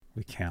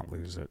We can't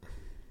lose it.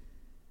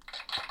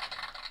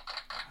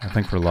 I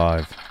think we're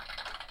live.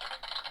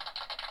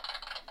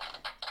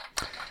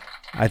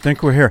 I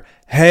think we're here.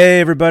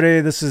 Hey,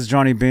 everybody, this is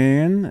Johnny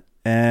Bean.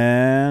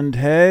 And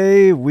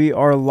hey, we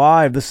are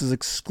live. This is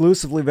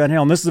Exclusively Van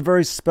Halen. This is a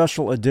very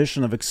special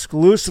edition of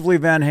Exclusively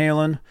Van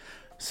Halen,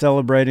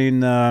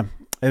 celebrating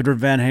Edward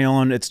Van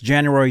Halen. It's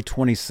January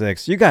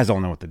 26th. You guys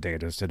all know what the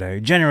date is today.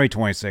 January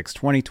 26th,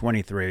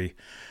 2023,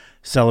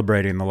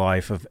 celebrating the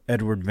life of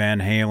Edward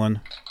Van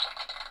Halen.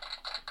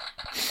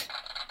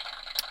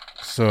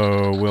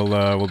 So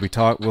we'll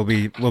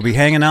be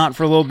hanging out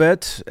for a little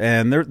bit,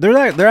 and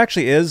there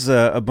actually is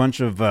a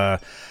bunch of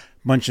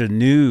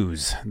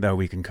news that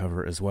we can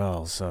cover as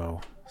well.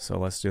 So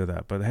let's do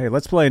that. But hey,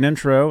 let's play an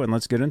intro and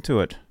let's get into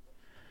it.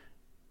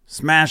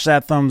 Smash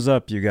that thumbs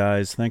up, you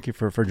guys. Thank you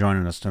for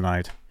joining us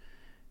tonight.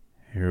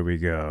 Here we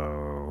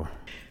go.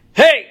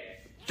 Hey,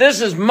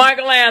 this is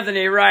Michael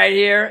Anthony right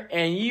here,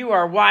 and you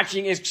are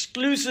watching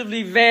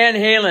Exclusively Van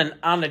Halen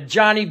on the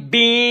Johnny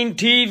Bean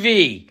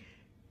TV.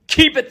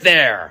 Keep it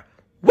there.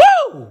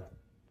 Woo!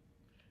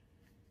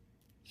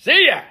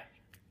 See ya!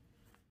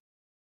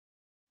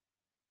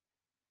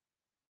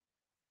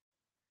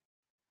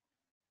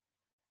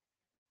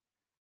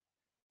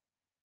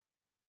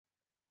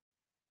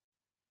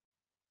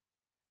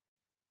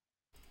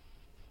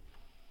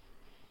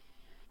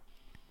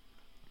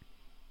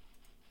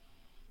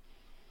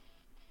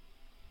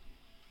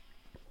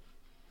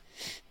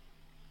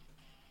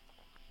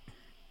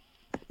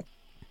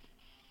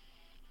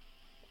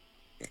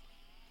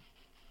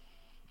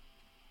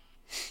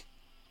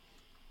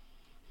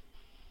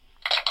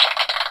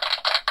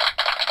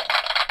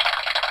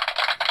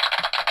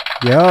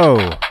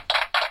 Yo,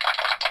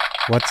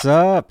 what's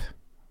up?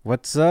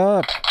 What's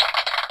up?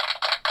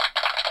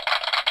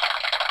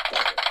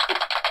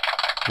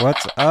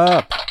 What's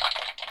up?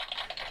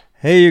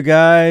 Hey, you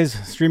guys.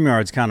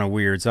 StreamYard's kind of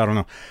weird, so I don't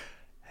know.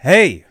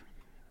 Hey,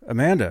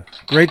 Amanda,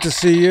 great to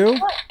see you.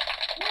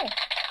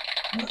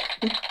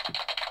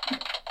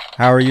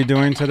 How are you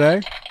doing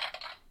today?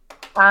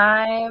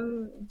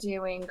 I'm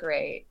doing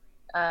great.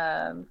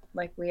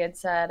 Like we had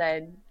said,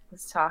 I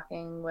was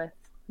talking with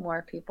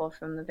more people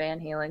from the Van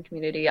Halen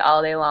community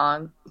all day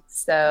long.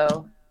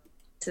 So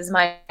this is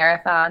my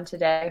marathon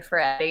today for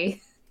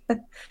Eddie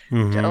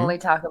to only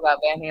talk about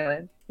Van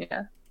Halen.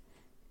 Yeah.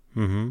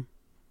 Mm-hmm.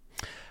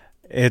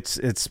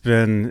 It's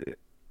been,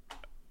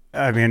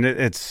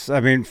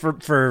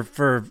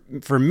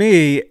 for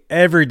me,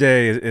 every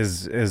day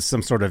is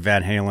some sort of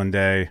Van Halen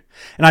day.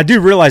 And I do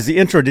realize the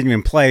intro didn't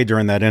even play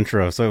during that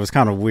intro, so it was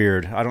kind of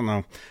weird. I don't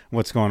know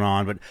what's going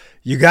on, but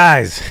you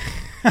guys,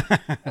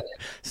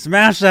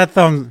 smash that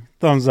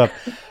thumbs up.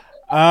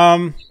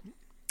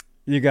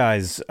 You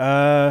guys,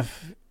 yeah,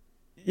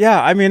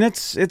 I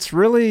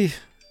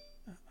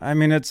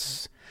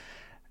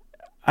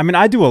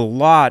do a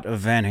lot of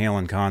Van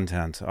Halen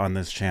content on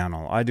this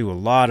channel. I do a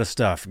lot of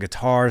stuff,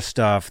 guitar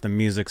stuff, the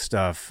music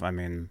stuff,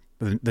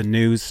 the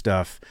news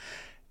stuff,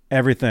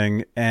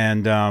 everything.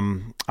 And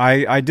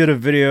I did a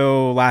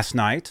video last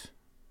night.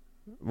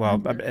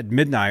 Well, at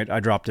midnight, I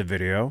dropped a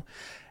video.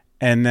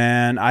 And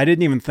then I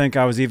didn't even think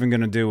I was even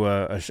going to do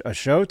a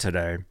show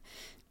today.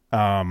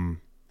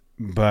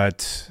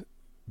 But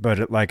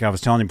like I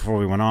was telling you before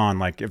we went on,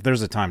 like if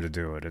there's a time to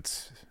do it,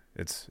 it's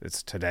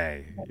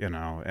today, you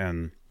know.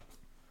 And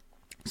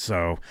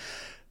so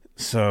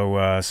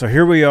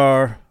here we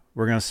are.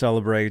 We're going to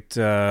celebrate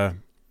Edward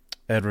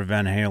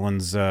Van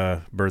Halen's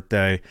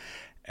birthday,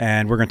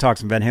 and we're going to talk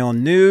some Van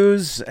Halen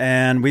news.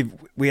 And we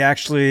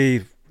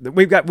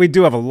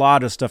do have a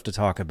lot of stuff to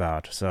talk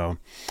about.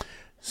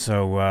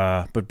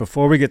 But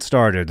before we get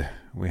started,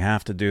 we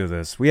have to do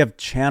this. We have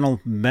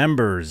channel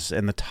members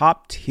in the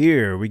top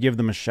tier. We give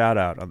them a shout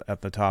out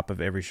at the top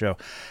of every show.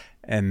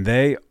 And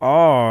they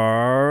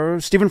are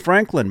Stephen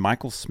Franklin,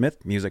 Michael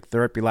Smith, Music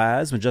Therapy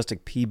Laz,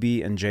 Majestic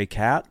PB and J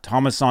Cat,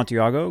 Thomas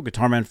Santiago,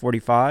 Guitarman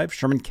 45,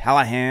 Sherman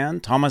Callahan,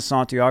 Thomas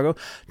Santiago,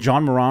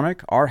 John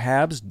Moronic, R.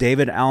 Habs,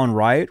 David Allen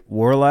Wright,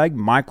 Warlag,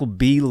 Michael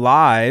B.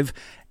 Live.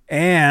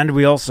 And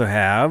we also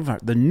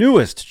have the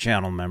newest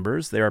channel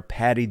members. They are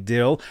Patty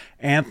Dill,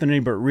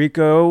 Anthony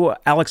Barrico,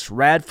 Alex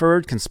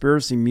Radford,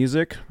 Conspiracy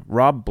Music,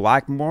 Rob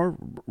Blackmore,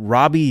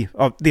 Robbie,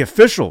 the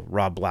official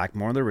Rob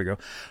Blackmore, there we go,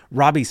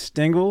 Robbie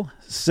Stingle,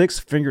 Six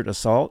Fingered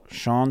Assault,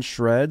 Sean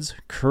Shreds,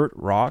 Kurt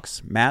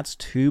Rocks, Matt's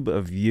Tube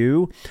of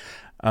You,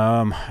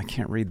 I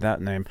can't read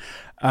that name,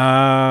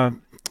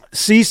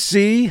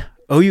 CC,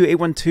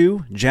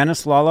 OU812,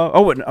 Janice Lala,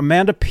 and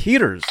Amanda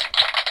Peters.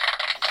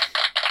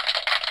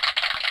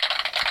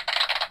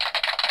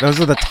 Those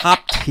are the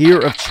top tier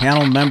of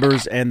channel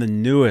members and the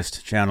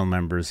newest channel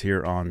members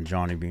here on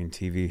Johnny Bean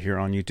TV, here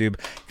on YouTube.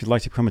 If you'd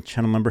like to become a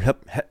channel member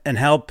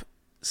help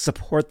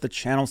support the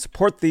channel,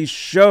 support these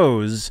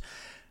shows,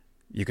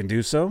 you can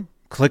do so.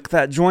 Click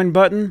that join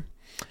button.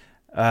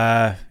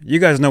 You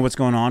guys know what's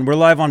going on. We're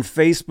live on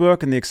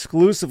Facebook in the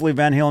Exclusively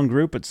Van Halen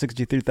group at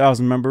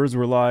 63,000 members.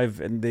 We're live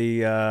in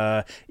the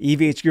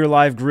EVH Gear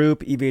Live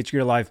group, EVH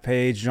Gear Live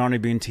page, Johnny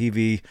Bean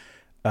TV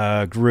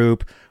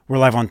group. We're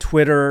live on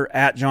Twitter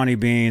at Johnny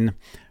Bean,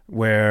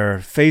 where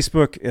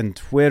Facebook and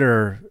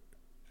Twitter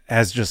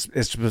it's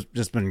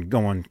just been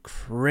going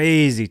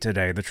crazy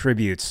today. The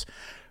tributes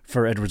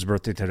for Edward's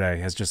birthday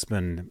today it's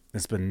been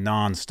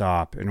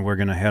nonstop, and we're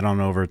gonna head on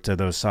over to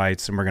those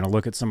sites and we're gonna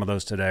look at some of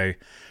those today.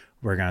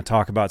 We're gonna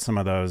talk about some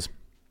of those.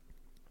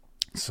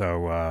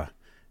 So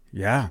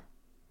yeah,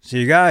 so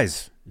you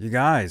guys,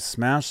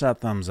 smash that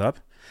thumbs up,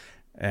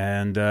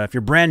 and if you're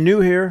brand new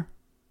here,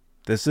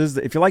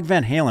 if you like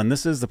Van Halen,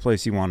 this is the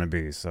place you want to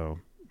be. So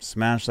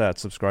smash that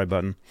subscribe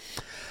button.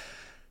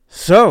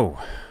 So,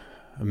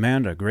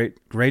 Amanda,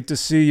 great to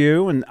see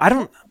you. And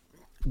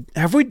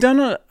have we done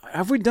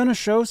a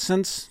show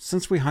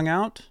since we hung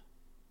out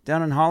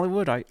down in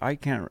Hollywood? I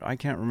can't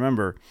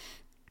remember.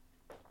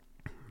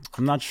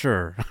 I'm not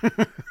sure.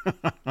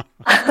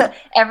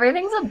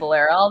 Everything's a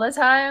blur all the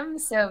time,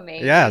 so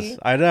maybe. Yes,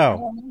 I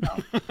know.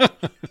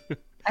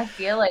 I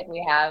feel like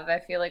we have. I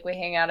feel like we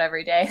hang out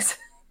every day.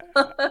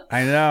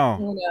 I know.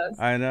 Who knows?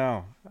 I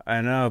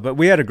know. But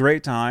we had a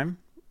great time.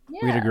 Yeah.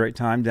 We had a great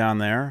time down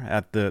there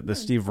at the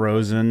Steve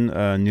Rosen,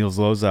 Niels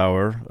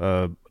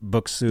Lozauer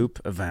Book Soup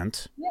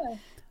event. Yeah.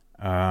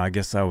 I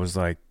guess that was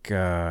like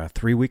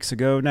 3 weeks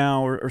ago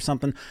now or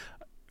something.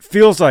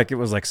 Feels like it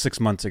was like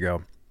 6 months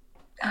ago.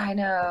 I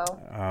know.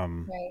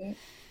 Right.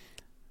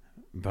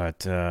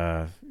 But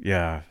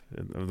yeah,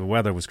 the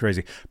weather was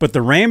crazy. But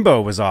the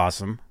Rainbow was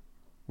awesome.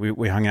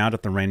 We hung out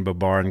at the Rainbow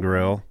Bar and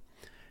Grill.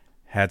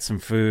 Had some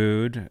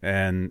food,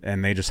 and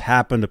they just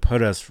happened to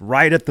put us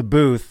right at the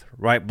booth,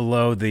 right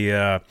below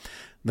the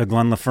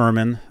Glenn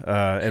LaFerman,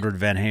 Edward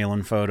Van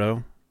Halen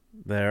photo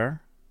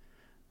there.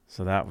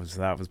 So that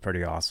was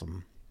pretty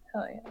awesome.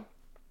 Oh yeah,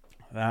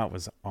 that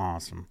was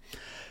awesome.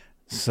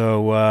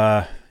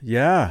 So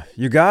yeah,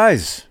 you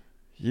guys,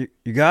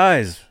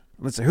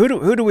 let's see,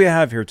 who do we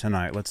have here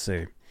tonight? Let's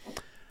see.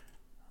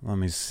 Let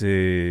me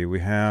see. We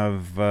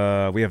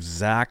have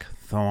Zach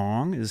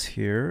Thong is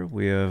here.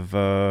 We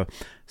have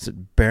is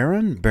it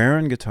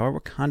Baron guitar?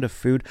 What kind of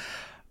food?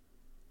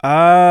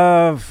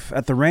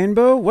 At the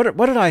Rainbow, what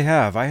did I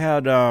have? I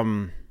had I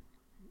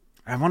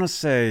want to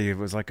say it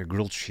was like a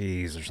grilled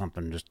cheese or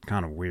something, just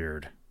kind of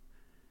weird.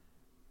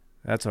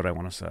 That's what I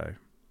want to say.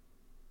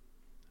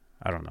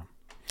 I don't know.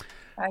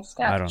 I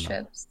got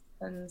chips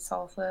and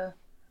salsa.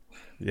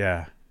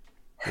 Yeah.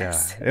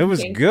 It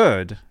was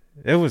good.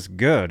 It was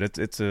good.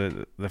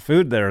 The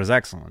food there is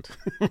excellent.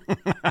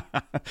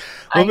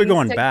 We'll be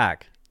going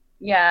back.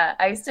 Yeah,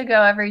 I used to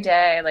go every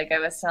day, like I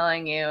was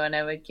telling you, and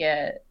I would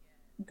get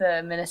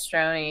the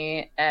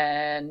minestrone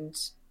and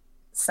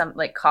some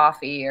like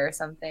coffee or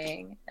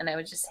something, and I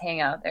would just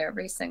hang out there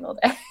every single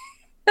day.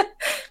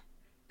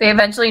 They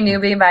eventually knew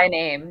me by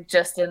name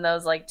just in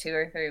those like 2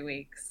 or 3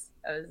 weeks.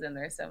 I was in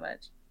there so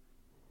much.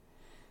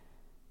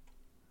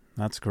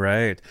 That's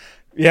great.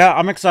 Yeah,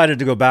 I'm excited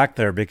to go back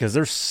there because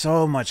there's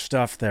so much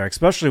stuff there,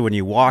 especially when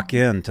you walk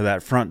into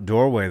that front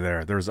doorway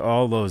there. There's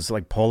all those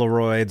like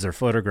Polaroids or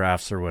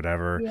photographs or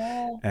whatever.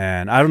 Yeah.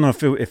 And I don't know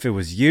if it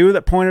was you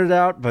that pointed it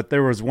out, but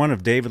there was one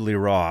of David Lee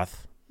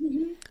Roth.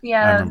 Mm-hmm.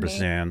 Yeah. I remember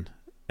seeing.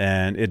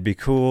 And it'd be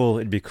cool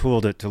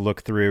to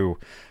look through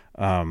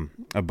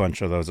a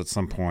bunch of those at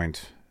some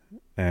point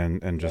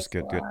and just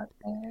get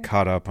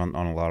caught up on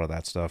a lot of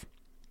that stuff.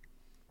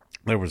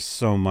 There was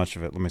so much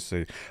of it. Let me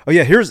see. Oh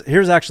yeah, here's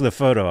actually the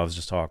photo I was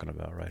just talking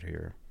about right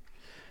here.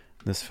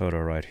 This photo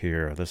right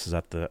here. This is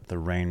at the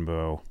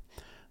Rainbow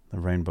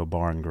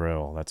Bar and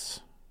Grill. That's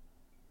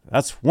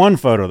one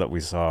photo that we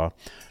saw.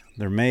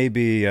 There may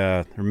be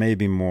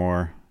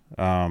more.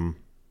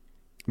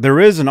 There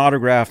is an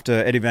autographed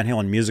Eddie Van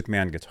Halen Music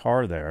Man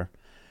guitar there.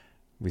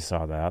 We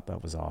saw that.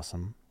 That was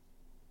awesome.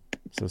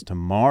 It says to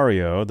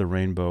Mario, the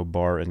Rainbow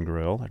Bar and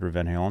Grill. Edward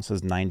Van Halen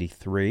says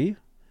 93.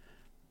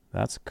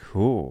 That's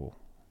cool.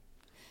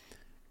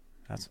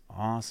 That's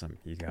awesome,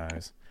 you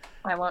guys.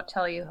 I won't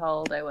tell you how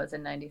old I was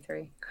in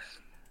 93.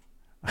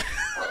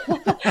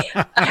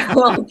 I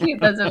won't keep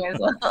this to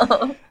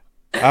myself.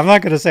 I'm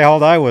not going to say how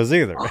old I was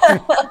either.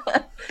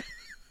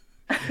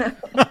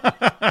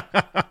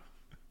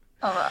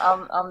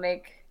 I'll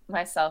make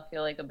myself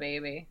feel like a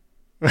baby.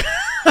 I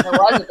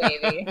was a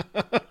baby.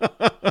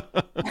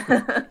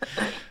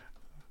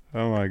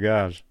 Oh my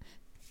gosh.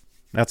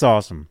 That's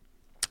awesome.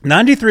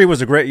 93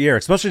 was a great year,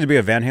 especially to be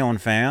a Van Halen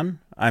fan.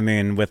 I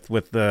mean, with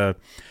the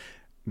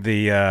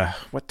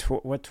what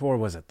tour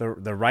was it?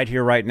 The Right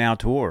Here Right Now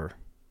tour.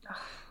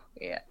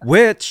 Yeah.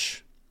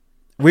 Which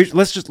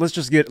let's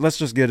just get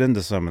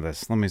into some of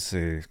this. Let me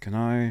see.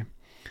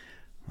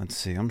 Let's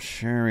see. I'm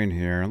sharing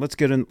here. Let's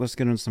get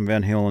in some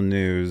Van Halen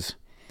news.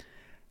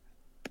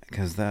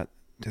 Because do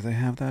they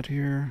have that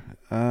here?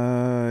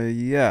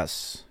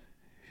 Yes.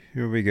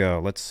 Here we go.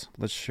 Let's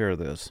share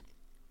this.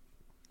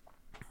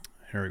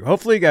 Here we go.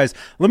 Hopefully you guys,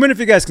 let me know if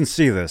you guys can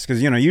see this,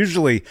 because,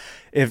 usually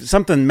if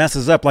something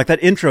messes up, like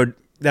that intro,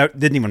 that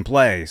didn't even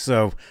play.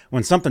 So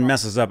when something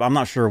messes up, I'm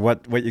not sure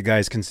what you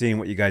guys can see and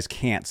what you guys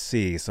can't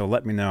see. So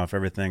let me know if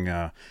everything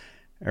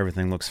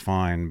looks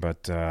fine.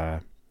 But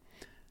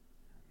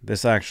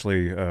This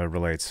actually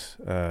relates.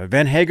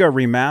 Van Hagar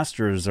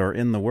remasters are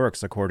in the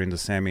works, according to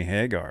Sammy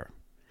Hagar.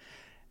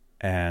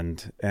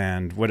 And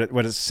what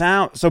it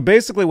sounds, so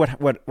basically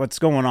what's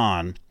going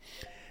on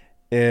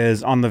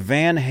is on the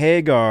Van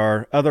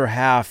Hagar other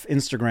half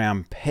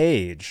Instagram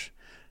page,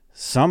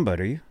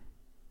 somebody,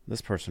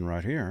 this person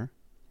right here,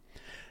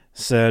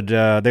 said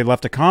they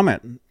left a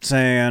comment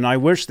saying, I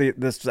wish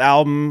this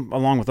album,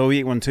 along with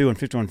 0812 and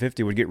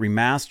 5150, would get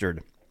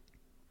remastered.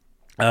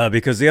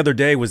 Because the other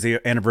day was the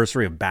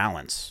anniversary of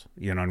Balance,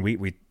 and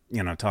we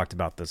talked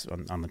about this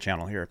on the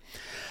channel here.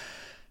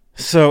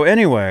 So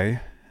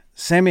anyway,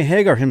 Sammy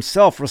Hagar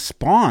himself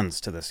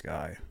responds to this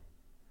guy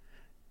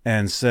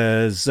and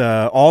says,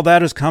 all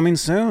that is coming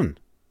soon.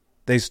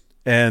 They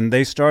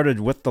started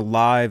with the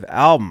live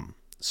album.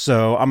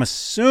 So I'm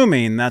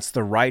assuming that's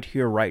the Right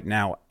Here, Right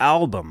Now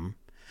album,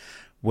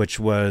 which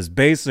was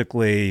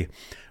basically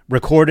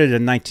recorded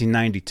in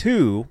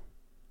 1992.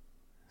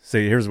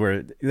 See, here's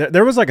where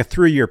there was like a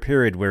 3-year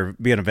period where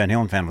being a Van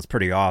Halen fan was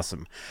pretty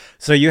awesome.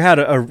 So you had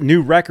a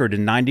new record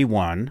in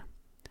 91.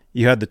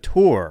 You had the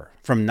tour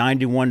from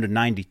 91 to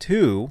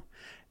 92.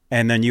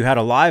 And then you had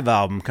a live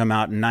album come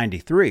out in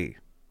 93.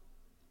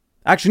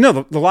 Actually, no,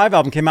 the live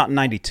album came out in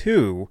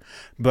 92,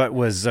 but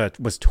was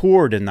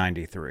toured in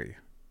 93.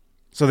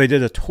 So they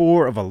did a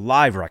tour of a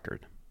live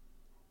record,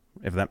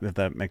 if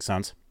that makes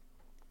sense.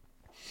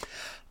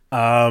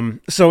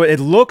 So it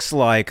looks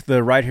like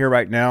the Right Here,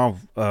 Right Now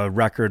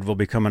record will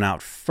be coming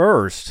out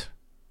first,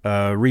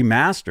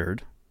 remastered.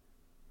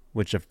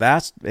 Which, if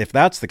that's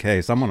the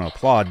case, I'm going to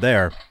applaud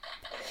there.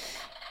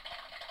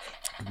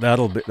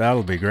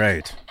 That'll be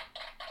great.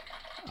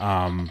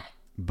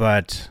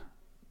 But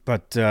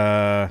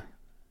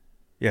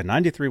yeah,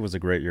 93 was a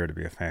great year to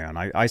be a fan.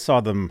 I saw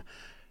them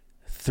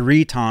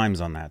 3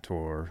 times on that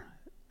tour,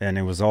 and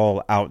it was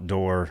all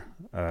outdoor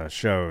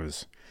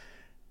shows.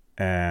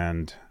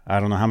 And I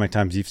don't know how many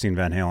times you've seen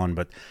Van Halen,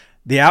 but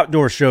the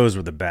outdoor shows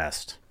were the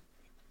best.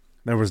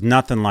 There was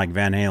nothing like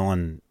Van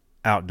Halen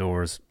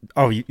outdoors.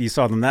 Oh, you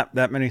saw them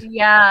that many?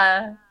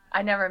 Yeah.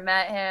 I never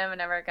met him. I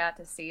never got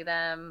to see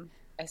them.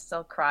 I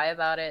still cry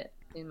about it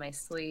in my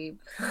sleep.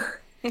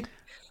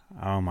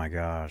 Oh my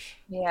gosh.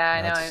 Yeah,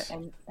 I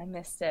know. I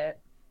missed it.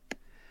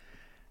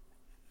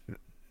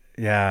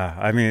 Yeah,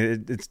 I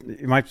mean,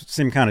 it might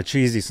seem kind of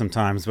cheesy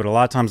sometimes, but a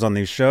lot of times on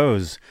these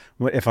shows,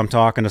 if I'm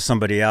talking to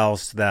somebody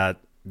else that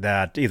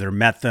either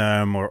met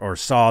them or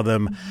saw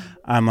them,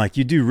 I'm like,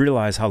 you do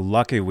realize how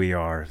lucky we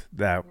are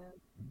that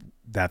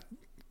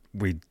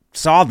we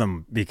saw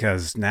them,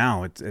 because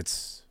now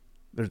it's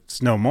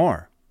no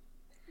more.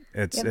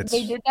 They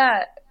did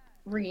that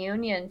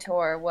reunion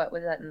tour. What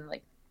was that, in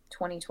like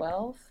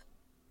 2012?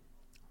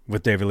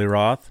 With David Lee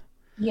Roth?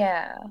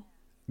 Yeah.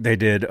 They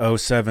did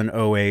 07,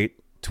 08,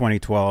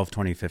 2012,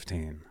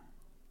 2015.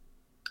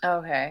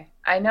 Okay.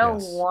 I know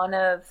Yes. one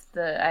of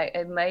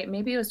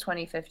maybe it was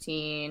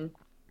 2015.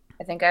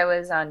 I think I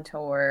was on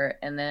tour,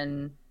 and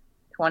then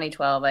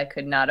 2012 I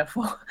could not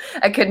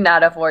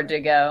afford to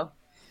go.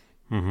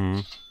 Mm-hmm.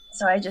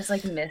 So I just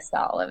missed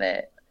all of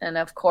it. And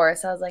of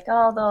course I was like,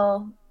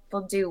 oh,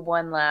 they'll do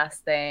one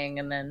last thing,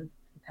 and then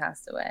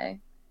passed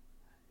away.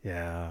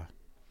 Yeah.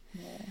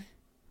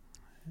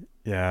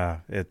 Yeah,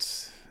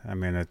 it's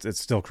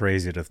still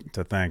crazy to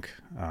think.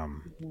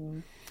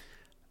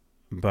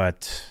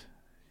 But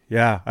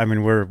yeah, I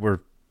mean, we're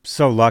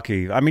so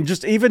lucky. I mean,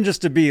 just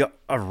to be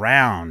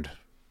around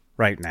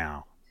right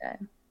now. Okay.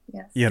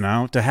 Yes.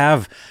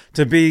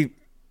 To be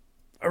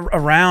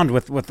around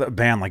with a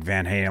band like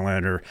Van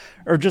Halen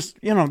or just,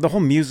 the whole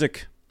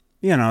music,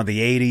 the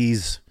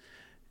 80s,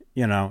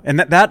 and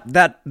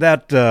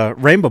that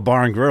Rainbow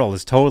Bar and Grill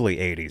is totally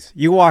 80s.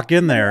 You walk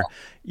in there,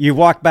 you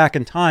walk back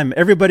in time,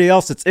 everybody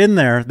else that's in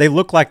there, they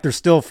look like they're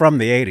still from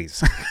the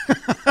 80s.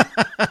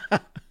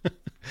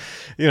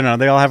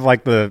 They all have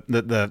like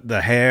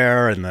the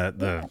hair and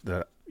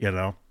the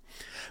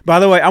By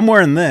the way, I'm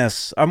wearing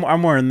this.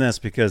 I'm wearing this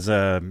because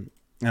in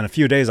a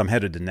few days I'm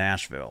headed to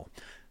Nashville.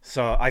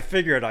 So I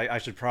figured I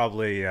should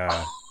probably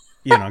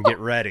get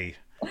ready,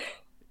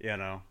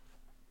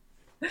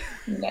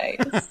 Nice.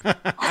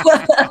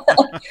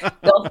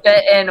 They'll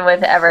fit in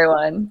with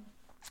everyone.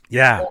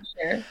 Yeah.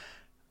 Sure.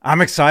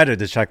 I'm excited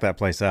to check that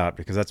place out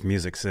because that's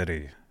Music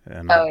City.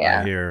 And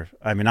yeah.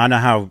 I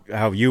know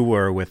how you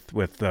were with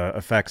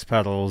effects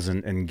pedals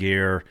and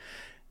gear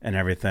and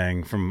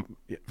everything from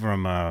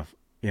a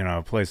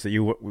place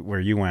that where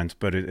you went,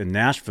 but in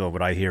Nashville,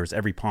 what I hear is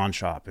every pawn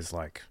shop is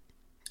like,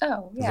 is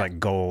like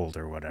gold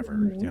or whatever,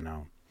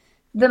 Mm-hmm.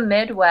 The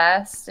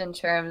Midwest in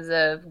terms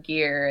of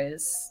gear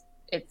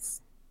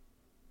it's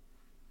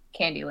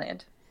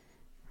Candyland.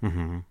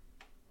 Mm-hmm.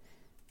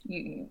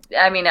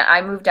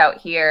 I moved out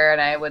here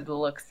and I would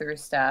look through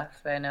stuff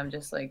and I'm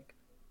just like,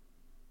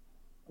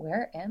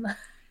 where am I?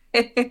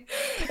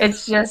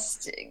 It's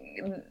just,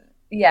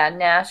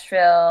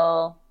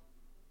 Nashville,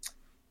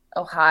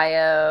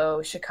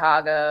 Ohio,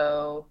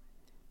 Chicago,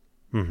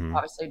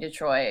 obviously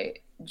Detroit.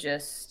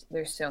 Just,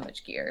 there's so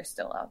much gear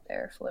still out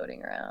there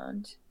floating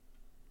around.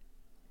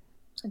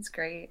 It's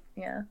great.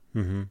 Yeah.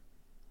 Mm-hmm.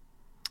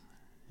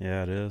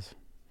 Yeah, it is.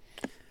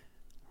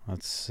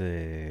 Let's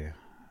see.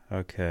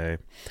 Okay.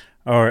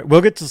 All right.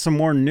 We'll get to some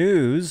more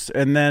news,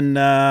 and then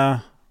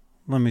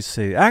let me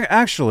see.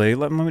 Actually,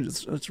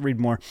 let's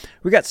read more.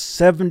 We got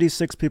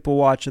 76 people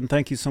watching.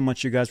 Thank you so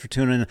much, you guys, for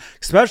tuning in.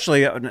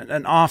 Especially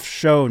an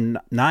off-show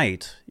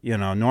night. You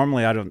know,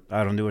 normally I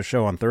don't do a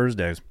show on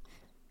Thursdays,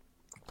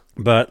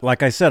 but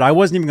like I said, I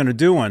wasn't even going to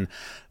do one,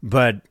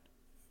 but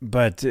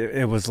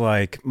it was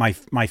like my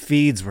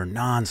feeds were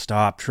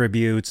nonstop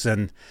tributes,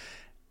 and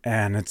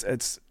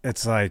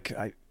it's like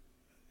I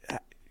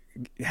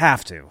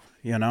have to,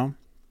 you know.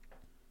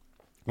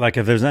 Like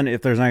if there's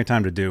any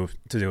time to do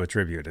a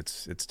tribute,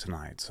 it's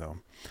tonight.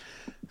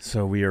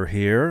 So we are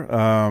here.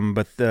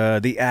 But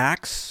the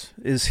Axe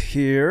is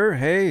here.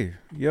 Hey,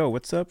 yo,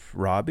 what's up,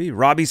 Robbie?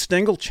 Robbie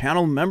Stingle,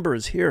 channel member,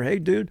 is here. Hey,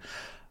 dude.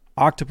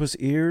 Octopus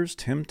Ears,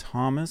 Tim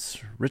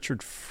Thomas,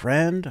 Richard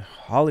Friend,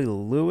 Holly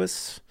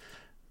Lewis,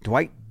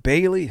 Dwight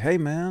Bailey. Hey,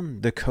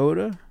 man.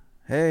 Dakota.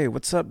 Hey,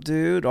 what's up,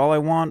 dude? All I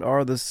want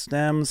are the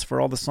stems for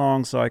all the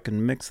songs so I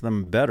can mix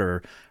them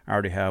better. I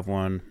already have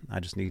one. I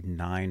just need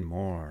 9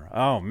 more.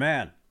 Oh,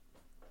 man.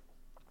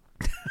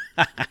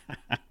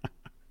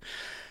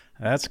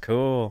 That's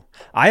cool.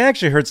 I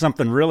actually heard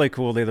something really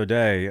cool the other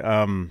day.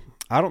 I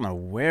don't know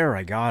where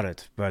I got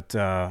it, but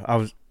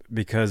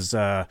because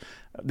the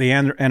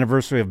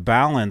anniversary of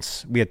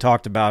Balance, we had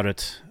talked about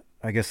it.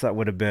 I guess that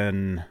would have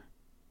been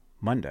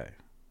Monday,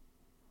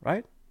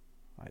 right?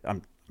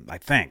 I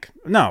think.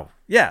 No.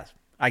 Yeah,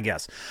 I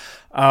guess.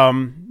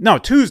 No,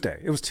 Tuesday.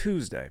 It was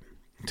Tuesday.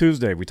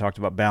 Tuesday we talked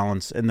about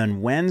Balance, and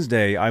then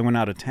Wednesday I went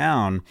out of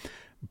town,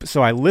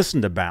 so I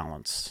listened to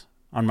Balance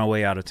on my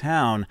way out of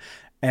town,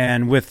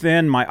 and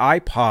within my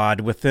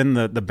iPod, within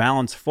the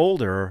Balance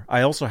folder,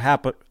 I also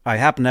happen to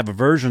have a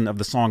version of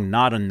the song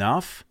Not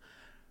Enough,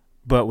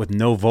 but with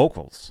no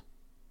vocals.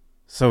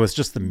 So it's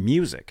just the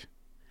music.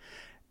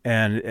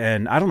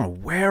 And I don't know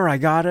where I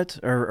got it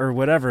or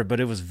whatever, but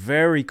it was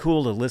very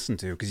cool to listen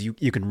to because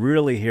you can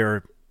really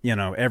hear, you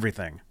know,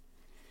 everything.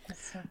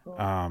 That's so cool.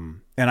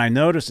 And I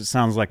noticed it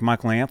sounds like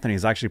Michael Anthony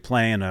is actually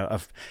playing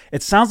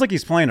it sounds like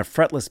he's playing a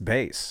fretless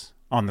bass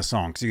on the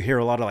song because you hear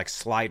a lot of like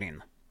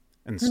sliding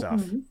and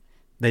stuff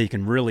that you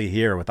can really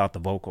hear without the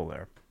vocal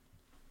there.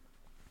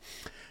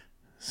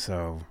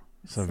 So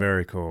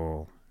very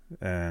cool.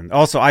 And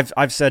also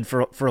I've said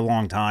for a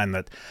long time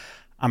that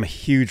I'm a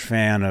huge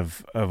fan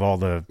of all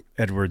the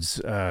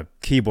Edwards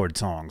keyboard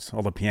songs,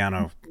 all the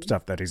piano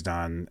stuff that he's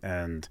done,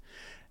 and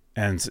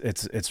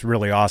it's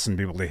really awesome to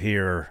be able to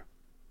hear,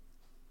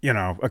 you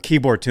know, a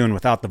keyboard tune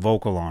without the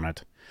vocal on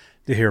it,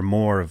 to hear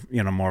more of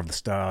the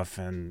stuff,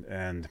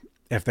 and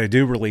if they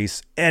do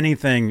release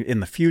anything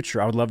in the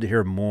future, I would love to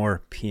hear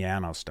more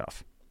piano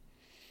stuff.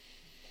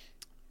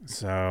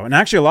 So, and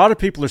actually, a lot of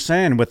people are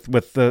saying with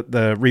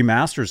the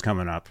remasters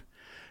coming up.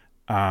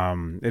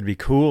 It'd be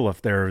cool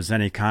if there was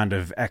any kind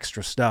of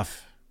extra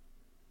stuff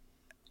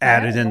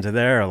added into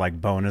there,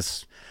 like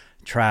bonus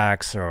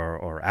tracks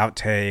or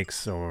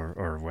outtakes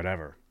or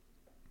whatever.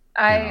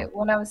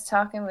 When I was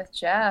talking with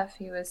Jeff,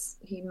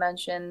 he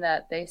mentioned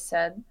that they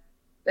said,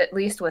 at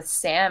least with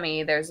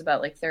Sammy, there's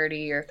about like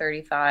 30 or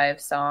 35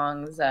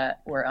 songs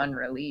that were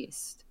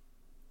unreleased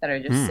that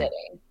are just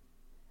sitting.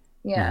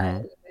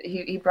 Yeah,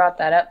 he brought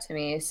that up to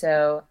me.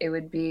 So it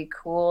would be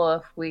cool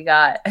if we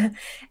got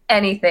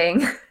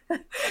anything.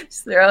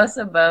 Just throw us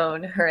a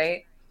bone,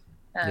 right?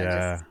 Just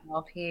a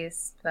small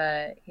piece.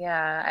 But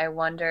yeah, I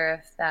wonder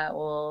if that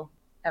will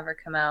ever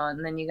come out.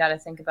 And then you got to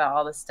think about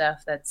all the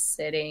stuff that's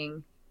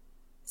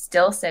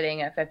still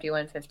sitting at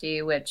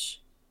 5150,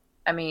 which,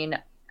 I mean,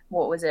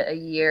 what was it,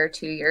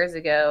 2 years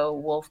ago,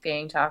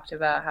 Wolfgang talked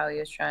about how he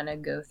was trying to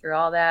go through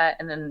all that.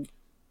 And then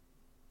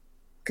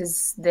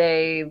because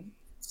they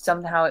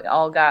somehow it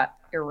all got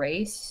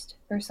erased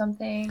or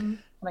something.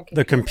 I think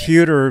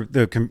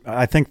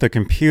the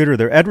computer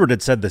there, Edward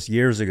had said this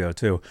years ago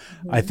too.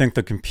 I think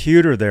the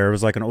computer there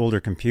was like an older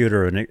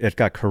computer and it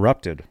got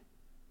corrupted.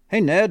 Hey,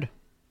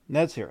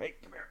 Ned's here. Hey,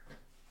 come here.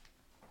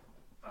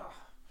 Oh.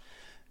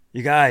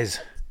 You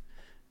guys,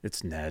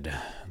 it's Ned.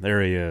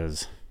 There he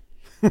is.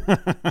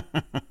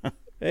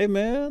 Hey,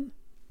 man.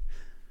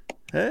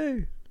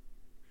 Hey.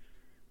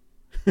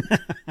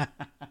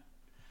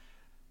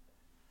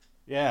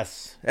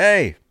 Yes.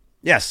 Hey.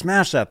 Yeah,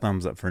 smash that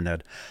thumbs up for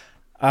Ned.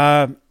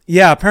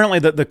 Yeah, apparently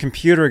the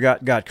computer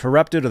got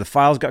corrupted, or the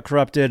files got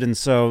corrupted, and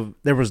so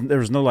there was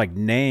no like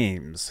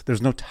names.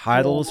 There's no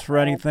titles for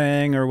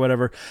anything or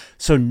whatever.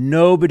 So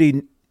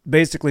nobody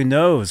basically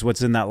knows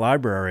what's in that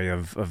library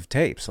of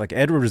tapes. Like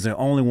Edward is the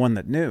only one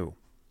that knew.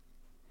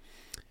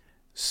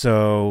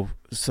 So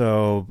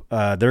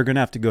they're gonna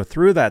have to go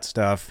through that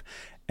stuff,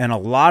 and a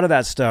lot of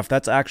that stuff,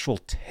 that's actual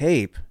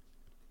tape,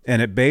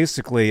 and it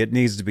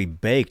needs to be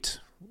baked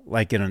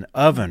like in an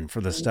oven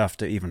for the stuff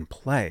to even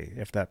play,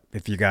 if that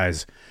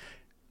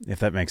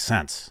makes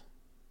sense.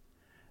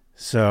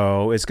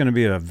 So it's going to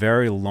be a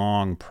very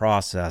long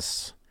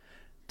process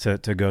to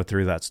go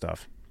through that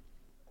stuff.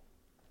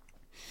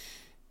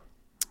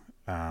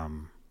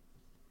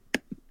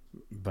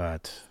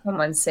 But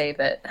someone save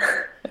it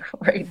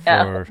right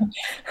now.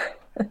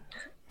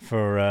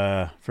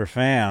 for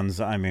fans.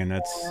 I mean,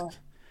 Yeah.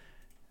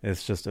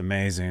 it's just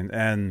amazing.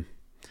 And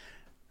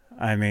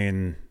I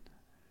mean,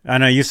 I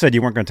know you said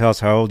you weren't going to tell us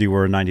how old you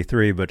were in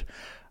 '93, but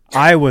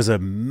I was a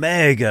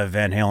mega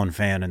Van Halen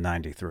fan in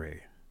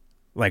 '93.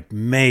 Like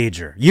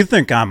major. You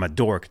think I'm a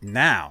dork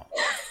now.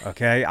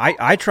 Okay.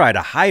 I try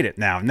to hide it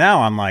now.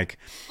 Now I'm like,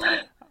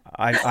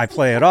 I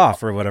play it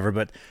off or whatever.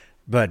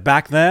 But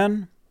back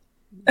then,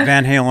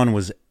 Van Halen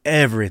was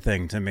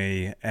everything to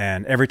me.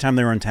 And every time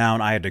they were in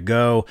town, I had to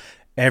go.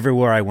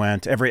 Everywhere I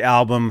went, every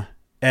album,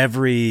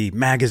 every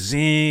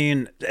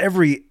magazine,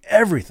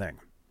 everything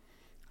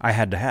I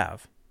had to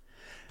have.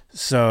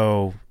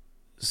 So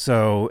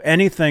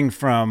anything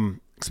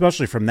from,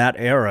 especially from that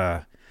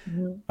era,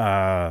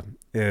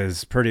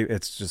 is pretty.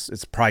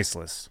 It's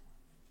priceless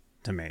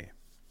to me.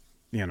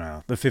 You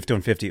know, the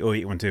 5150,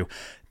 0812,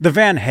 the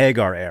Van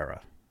Hagar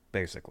era,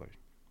 basically.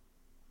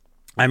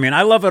 I mean,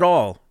 I love it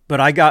all, but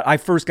I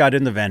first got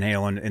into Van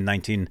Halen in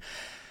 19.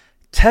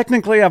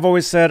 Technically, I've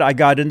always said I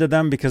got into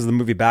them because of the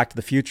movie Back to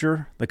the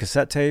Future, the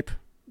cassette tape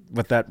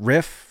with that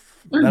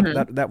riff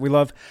that we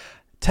love.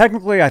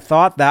 Technically, I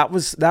thought that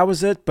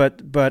was it,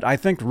 but I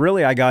think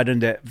really I got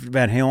into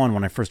Van Halen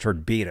when I first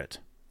heard "Beat It"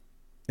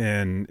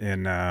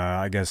 in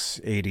I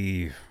guess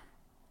 80.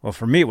 Well,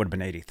 for me it would have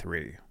been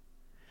 83.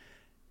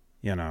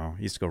 You know,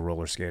 I used to go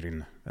roller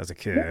skating as a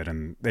kid,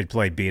 and they'd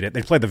play "Beat It."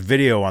 They'd play the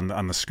video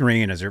on the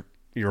screen as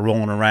you're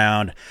rolling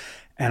around,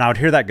 and I would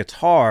hear that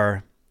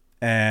guitar,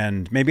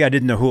 and maybe I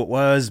didn't know who it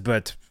was,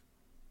 but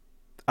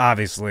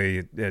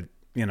obviously it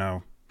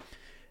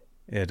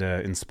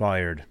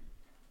inspired.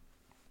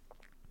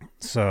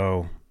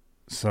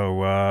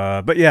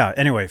 But yeah,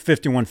 anyway,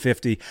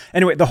 5150.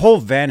 Anyway, the whole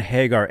Van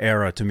Hagar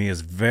era to me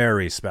is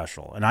very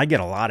special. And I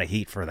get a lot of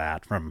heat for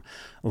that from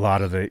a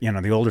lot of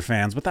the older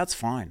fans, but that's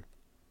fine,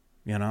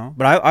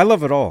 but I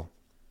love it all.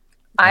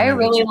 I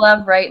really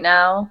love Right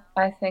Now.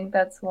 I think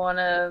that's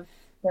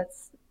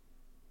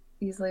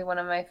easily one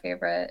of my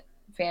favorite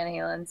Van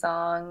Halen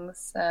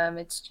songs.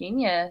 It's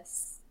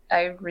genius.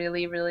 I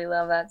really, really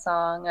love that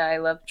song. I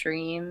love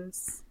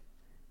Dreams.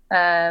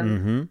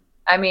 I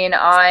mean,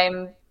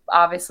 I'm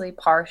obviously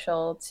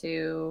partial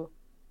to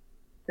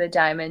the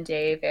Diamond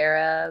Dave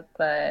era,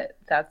 but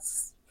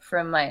that's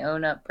from my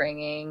own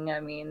upbringing. I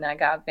mean, I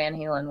got Van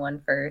Halen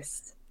one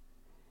first.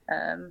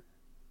 I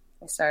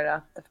started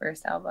off with the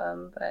first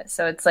album, but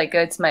so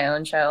it's my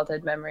own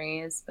childhood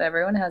memories. But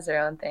everyone has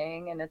their own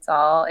thing, and it's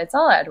all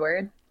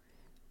Edward.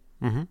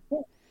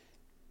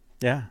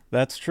 Yeah,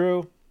 that's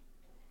true.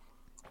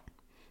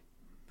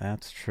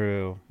 That's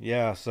true.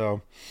 Yeah.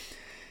 So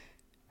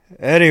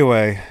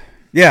anyway.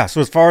 Yeah,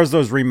 so as far as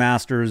those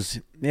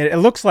remasters, it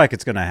looks like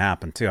it's going to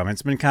happen too. I mean,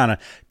 it's been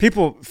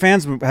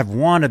fans have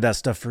wanted that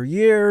stuff for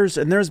years,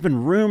 and there's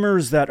been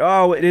rumors that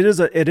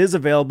it is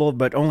available,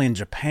 but only in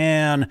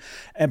Japan.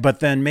 But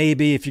then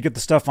maybe if you get the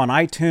stuff on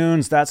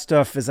iTunes, that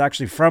stuff is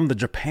actually from the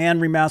Japan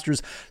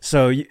remasters,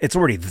 so it's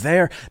already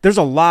there. There's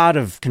a lot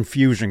of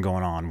confusion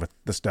going on with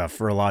the stuff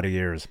for a lot of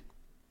years,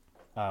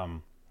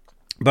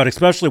 but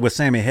especially with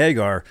Sammy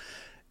Hagar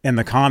in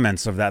the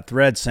comments of that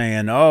thread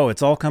saying, "Oh,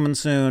 it's all coming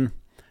soon."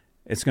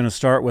 It's going to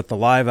start with the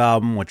live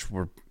album, which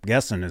we're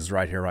guessing is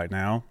right here, right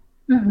now.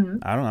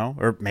 I don't know.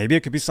 Or maybe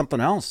it could be something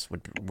else,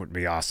 would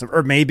be awesome.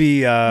 Or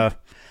maybe, what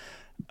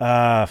do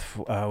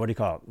you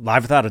call it?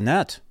 Live Without a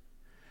Net.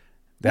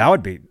 That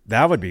would be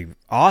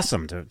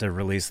awesome to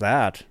release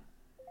that,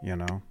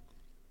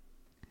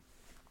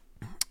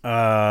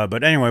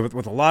 But anyway,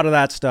 with a lot of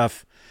that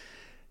stuff,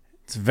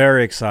 it's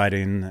very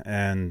exciting.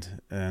 And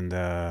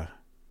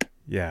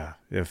yeah,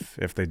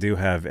 if they do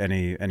have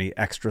any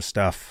extra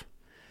stuff,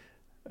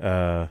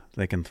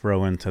 they can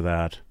throw into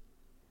that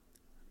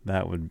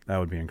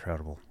would be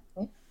incredible.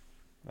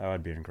 That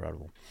would be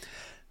incredible.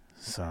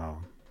 So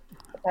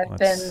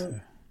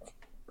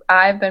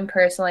I've been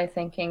personally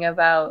thinking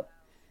about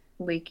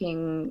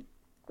leaking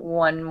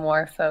one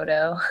more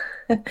photo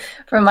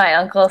from my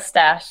uncle's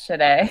stash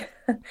today.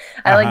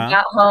 I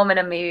got home and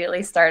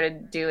immediately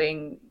started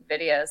doing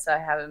videos, so I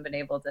haven't been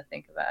able to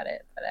think about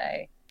it, but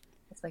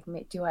it's like,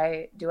 do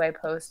I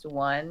post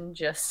one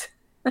just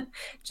for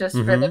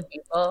the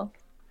people?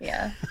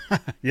 Yeah.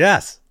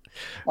 Yes. Okay.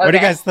 What do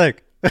you guys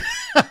think?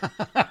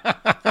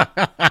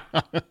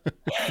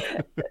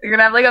 You're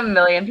gonna have like 1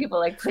 million people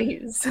like,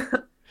 please,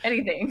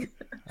 anything.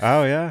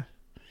 Oh yeah.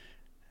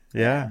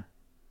 Yeah.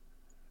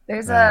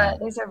 There's a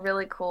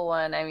really cool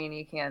one. I mean,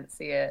 you can't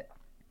see it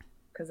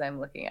because I'm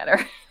looking at her.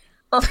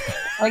 But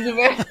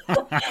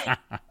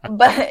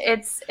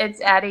it's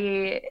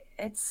Eddie.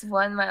 It's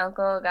one my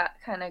uncle got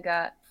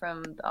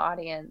from the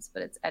audience,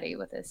 but it's Eddie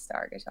with his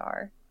star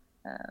guitar.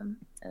 And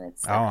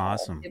it's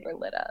awesome. Super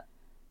lit up.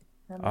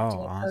 Do I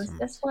awesome. post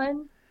this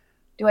one?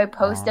 Do I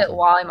post it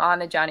while I'm on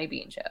the Johnny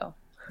Bean show?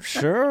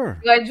 Sure.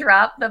 Do I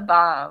drop the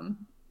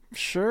bomb?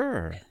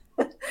 Sure.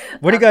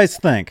 What do you guys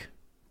think?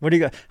 How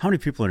many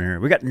people are in here?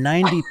 We got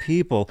 90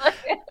 people.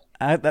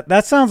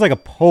 That sounds like a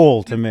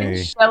poll to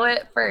me. Show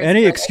it first.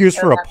 Any excuse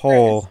for a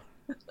poll.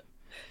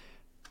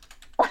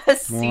 Want to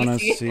see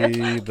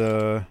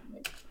the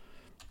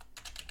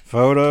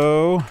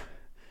Photo.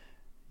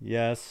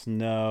 Yes,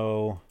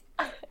 no.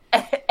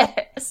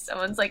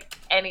 Someone's like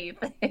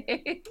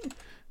anything.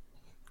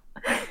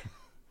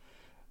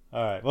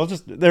 All right. Well,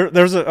 just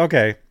there's a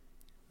okay.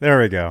 There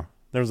we go.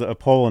 There's a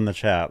poll in the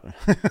chat. I'll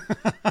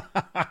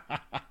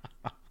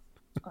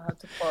have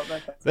to pull it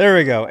back up. There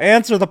we go.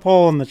 Answer the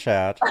poll in the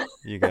chat,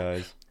 you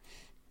guys.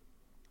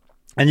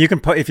 And you can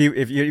if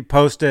you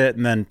post it,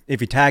 and then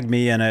if you tag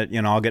me in it,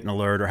 I'll get an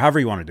alert, or however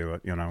you want to do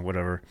it.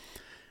 Whatever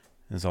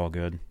is all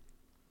good.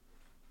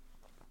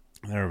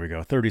 There we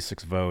go.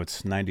 36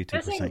 votes,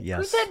 92% yes.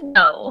 Who said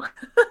no?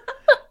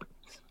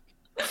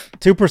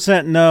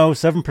 2% no,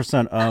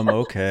 7%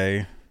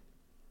 okay.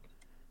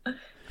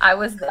 I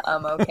was the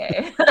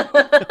okay.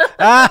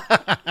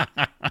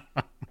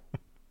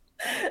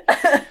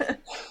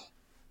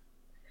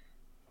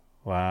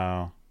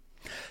 Wow.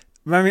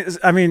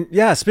 I mean,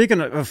 yeah. Speaking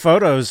of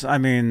photos, I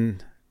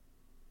mean,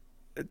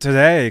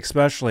 today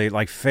especially,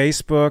 like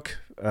Facebook,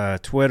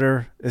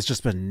 Twitter, it's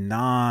just been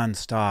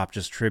nonstop,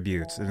 just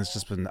tributes, and it's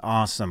just been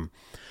awesome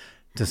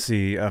to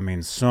see. I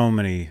mean, so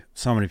many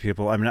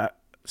people. I mean,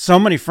 so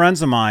many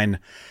friends of mine.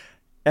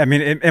 I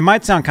mean, it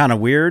might sound kind of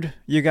weird,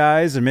 you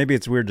guys, and maybe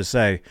it's weird to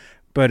say,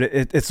 but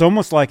it's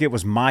almost like it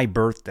was my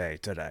birthday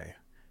today,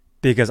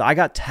 because I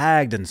got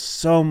tagged in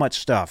so much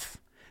stuff.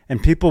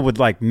 And people would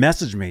like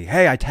message me,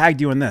 hey, I tagged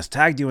you in this,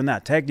 tagged you in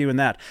that, tagged you in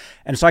that.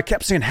 And so I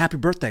kept saying happy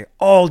birthday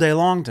all day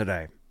long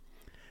today.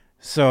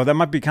 So that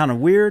might be kind of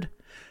weird,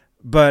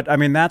 but I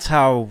mean, that's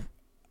how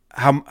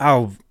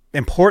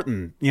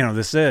important,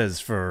 this is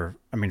for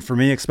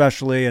me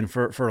especially, and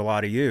for a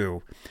lot of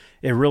you.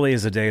 It really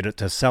is a day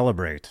to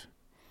celebrate,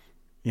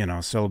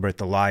 celebrate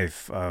the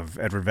life of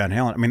Edward Van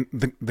Halen. I mean,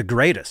 the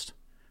greatest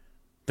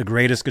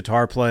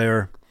guitar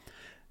player,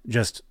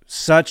 just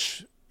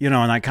such... and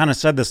I kind of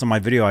said this in my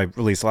video I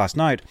released last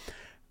night.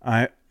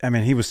 I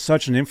mean, he was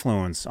such an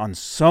influence on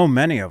so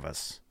many of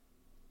us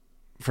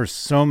for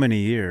so many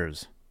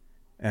years.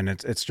 And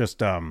it's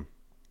just,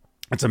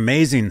 it's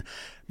amazing,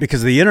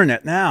 because the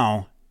internet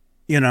now,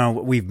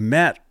 we've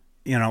met,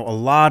 a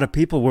lot of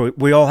people where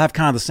we all have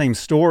kind of the same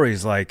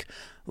stories, like,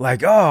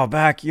 oh,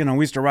 back, we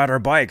used to ride our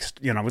bikes,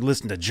 we'd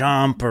listen to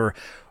Jump, or,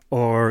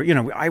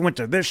 I went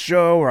to this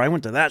show, or I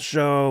went to that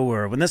show,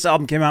 or when this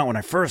album came out, when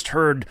I first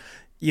heard,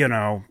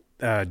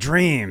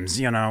 Dreams,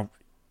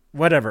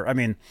 whatever. I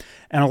mean,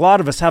 and a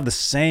lot of us have the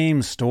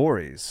same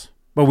stories,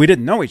 but we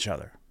didn't know each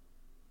other,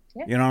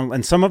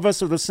 and some of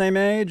us are the same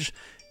age,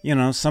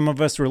 some of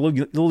us were a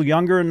little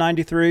younger in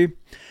 93,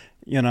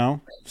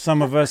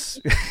 some of us.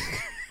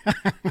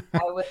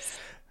 I was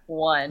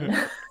 1.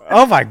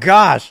 Oh my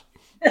gosh.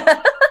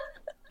 I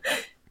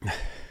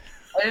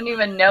didn't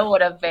even know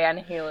what a Van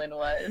Halen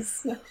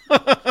was.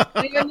 I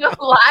didn't even know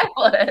who I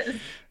was.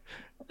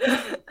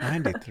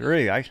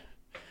 93.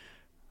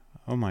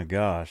 Oh my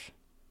gosh.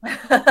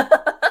 Yeah.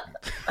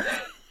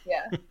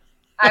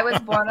 I was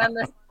born on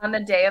the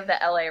day of the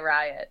LA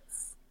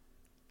riots.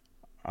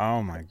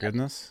 Oh my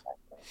goodness.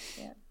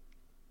 Yeah.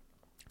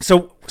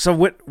 So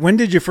when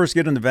did you first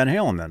get into Van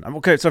Halen then?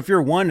 Okay, so if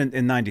you're 1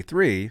 in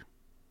 93,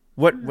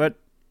 what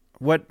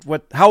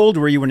how old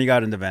were you when you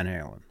got into Van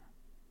Halen?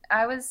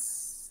 I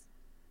was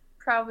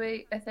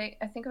probably I think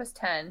it was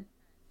 10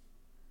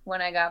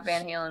 when I got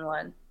Van Halen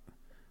 1.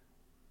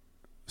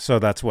 So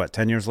that's what,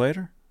 10 years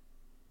later?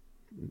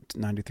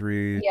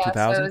 93, yeah,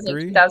 2003? So it was like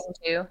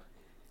 2002.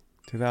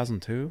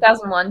 2002?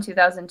 2001,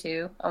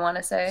 2002, I want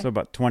to say. So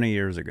about 20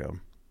 years ago.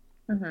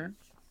 Mm-hmm.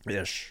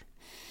 Ish.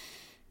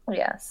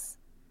 Yes.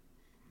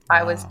 Wow.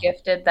 I was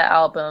gifted the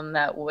album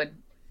that would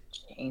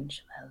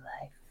change my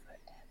life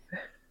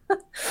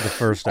forever. The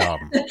first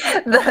album.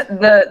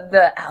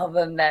 the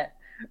album that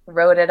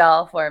wrote it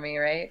all for me,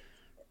 right?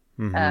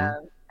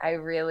 Mm-hmm. I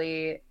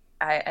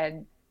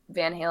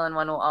Van Halen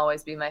 1 will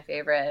always be my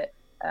favorite.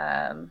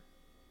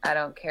 I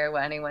don't care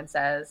what anyone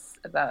says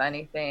about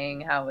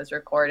anything, how it was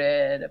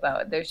recorded,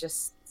 there's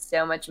just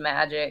so much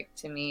magic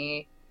to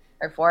me,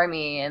 or for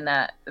me, in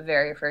that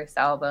very first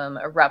album.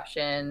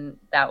 Eruption,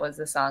 that was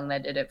the song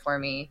that did it for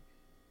me.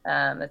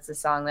 It's the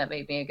song that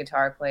made me a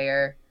guitar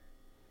player.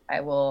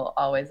 I will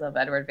always love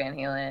Edward Van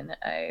Halen.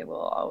 I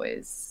will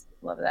always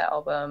love that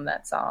album,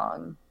 that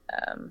song,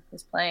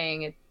 his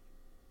playing.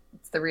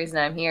 It's the reason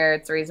I'm here.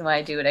 It's the reason why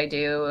I do what I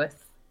do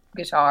with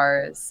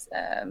guitars.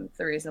 It's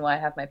the reason why I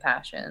have my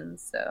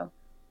passions. So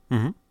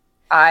mm-hmm.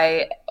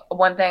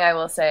 One thing I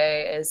will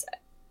say is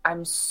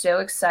I'm so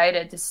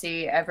excited to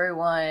see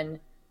everyone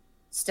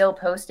still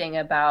posting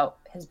about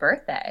his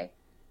birthday.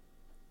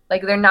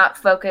 Like, they're not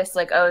focused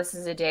like, oh, this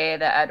is a day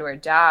that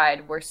Edward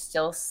died. We're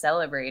still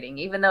celebrating,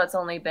 even though it's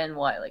only been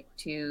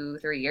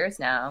 2-3 years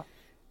now.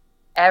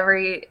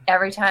 Every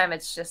time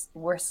it's just,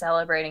 we're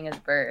celebrating his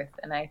birth,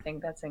 and I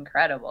think that's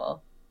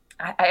incredible.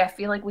 I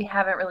feel like we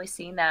haven't really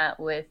seen that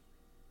with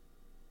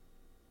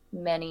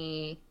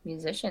many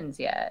musicians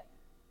yet.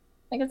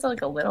 I think it's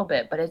like a little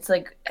bit, but it's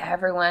like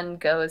everyone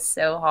goes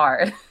so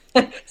hard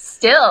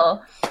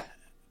still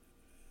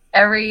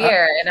every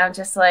year. And I'm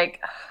just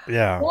like,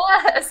 yeah.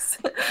 Yes.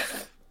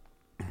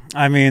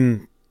 I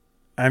mean,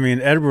 I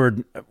mean,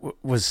 Edward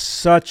was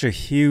such a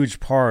huge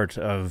part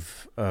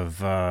of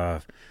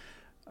a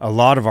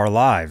lot of our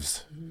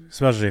lives,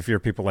 especially if you're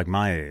people like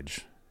my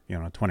age,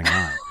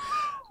 29.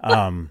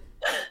 um,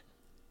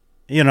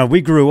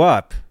 we grew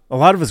up. A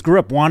lot of us grew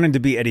up wanting to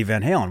be Eddie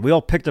Van Halen. We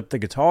all picked up the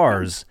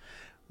guitars,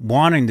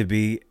 wanting to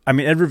be. I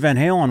mean, Edward Van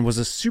Halen was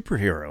a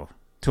superhero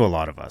to a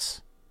lot of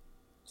us.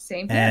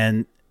 Same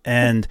here.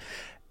 And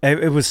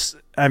it was.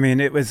 I mean,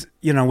 it was,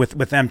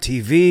 with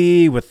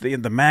MTV, with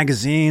the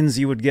magazines,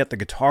 you would get the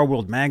Guitar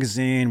World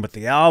magazine with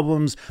the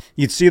albums.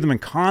 You'd see them in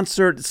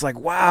concert. It's like,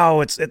 wow,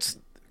 it's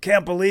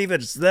can't believe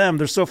it. It's them.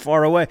 They're so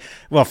far away.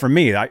 Well, for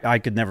me, I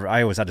could never,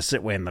 I always had to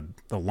sit way in the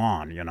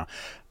lawn,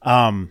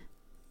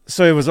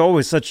 So it was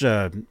always such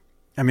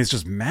it's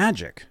just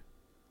magic,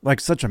 like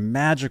such a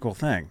magical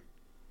thing.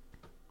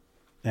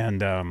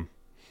 And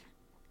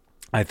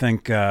I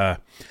think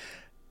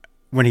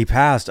when he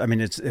passed, I mean,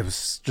 it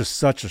was just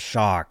such a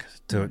shock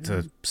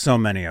to so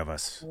many of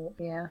us.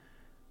 Yeah.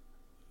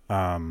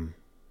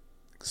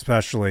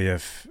 Especially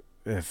if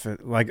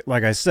like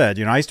I said,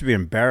 I used to be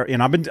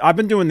embarrassed. I've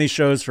been doing these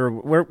shows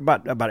we're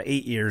about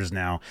 8 years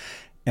now,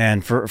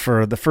 and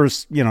for the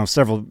first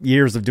several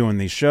years of doing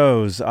these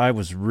shows, I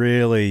was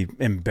really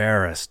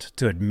embarrassed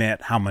to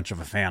admit how much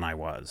of a fan I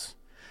was.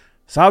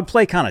 So I would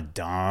play kind of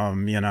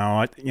dumb,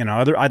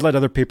 I'd let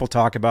other people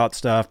talk about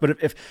stuff. But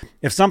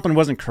if something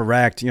wasn't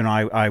correct,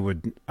 I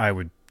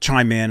would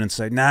chime in and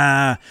say,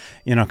 nah,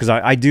 because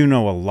I do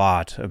know a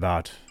lot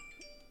about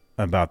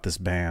this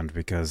band,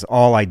 because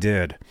all I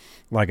did,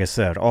 like I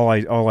said, all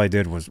I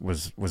did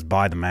was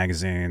buy the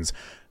magazines,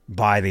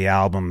 buy the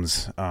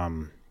albums.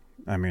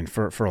 I mean,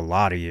 for a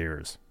lot of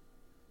years,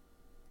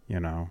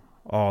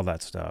 all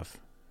that stuff.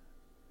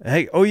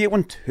 Hey,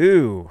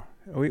 0812.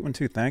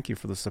 0812, thank you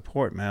for the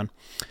support, man.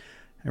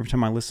 Every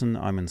time I listen,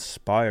 I'm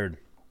inspired.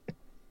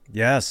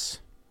 Yes.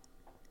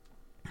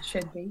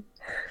 Should be.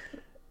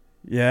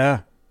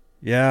 Yeah.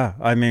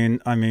 I mean,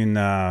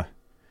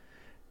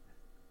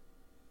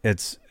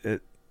 it's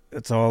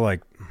all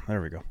like,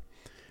 there we go.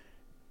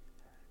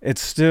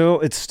 It's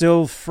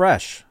still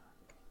fresh.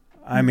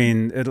 I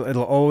mean,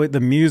 it'll always,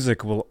 the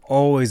music will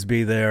always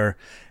be there,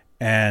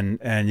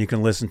 and you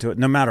can listen to it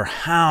no matter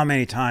how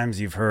many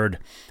times you've heard,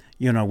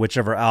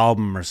 whichever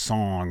album or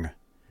song.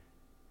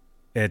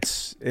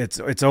 It's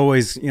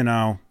always,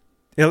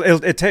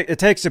 it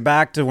takes you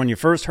back to when you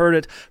first heard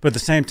it, but at the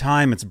same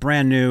time it's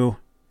brand new,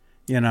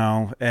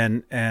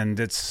 and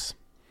it's,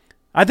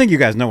 I think you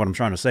guys know what I'm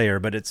trying to say here,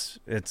 but it's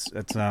just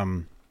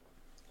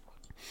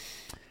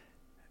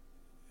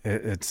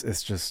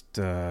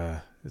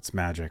it's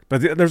magic.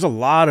 But there's a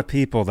lot of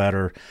people that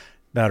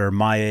are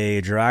my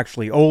age, or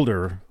actually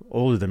older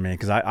than me,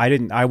 because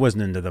I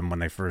wasn't into them when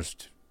they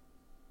first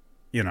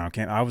came.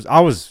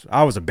 I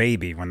was a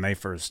baby when their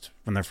first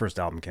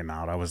album came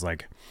out. I was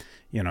like,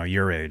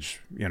 your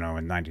age,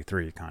 in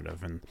 '93 kind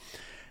of,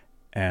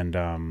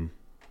 and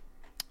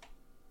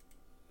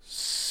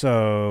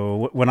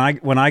so when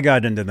I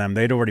got into them,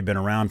 they'd already been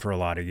around for a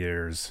lot of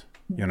years.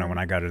 When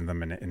I got into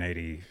them in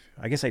 80,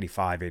 I guess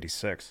 85,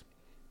 86.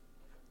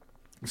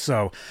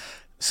 So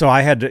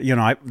I had to,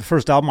 the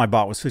first album I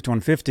bought was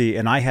 5150,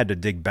 and I had to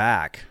dig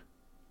back.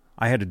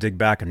 I had to dig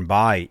back and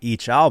buy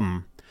each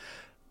album.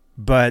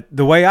 But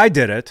the way I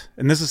did it,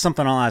 and this is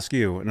something I'll ask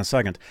you in a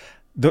second,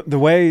 the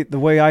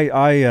way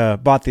I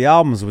bought the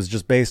albums was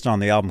just based on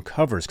the album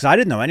covers, because I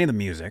didn't know any of the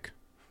music.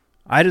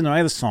 I didn't know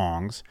any of the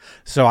songs,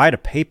 so I had a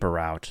paper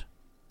route.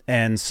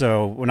 And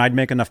so when I'd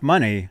make enough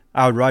money,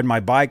 I would ride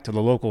my bike to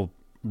the local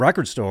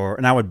record store,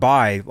 and I would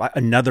buy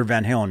another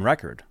Van Halen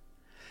record.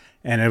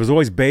 And it was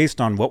always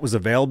based on what was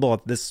available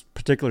at this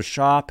particular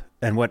shop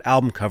and what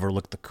album cover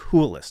looked the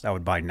coolest I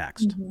would buy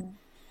next. Mm-hmm.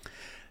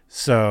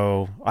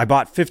 So I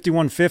bought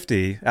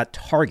 5150 at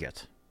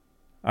Target.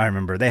 I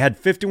remember they had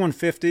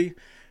 5150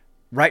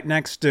 right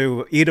next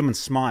to Eat 'Em and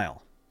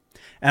Smile.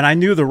 And I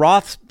knew the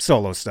Roth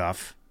solo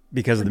stuff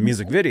because of the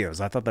music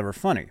videos. I thought they were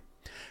funny.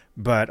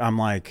 But I'm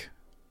like,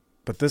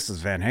 but this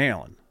is Van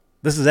Halen.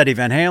 This is Eddie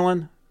Van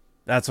Halen.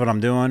 That's what I'm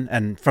doing.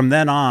 And from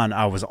then on,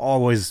 I was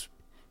always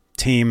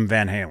team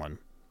Van Halen,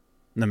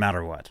 no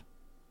matter what.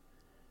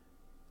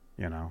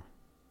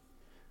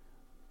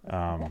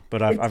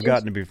 But I've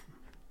gotten to be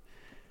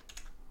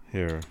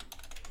here.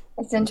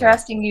 It's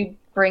interesting you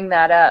bring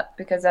that up,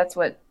 because that's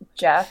what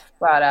Jeff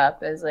brought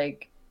up, is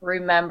like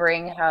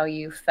remembering how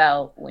you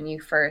felt when you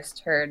first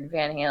heard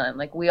Van Halen.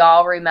 Like, we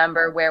all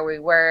remember where we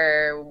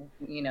were,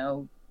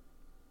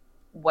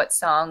 what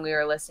song we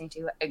were listening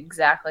to,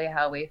 exactly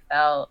how we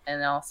felt.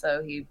 And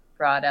also he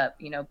brought up,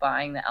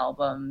 buying the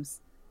albums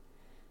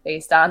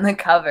based on the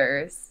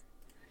covers.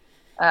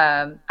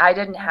 I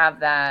didn't have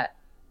that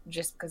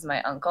just because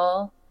my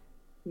uncle,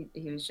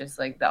 he was just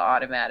like the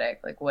automatic,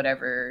 like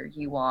whatever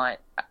you want,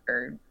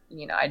 or,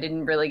 I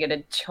didn't really get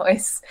a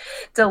choice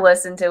to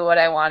listen to what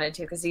I wanted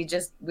to, because he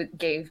just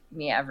gave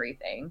me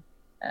everything.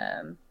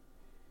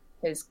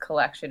 His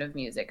collection of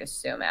music is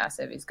so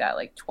massive. He's got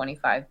like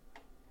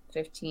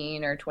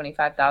 15 or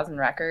 25,000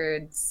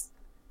 records,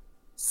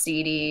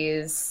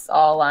 CDs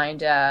all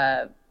lined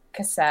up.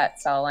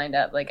 cassettes all lined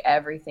up, like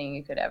everything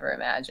you could ever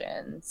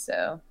imagine.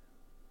 So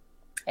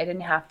I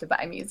didn't have to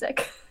buy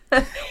music.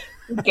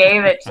 He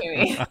gave it to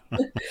me.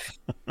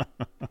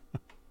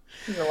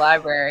 The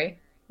library.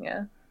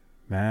 Yeah.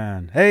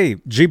 Man. Hey,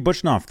 G.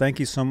 Butchnoff, thank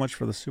you so much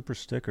for the super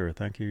sticker.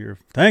 Thank you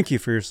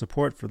for your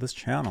support for this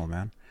channel,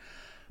 man.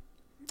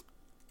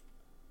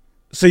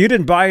 So you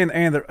didn't buy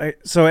any of the...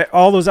 So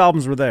all those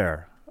albums were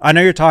there. I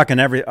know you're talking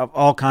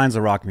all kinds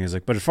of rock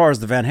music, but as far as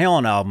the Van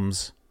Halen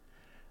albums...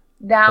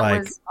 That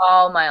was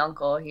all my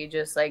uncle. He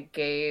just like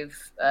gave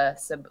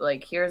us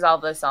like, here's all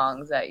the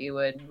songs that you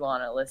would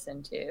want to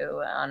listen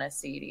to on a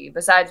CD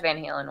besides Van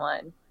Halen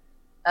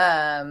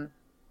one.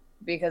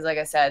 Because like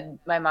I said,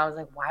 my mom was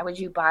like, why would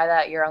you buy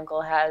that? Your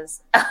uncle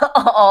has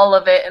all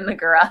of it in the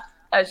garage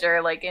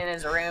or like in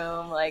his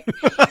room. Like,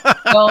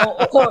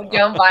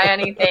 don't buy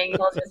anything.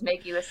 He'll just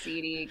make you a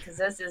CD. Cause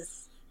this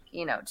is,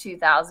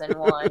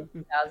 2001,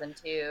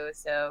 2002.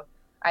 So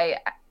I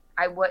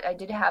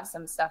did have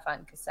some stuff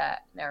on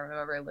cassette, and I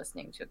remember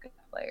listening to a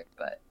cassette player,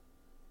 but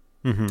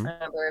I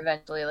remember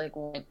eventually like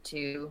went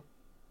to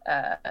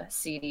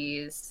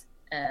CDs,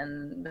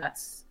 and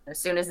that's as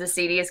soon as the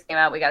CDs came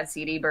out, we got a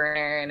CD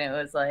burner, and it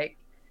was like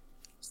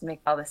just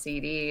make all the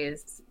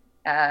CDs.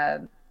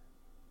 But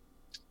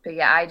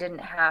yeah, I didn't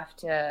have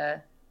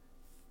to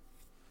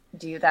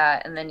do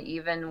that, and then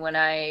even when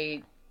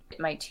I hit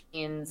my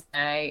teens,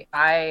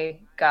 I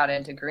got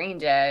into Green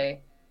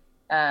Day.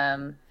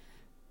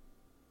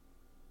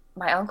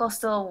 My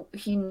uncle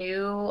he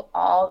knew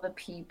all the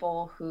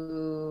people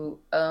who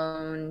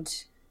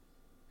owned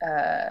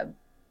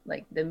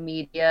like the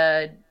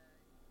media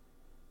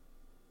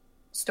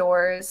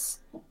stores.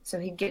 So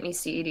he'd get me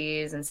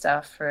CDs and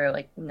stuff for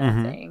like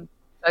nothing.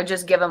 So I'd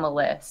just give him a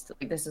list.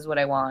 Like, this is what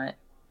I want.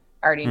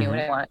 I already knew what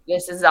I want.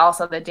 This is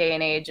also the day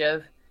and age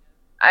of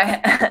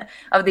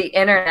the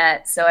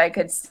internet, so I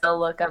could still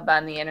look up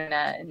on the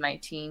internet in my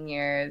teen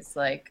years,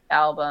 like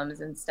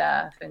albums and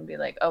stuff, and be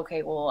like,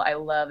 okay, well, I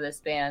love this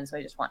band, so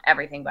I just want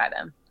everything by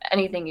them,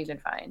 anything you can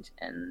find,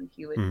 and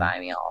he would buy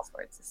me all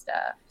sorts of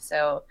stuff.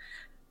 So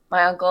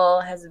my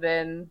uncle has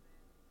been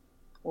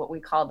what we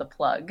call the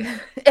plug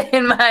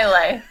in my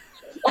life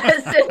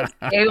since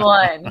day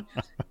one.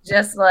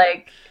 Just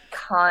like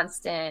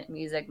constant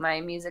music. My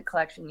music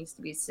collection used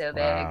to be so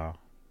big. Wow.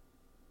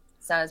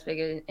 It's not as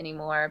big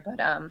anymore, but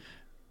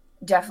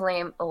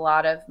definitely a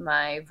lot of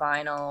my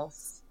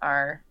vinyls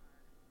are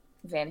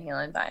Van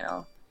Halen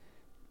vinyl.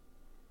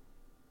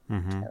 I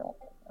love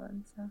that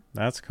one, so.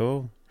 That's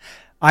cool.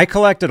 I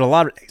collected a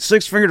lot of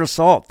Six Fingered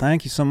Assault.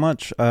 Thank you so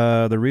much.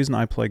 The reason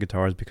I play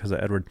guitar is because of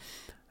Edward.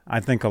 I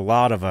think a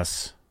lot of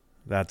us,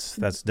 that's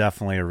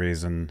definitely a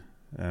reason.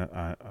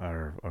 I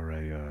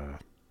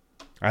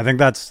think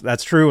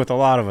that's true with a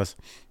lot of us.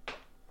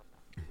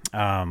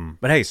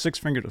 But hey, Six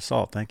Fingered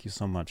Assault, thank you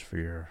so much for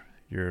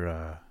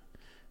your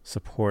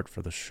support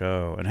for the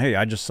show. And hey,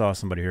 I just saw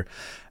somebody here.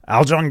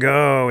 Aljon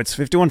Go, it's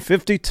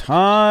 5150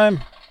 time.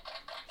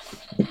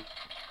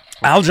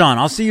 Aljon,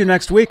 I'll see you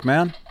next week,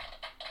 man.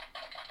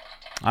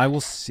 I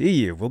will see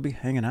you. We'll be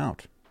hanging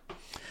out.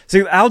 See,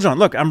 Aljon,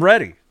 look, I'm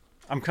ready.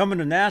 I'm coming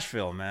to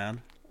Nashville,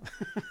 man.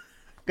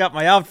 Got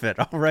my outfit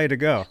all ready to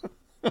go.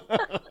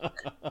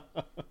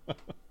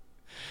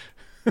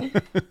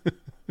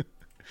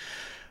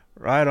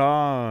 Right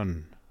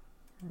on,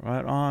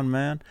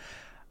 man.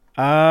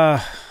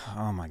 Oh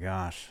my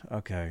gosh.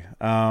 Okay.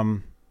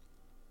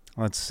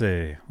 Let's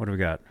see. What do we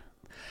got?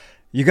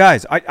 You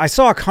guys, I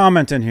saw a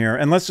comment in here,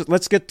 and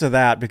let's get to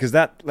that, because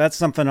that's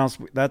something else.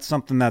 That's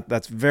something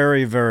that's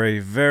very, very,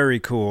 very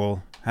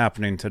cool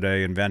happening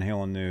today in Van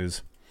Halen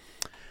news.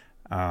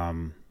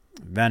 Van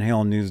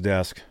Halen news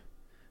desk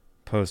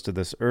posted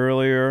this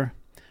earlier.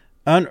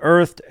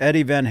 Unearthed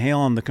Eddie Van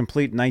Halen, the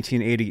complete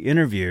 1980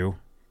 interview,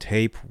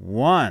 tape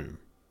 1.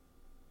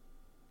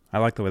 I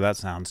like the way that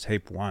sounds,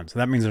 tape 1. So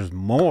that means there's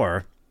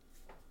more.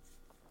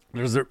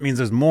 That means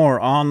there's more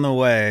on the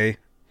way.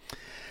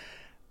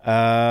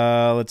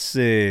 Let's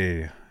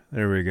see.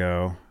 There we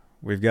go.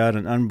 We've got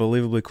an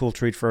unbelievably cool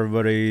treat for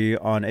everybody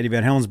on Eddie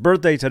Van Halen's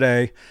birthday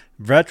today.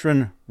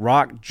 Veteran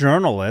rock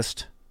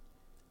journalist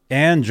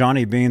and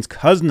Johnny Bean's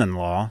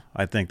cousin-in-law,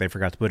 I think they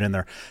forgot to put in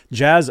there,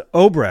 Jazz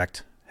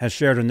Obrecht, has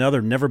shared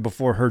another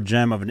never-before-heard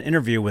gem of an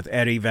interview with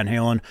Eddie Van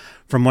Halen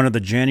from one of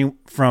the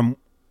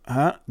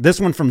this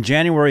one from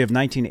January of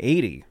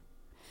 1980.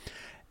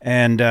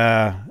 And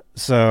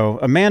so,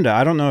 Amanda,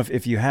 I don't know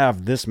if you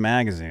have this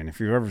magazine, if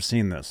you've ever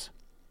seen this.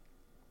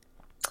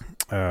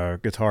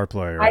 Guitar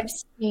player. I've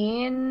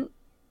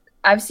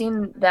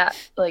seen that,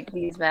 like,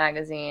 these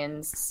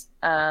magazines.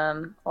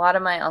 A lot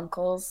of my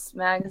uncle's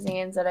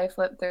magazines that I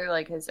flipped through,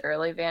 like his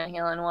early Van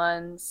Halen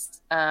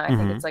ones. I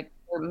think it's like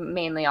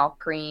mainly all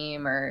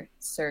Cream or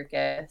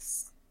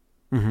Circus.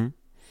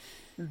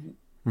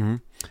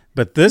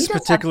 But this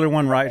particular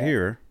one right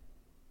here,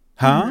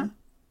 Oh,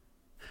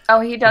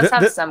 he does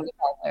have some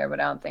guitar player, but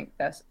I don't think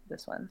that's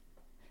this one.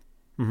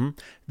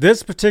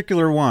 This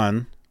particular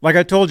one, like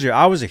I told you,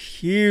 I was a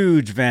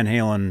huge Van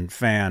Halen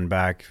fan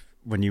back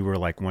when you were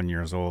like 1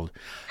 year old,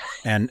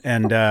 and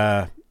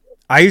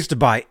I used to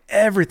buy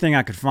everything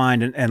I could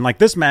find, and like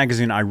this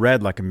magazine I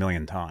read like a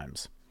million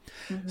times.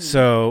 Mm-hmm.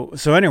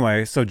 So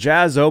anyway,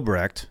 Jazz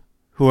Obrecht,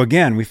 who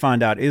again we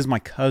find out is my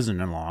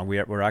cousin-in-law.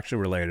 We're actually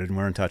related, and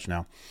we're in touch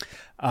now.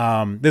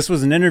 This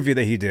was an interview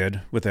that he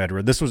did with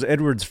Edward. This was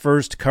Edward's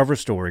first cover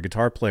story,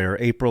 Guitar Player,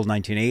 April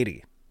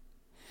 1980.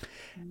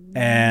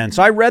 And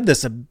so I read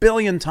this a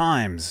billion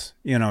times,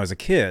 as a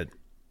kid.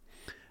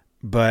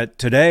 But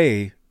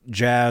today,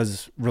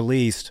 Jazz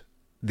released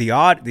the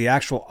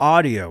actual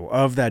audio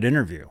of that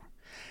interview.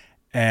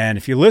 And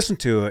if you listen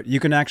to it, you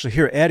can actually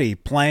hear Eddie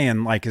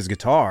playing like his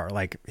guitar.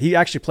 Like he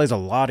actually plays a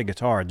lot of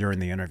guitar during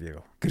the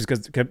interview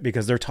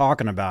because they're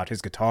talking about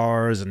his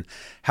guitars and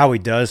how he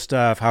does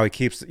stuff, how he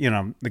keeps,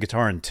 the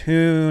guitar in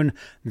tune.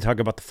 They talk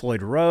about the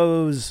Floyd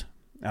Rose.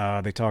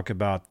 They talk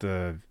about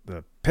the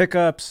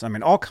pickups. I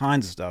mean, all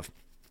kinds of stuff.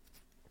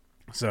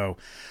 So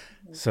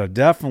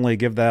definitely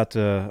give that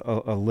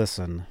a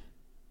listen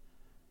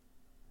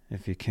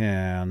if you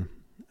can.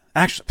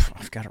 Actually,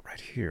 I've got it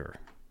right here.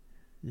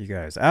 You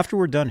guys, after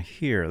we're done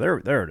here, there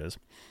it is.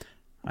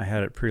 I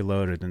had it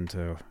preloaded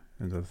into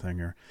the thing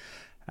here.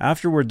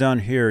 After we're done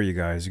here, you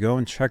guys, go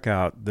and check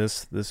out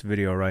this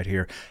video right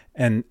here.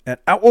 And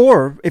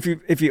or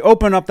if you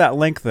open up that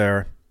link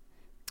there,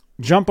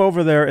 jump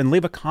over there and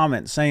leave a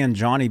comment saying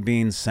Johnny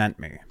Bean sent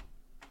me.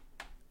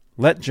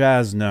 Let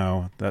Jazz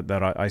know that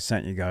I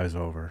sent you guys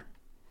over.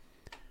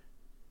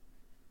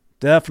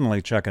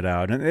 Definitely check it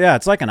out. And yeah,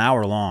 it's like an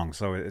hour long,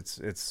 so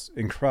it's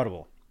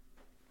incredible.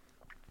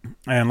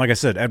 And like I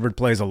said, Edward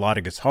plays a lot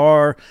of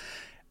guitar.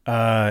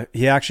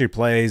 He actually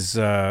plays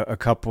a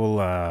couple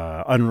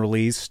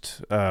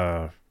unreleased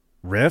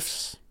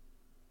riffs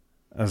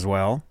as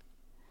well.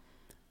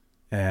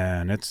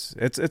 And it's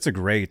a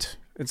great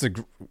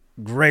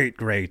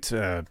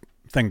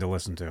thing to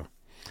listen to.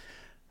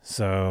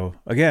 So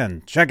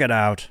again, check it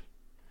out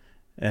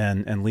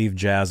and leave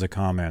Jazz a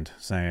comment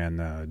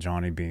saying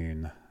Johnny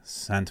Bean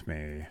sent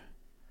me.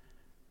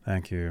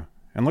 Thank you.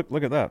 And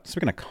look at that.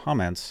 Speaking of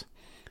comments,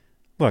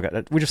 look,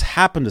 we just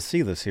happened to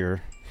see this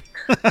here.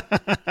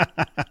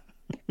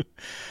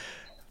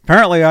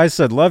 Apparently I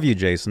said, love you,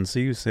 Jason.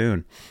 See you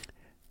soon.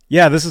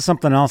 Yeah, this is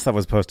something else that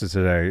was posted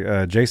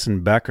today.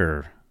 Jason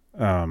Becker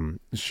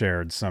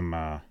shared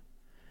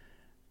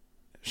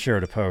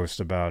a post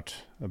about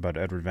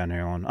Edward Van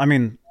Halen.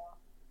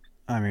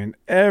 I mean,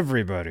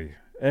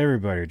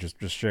 everybody just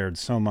shared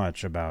so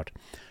much about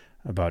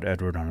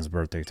Edward on his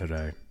birthday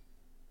today.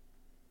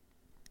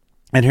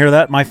 And hear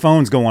that? My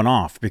phone's going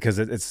off because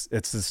it's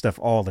this stuff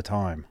all the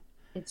time.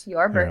 It's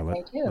your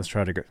birthday too. Let's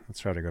try to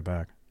go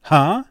back.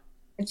 Huh?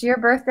 It's your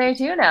birthday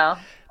too now.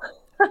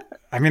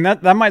 I mean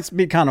that might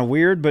be kind of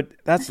weird, but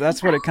that's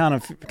what it kind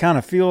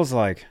of feels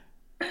like.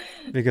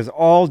 Because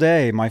all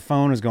day my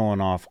phone is going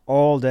off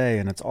all day,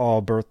 and it's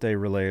all birthday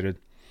related.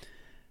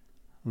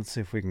 Let's see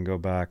if we can go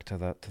back to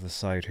the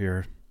site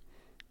here.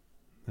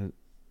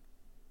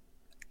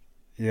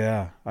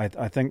 Yeah, I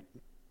think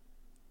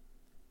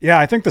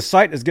the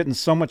site is getting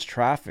so much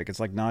traffic, it's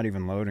like not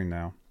even loading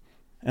now.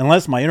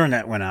 Unless my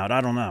internet went out,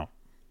 I don't know.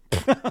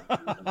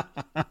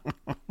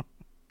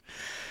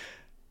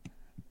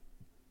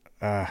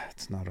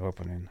 It's not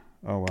opening.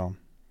 Oh well.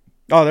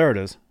 Oh, there it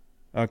is.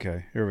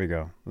 Okay, here we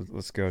go.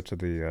 Let's go to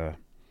the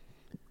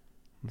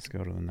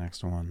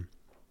next one.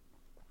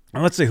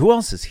 And let's see who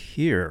else is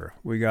here.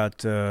 We got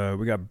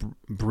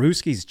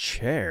Brewski's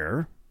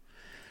chair.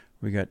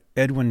 We got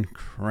Edwin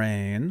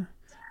Crane.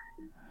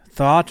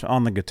 Thought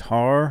on the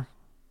guitar.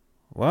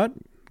 What?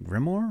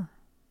 Grimoire?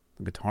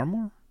 The Guitar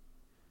More?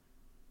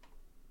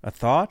 A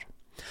thought?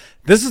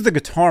 This is the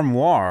Guitar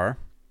Moire.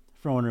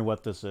 If you're wondering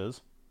what this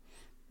is.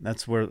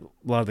 That's where a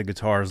lot of the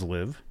guitars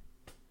live.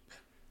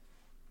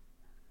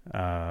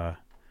 Let's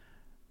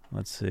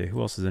see. Who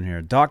else is in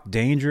here? Doc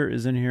Danger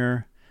is in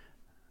here.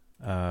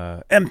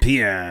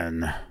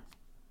 MPN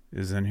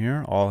is in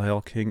here. All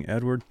Hail King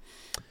Edward.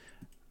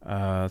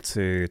 Let's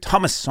see.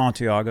 Thomas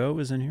Santiago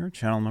is in here.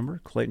 Channel member.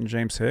 Clayton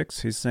James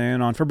Hicks. He's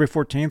saying on February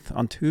 14th,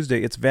 on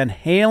Tuesday, it's Van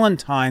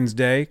Halentine's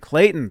Day.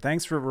 Clayton,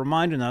 thanks for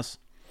reminding us.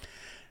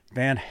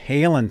 Van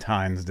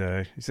Halentine's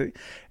Day. You see,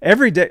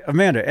 every day,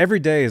 Amanda, every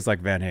day is like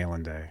Van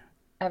Halen Day.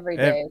 Every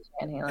day is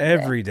Van Halen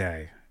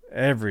Day.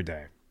 Every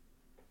day.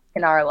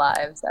 In our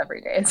lives, every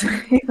day is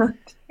Van Halen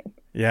Day.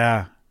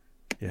 Yeah.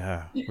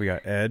 We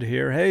got Ed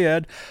here. Hey,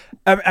 Ed.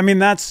 I mean,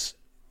 that's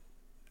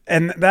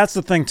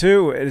the thing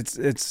too.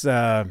 It's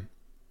I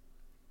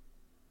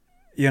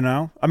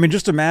mean,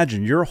 just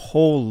imagine your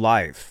whole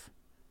life.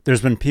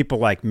 There's been people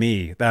like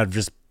me that have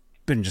just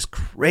been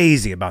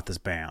crazy about this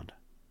band.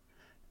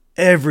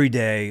 Every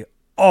day,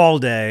 all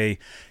day,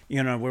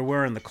 we're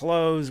wearing the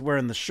clothes,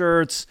 wearing the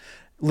shirts,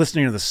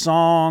 listening to the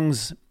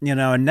songs,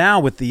 and now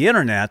with the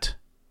internet,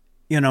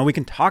 we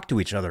can talk to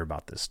each other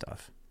about this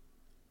stuff,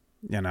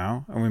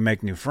 and we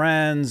make new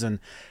friends. And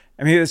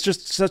I mean, it's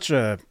just such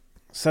a,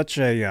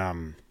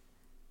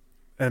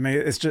 I mean,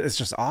 it's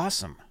just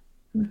awesome.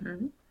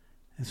 Mm-hmm.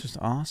 It's just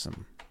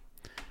awesome.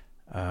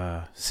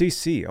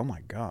 CC, oh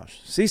my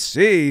gosh.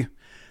 CC,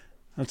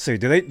 let's see,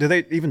 do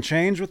they even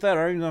change with that?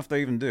 I don't even know if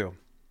they even do.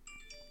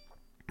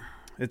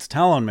 It's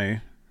telling me.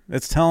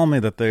 It's telling me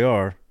that they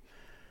are.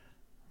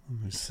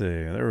 Let me see.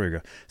 There we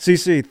go.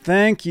 CC,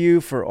 thank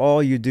you for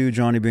all you do,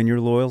 Johnny Bean. Your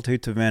loyalty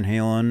to Van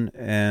Halen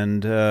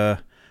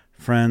and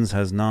friends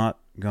has not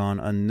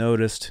gone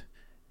unnoticed.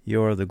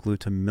 You are the glue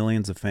to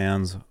millions of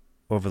fans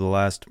over the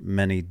last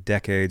many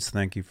decades.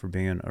 Thank you for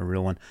being a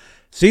real one.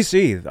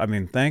 CC, I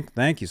mean,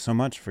 thank you so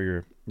much for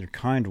your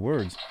kind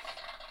words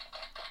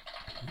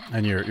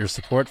and your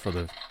support for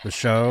the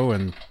show.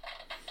 And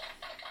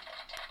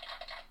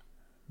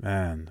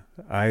man,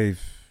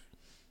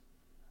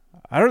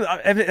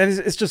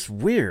 it's just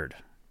weird.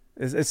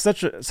 It's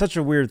such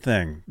a weird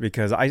thing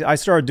because I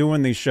started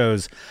doing these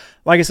shows,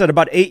 like I said,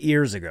 about 8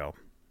 years ago.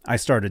 I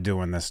started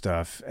doing this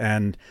stuff,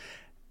 and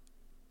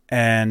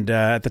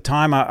at the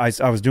time I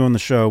was doing the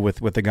show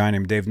with a guy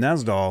named Dave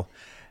Nesdahl,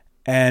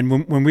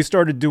 and when we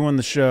started doing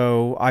the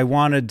show, I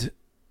wanted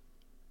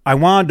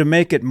to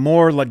make it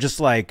more like just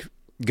like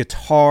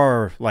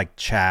guitar like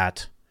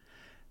chat.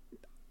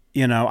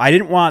 You know, I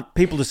didn't want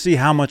people to see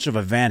how much of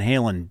a Van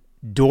Halen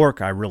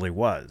dork I really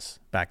was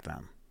back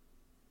then.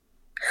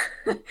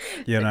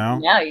 You know?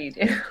 Now you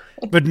do.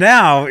 But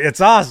now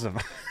it's awesome.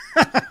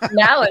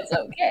 Now it's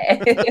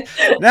okay.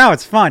 Now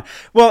it's fine.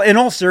 Well, in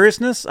all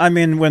seriousness, I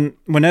mean,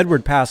 when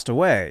Edward passed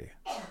away,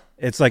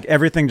 it's like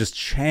everything just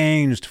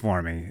changed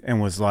for me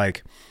and was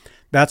like,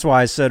 that's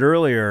why I said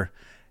earlier,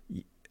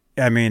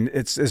 I mean,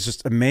 it's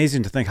just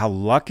amazing to think how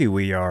lucky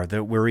we are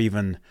that we're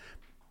even,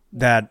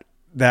 that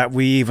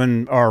we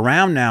even are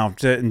around now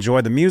to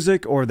enjoy the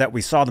music, or that we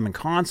saw them in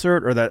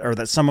concert, or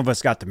that some of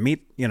us got to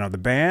meet, you know, the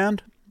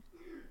band,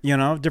 you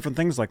know, different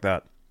things like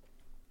that.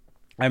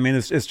 I mean,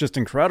 it's just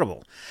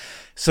incredible.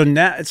 So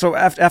now,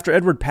 after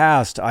Edward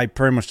passed, I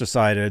pretty much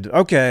decided,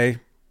 okay,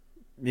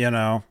 you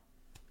know,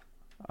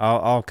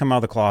 I'll come out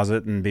of the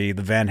closet and be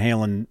the Van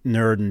Halen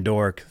nerd and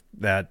dork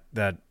that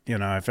you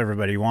know, if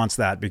everybody wants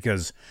that,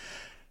 because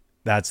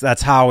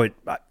that's how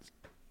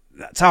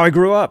I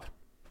grew up,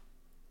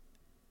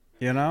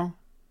 you know,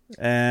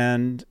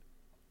 and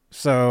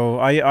so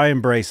I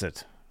embrace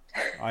it.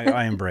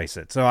 I embrace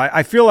it. So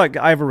I feel like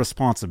I have a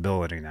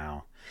responsibility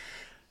now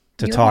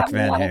to talk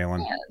Van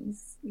Halen.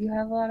 You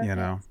have a lot of fans.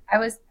 Know. I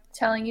was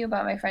telling you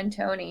about my friend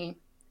Tony,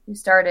 who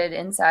started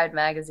Inside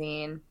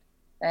Magazine.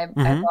 I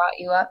brought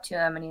you up to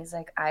him, and he's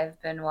like,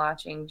 I've been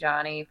watching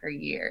Johnny for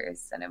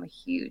years, and I'm a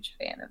huge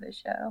fan of his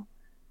show.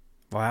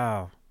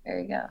 Wow. There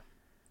you go.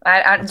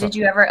 Did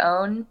you ever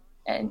own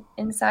an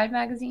Inside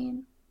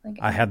Magazine?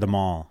 I had them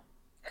all.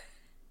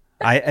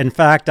 In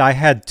fact, I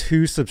had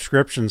 2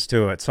 subscriptions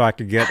to it so I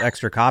could get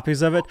extra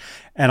copies of it,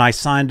 and I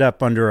signed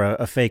up under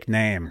a fake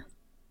name.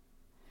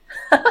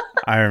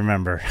 I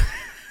remember.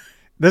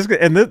 This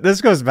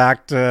goes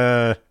back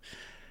to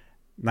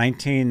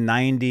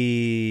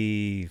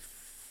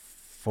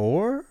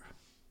 1994?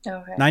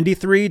 Okay.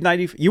 93,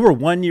 90. You were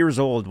 1 year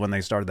old when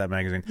they started that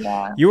magazine.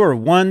 Yeah. You were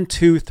 1,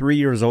 2, 3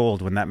 years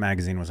old when that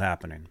magazine was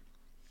happening.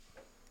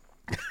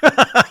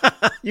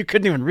 You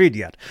couldn't even read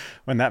yet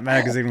when that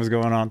magazine was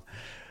going on.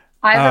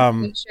 I have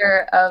a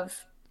picture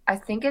of, I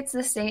think it's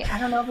the same, I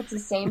don't know if it's the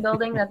same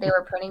building that they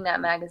were printing that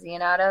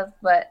magazine out of,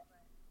 but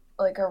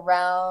like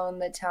around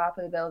the top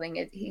of the building,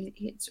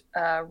 it's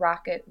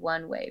Rocket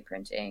one-way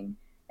printing.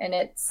 And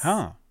it's,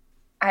 I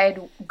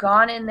had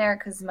gone in there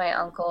because my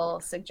uncle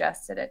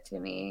suggested it to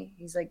me.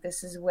 He's like,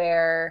 this is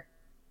where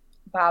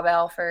Bob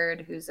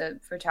Alford, who's a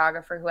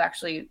photographer who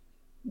actually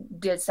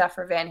did stuff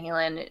for Van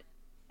Halen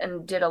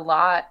and did a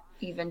lot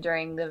even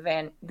during the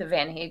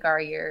Van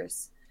Hagar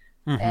years.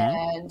 Mm-hmm.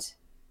 And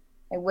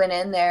I went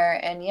in there,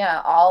 and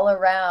yeah, all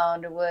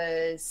around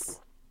was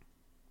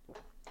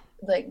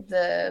like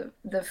the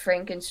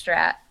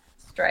Frankenstrat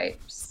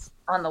stripes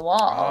on the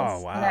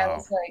walls. Oh, wow. And I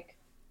was like,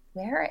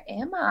 where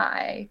am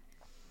I?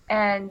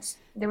 And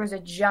there was a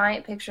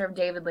giant picture of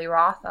David Lee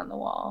Roth on the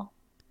wall.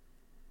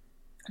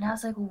 And I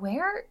was like,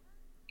 where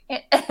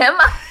am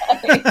I?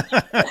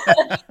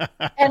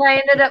 And I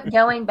ended up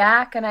going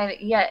back,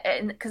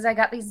 and because I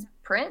got these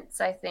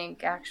prints, I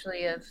think,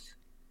 actually, of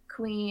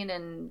Queen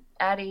and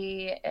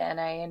Eddie, and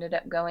I ended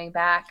up going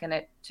back, and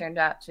it turned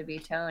out to be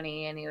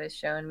Tony, and he was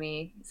showing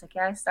me, he's like,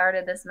 yeah, I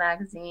started this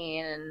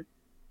magazine and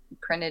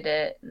printed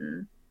it,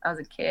 and I was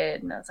a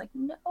kid, and I was like,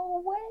 no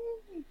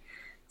way.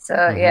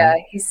 So yeah,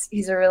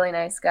 he's a really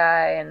nice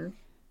guy, and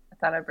I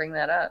thought I'd bring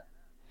that up.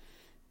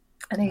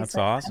 And he's That's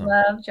like, awesome.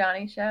 I love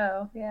Johnny's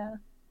show. Yeah.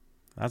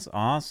 That's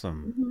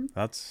awesome.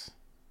 Mm-hmm.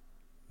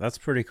 That's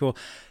pretty cool.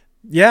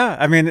 Yeah,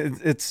 I mean,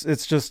 it's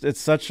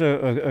such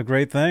a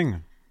great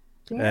thing.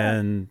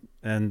 Yeah.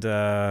 And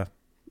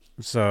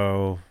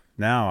so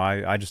now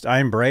I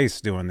embrace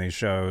doing these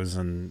shows,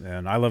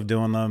 and I love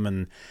doing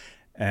them,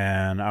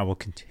 and I will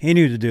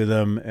continue to do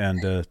them,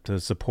 and to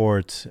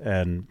support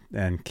and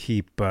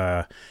keep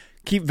Van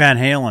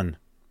Halen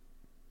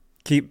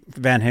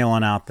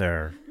out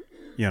there,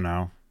 you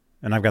know.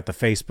 And I've got the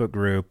Facebook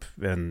group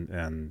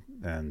and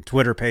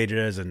Twitter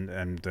pages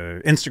and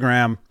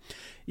Instagram,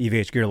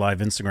 EVH Gear Live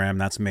Instagram.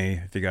 That's me,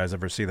 if you guys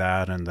ever see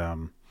that.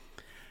 And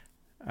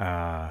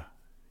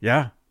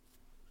yeah,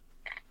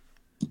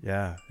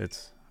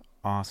 it's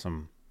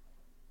awesome.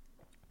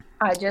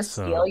 I just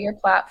steal So, your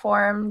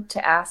platform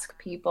to ask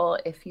people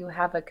if you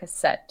have a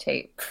cassette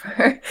tape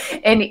for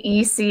an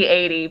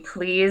EC80.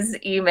 Please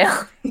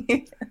email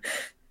me.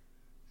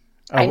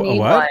 I a need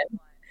what? one.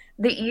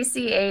 The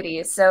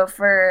EC80. So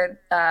for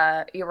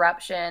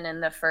Eruption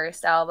in the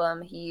first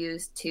album, he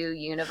used two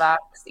Univox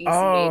EC80s,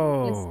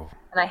 Oh,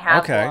 and I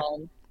have okay.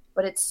 one,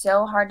 but it's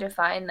so hard to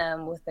find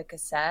them with the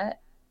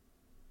cassette.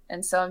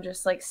 And so I'm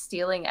just like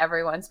stealing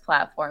everyone's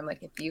platform.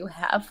 Like, if you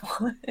have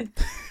one,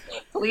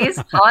 please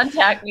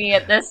contact me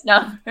at this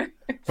number.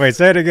 Wait,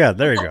 say it again.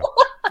 There you go.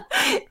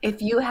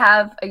 If you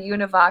have a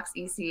Univox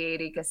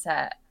EC80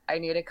 cassette, I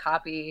need a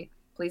copy.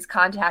 Please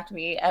contact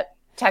me at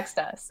text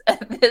us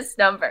at this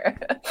number.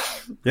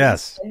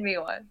 Yes. Send me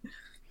one.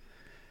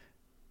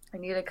 I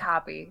need a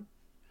copy.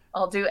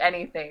 I'll do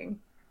anything.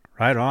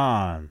 Right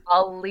on.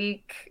 I'll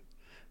leak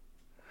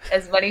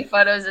as many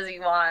photos as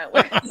you want.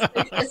 I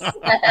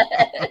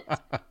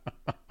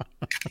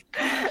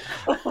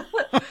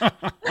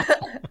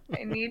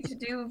need to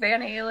do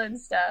Van Halen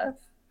stuff.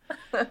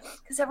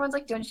 Because everyone's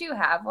like, don't you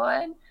have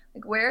one?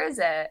 Like, where is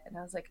it? And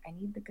I was like, I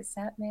need the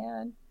cassette,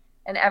 man.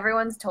 And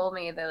everyone's told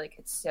me that like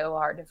it's so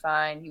hard to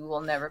find. You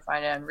will never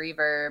find it on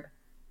Reverb.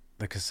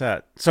 The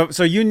cassette.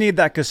 So you need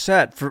that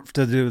cassette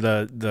to do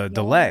the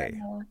delay.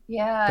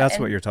 Yeah. That's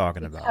and what you're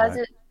talking about, because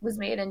right? it was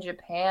made in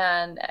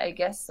Japan, I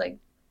guess like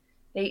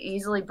they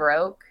easily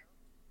broke,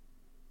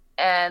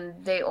 and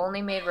they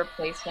only made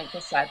replacement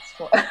cassettes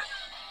for.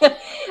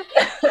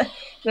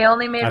 They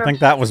only made. I think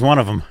that was one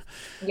of them.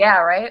 Yeah,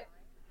 right.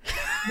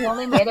 They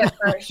only made it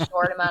for a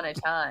short amount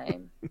of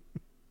time,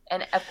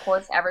 and of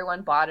course,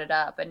 everyone bought it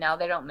up. And now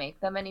they don't make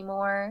them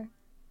anymore,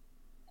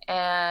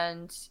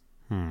 and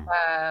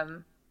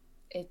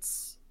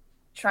it's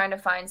trying to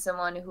find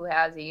someone who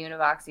has a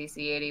Univox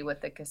EC80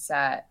 with a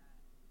cassette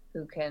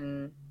who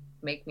can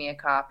make me a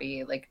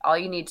copy. Like, all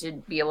you need to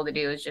be able to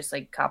do is just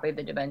like copy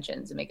the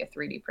dimensions and make a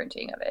 3D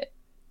printing of it.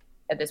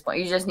 At this point,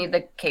 you just need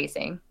the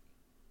casing.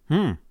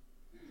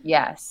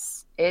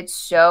 Yes, it's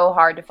so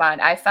hard to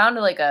find. I found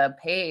like a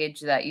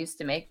page that used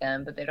to make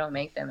them, but they don't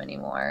make them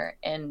anymore.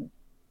 And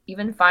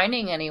even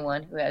finding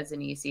anyone who has an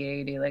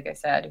EC80, like I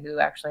said, who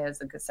actually has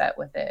the cassette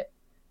with it.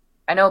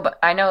 I know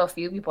a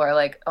few people are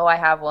like, oh, I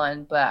have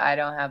one, but I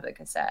don't have the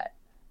cassette.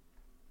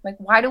 Like,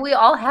 why do we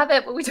all have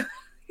it, but we don't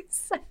have the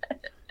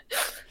cassette?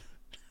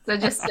 So it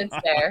just sits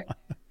there,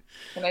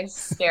 and I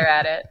just stare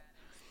at it.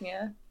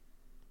 Yeah.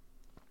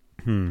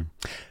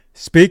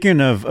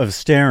 Speaking of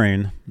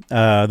staring,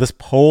 this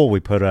poll we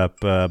put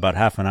up about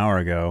half an hour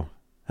ago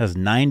has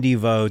 90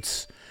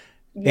 votes.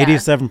 Yeah.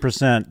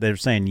 87%, they're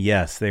saying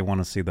yes, they want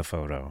to see the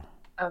photo.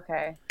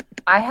 Okay.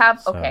 I have,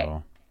 So, okay.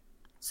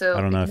 So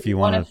I don't know if you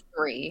one want of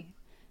three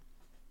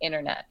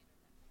internet.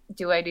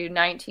 Do I do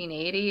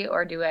 1980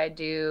 or do I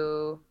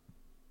do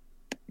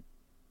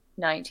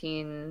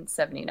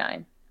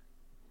 1979?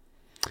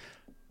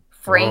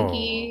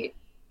 Frankie,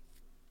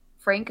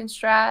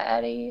 Frankenstrat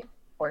Eddie,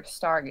 or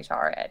Star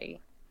Guitar Eddie?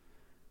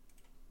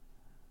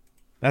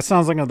 That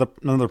sounds like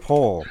another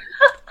poll.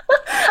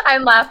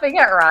 I'm laughing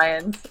at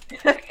Ryan's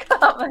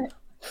comment.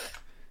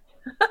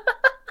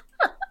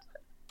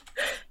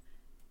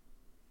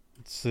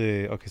 Let's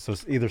see. Okay, so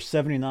it's either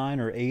 79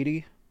 or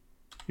 80,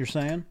 you're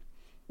saying?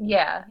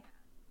 Yeah.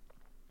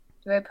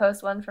 Do I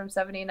post one from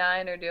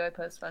 79 or do I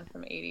post one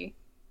from 80?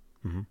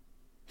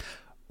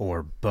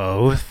 Or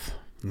both?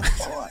 Or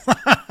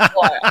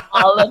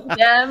all of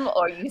them?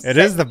 Or you It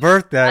is the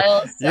birthday.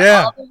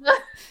 Yeah.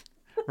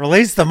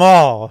 Release them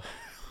all.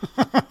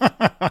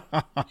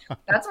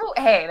 That's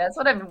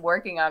what I'm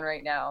working on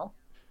right now.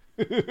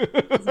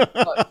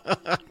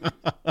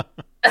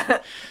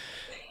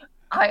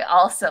 I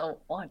also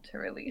want to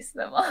release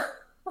them all.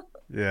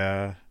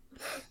 Yeah.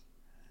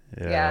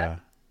 My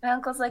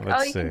uncle's like,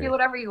 Let's you can see. do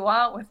whatever you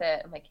want with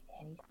it. I'm like,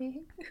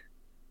 anything?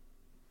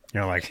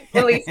 You're like,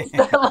 Releases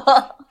them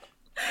all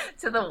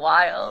to the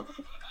wild.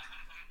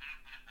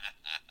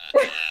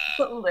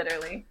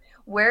 Literally.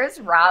 Where's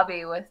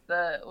Robbie with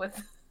the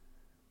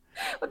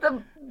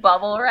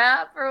bubble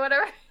wrap or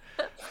whatever?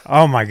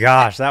 oh my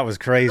gosh, that was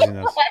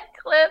craziness. That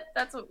clip.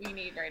 That's what we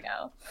need right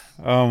now.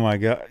 Oh my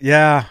god.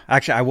 Yeah,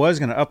 actually, I was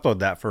gonna upload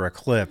that for a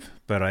clip,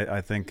 but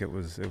I think it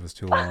was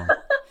too long.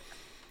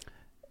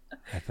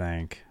 I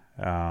think.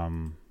 Let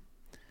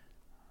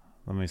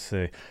me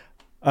see.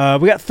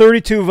 We got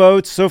 32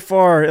 votes so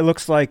far. It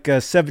looks like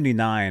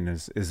 79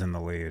 is in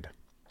the lead.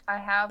 I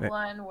have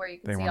one where you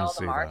can see all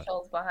the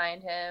Marshalls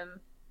behind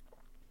him,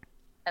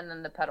 and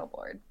then the pedal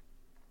board.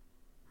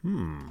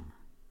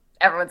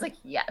 Everyone's like,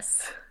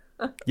 yes.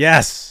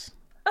 Yes.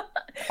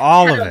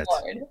 All of Pedal it.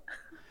 board.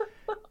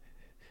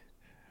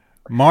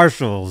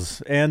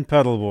 Marshalls and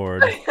pedal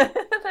board.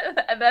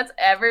 And that's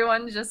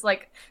everyone just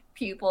like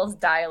pupils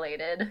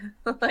dilated.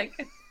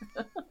 Like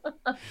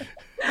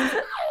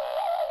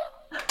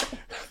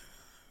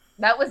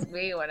that was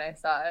me when I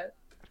saw it.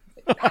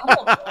 Like,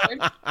 pedal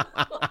board.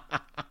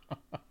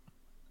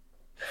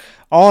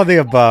 All of the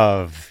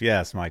above.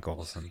 Yes, Mike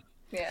Olson.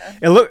 Yeah.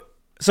 It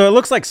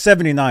looks like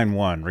 79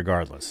 won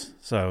regardless.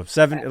 So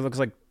it looks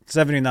like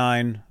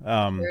 79.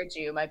 Heard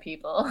you, my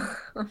people.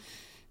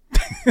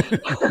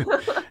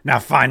 Now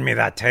find me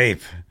that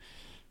tape.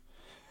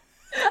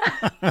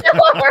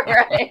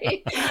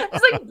 Right.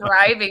 It's like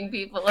bribing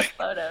people with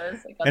photos.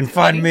 Like, and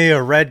find me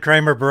a red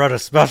Kramer Baretta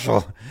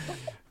special.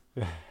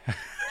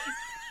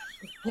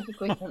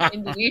 Typically from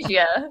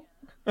Indonesia.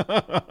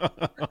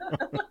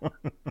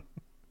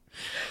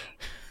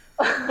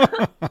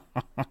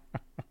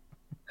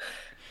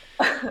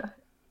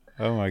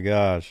 Oh my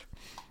gosh.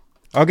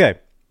 Okay.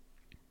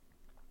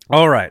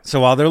 All right. So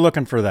while they're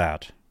looking for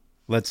that,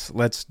 let's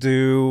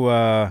do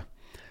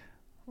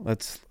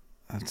let's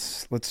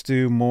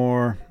do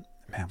more.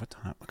 Man, what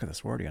time? Look at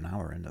this. We're already an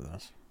hour into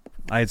this.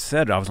 I had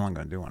said I was only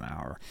going to do an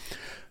hour.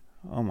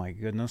 Oh my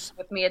goodness.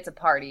 With me, it's a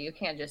party. You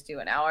can't just do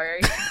an hour.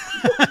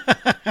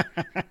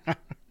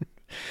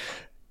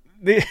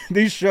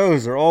 These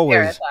shows are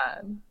always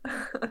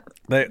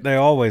they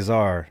always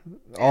are.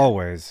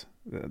 Always.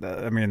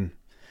 I mean,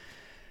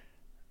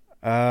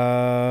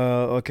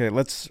 okay,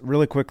 let's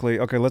really quickly.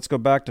 Okay, let's go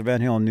back to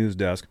Van Halen News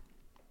Desk.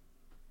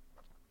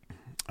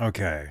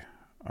 Okay.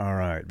 All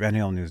right, Van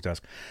Halen News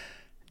Desk.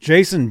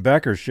 Jason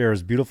Becker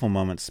shares beautiful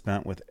moments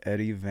spent with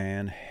Eddie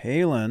Van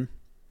Halen.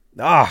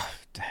 Ah,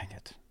 dang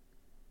it.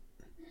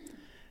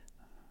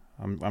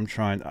 I'm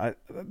trying.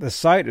 The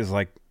site is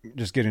like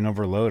just getting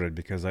overloaded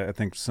because I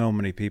think so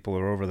many people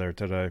are over there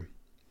today.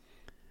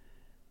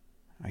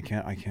 I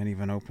can't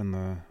even open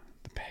the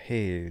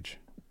page.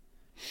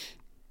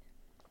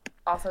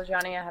 Also,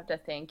 Johnny, I have to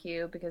thank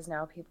you because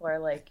now people are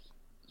like,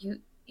 you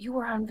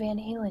were on Van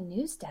Halen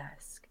News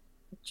Desk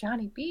with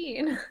Johnny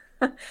Bean.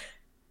 And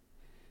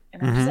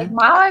I'm just like,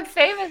 wow, I'm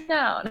famous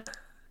now.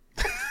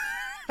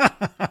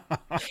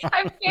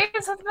 I'm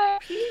famous with my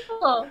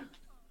people.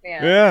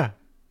 Man. Yeah.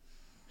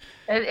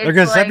 They're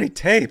going to send me like,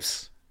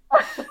 tapes.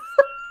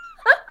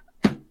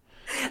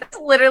 That's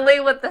literally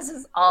what this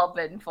has all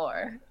been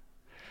for.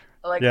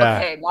 Like, yeah.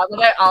 Okay, now that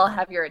I all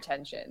have your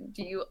attention,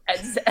 do you have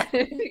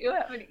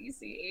an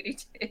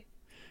EC82?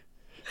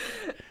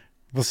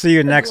 We'll see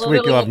you next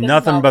week. You'll have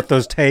nothing but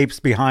those tapes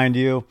behind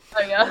you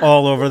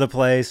all over the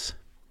place.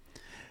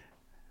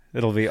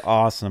 It'll be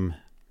awesome.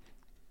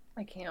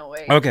 I can't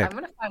wait. Okay. I'm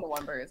going to find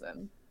one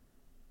person.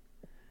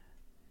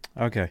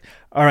 Okay.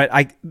 All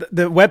right.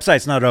 The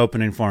website's not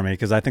opening for me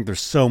because I think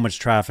there's so much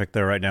traffic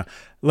there right now.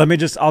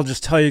 I'll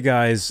just tell you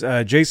guys,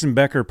 Jason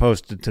Becker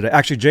posted today.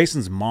 Actually,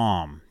 Jason's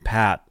mom,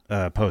 Pat,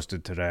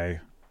 posted today.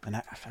 And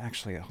I'll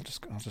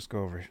just go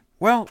over here.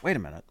 Well, wait a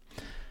minute.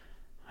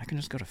 I can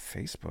just go to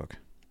Facebook.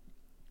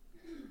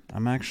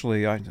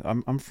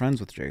 I'm friends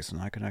with Jason.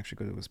 I can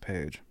actually go to his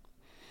page.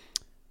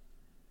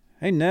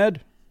 Hey,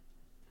 Ned.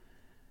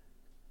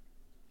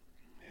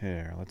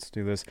 Here, let's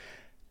do this.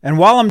 And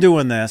while I'm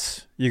doing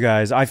this, you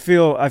guys, I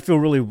feel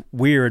really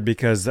weird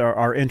because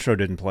our intro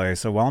didn't play.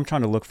 So while I'm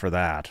trying to look for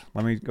that,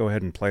 let me go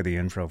ahead and play the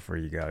intro for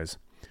you guys.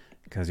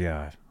 Because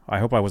yeah, I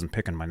hope I wasn't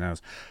picking my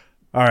nose.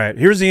 All right,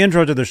 here's the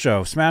intro to the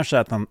show. Smash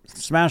that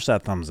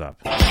thumbs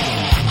up.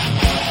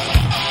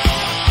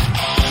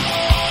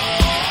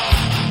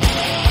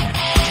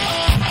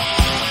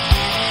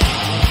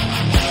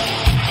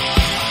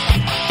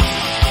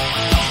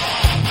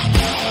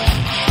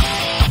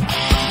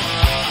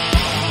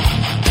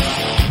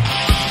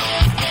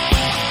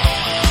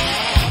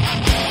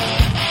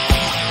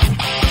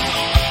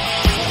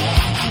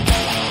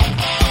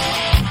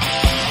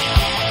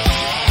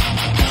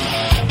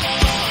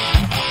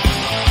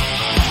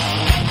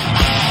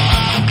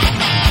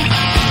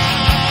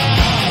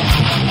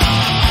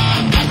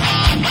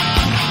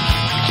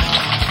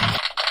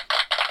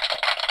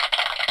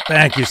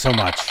 Thank you so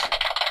much.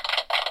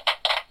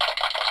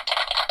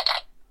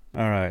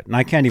 All right. And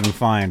I can't even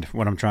find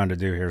what I'm trying to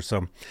do here.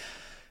 So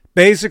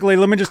basically,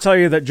 let me just tell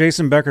you that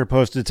Jason Becker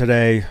posted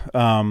today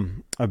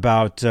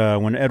about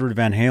when Edward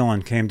Van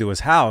Halen came to his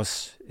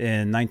house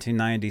in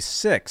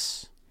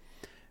 1996,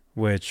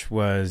 which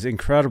was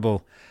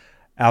incredible.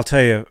 I'll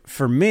tell you,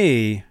 for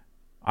me,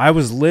 I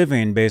was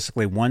living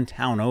basically one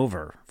town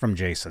over from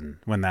Jason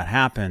when that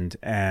happened,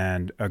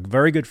 and a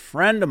very good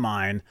friend of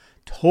mine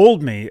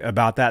told me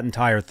about that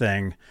entire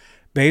thing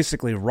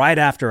basically right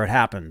after it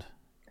happened,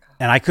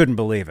 and I couldn't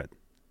believe it.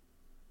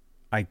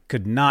 I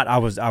could not. I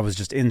was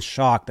just in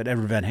shock that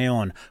Edward Van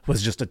Halen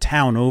was just a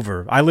town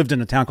over. I lived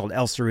in a town called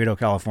El Cerrito,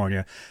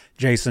 California.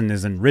 Jason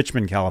is in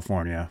Richmond,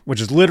 California,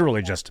 which is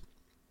literally just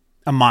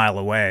a mile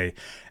away.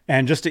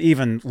 And just to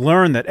even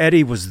learn that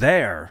Eddie was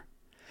there,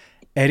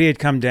 Eddie had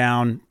come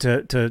down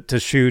to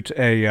shoot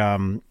a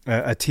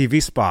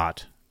TV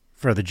spot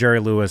for the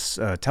Jerry Lewis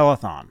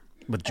telethon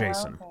with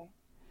Jason. Oh, okay.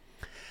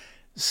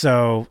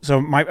 So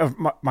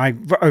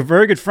a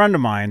very good friend of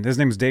mine, his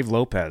name is Dave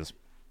Lopez.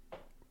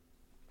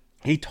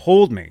 He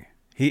told me,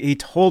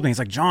 he's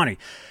like, Johnny,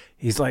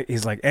 he's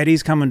like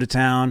Eddie's coming to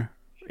town.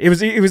 It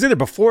was either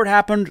before it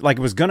happened, like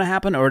it was going to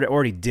happen, or it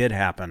already did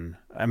happen.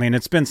 I mean,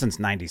 it's been since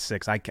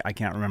 96. I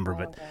can't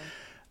remember,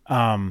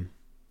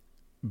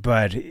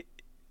 but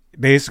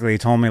basically he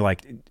told me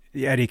like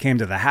Eddie came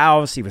to the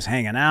house, he was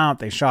hanging out,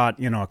 they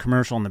shot, a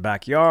commercial in the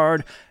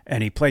backyard,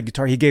 and he played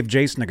guitar. He gave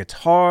Jason a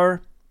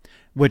guitar.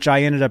 which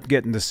I ended up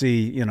getting to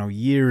see,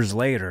 years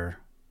later,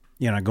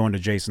 going to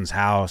Jason's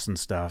house and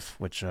stuff,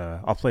 which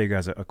I'll play you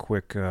guys a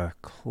quick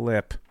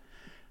clip.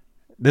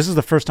 This is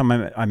the first time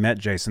I met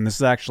Jason. This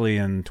is actually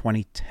in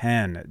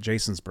 2010 at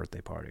Jason's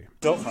birthday party.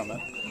 All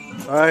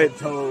right,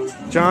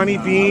 Johnny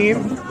Bean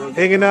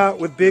hanging out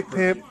with Big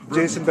Pimp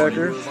Jason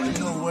Becker.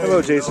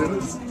 Hello, Jason.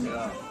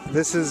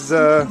 This is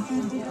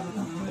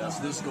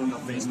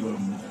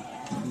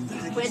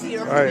With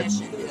your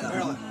permission.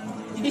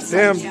 You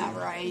Damn, yeah,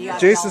 right. You got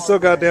Jason's it so all.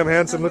 goddamn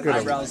handsome. Look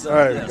at him. All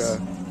right,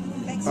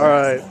 all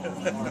right.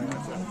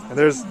 And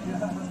there's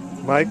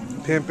Mike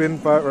pimping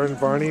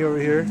Barney over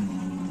here,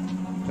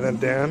 and then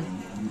Dan,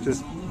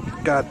 just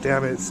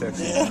goddamn it,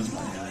 sexy.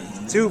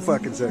 Too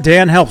fucking sexy.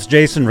 Dan helps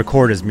Jason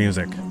record his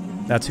music.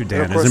 That's who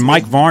Dan is. And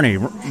Mike Varney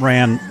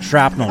ran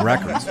Shrapnel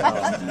Records.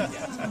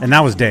 And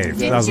that was Dave.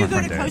 That was my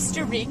Didn't you friend go to Dave.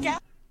 Costa Rica?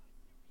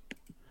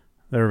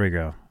 There we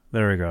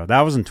go.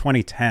 That was in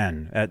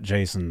 2010 at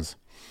Jason's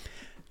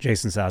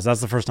house.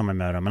 That's the first time I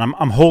met him. And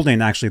I'm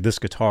holding actually this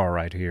guitar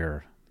right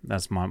here.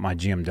 That's my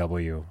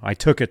GMW. I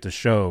took it to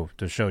show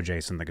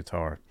Jason the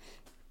guitar.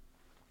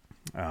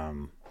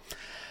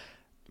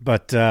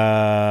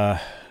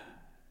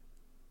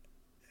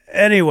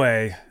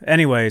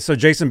 Anyway, so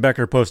Jason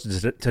Becker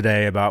posted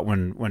today about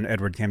when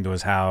Edward came to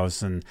his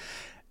house and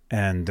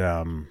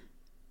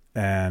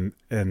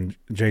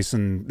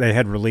Jason, they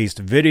had released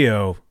a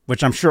video,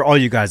 which I'm sure all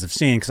you guys have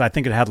seen, because I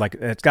think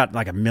it's got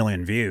like 1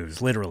 million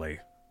views, literally,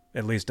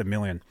 at least 1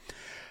 million,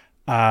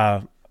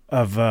 of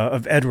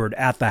Edward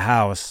at the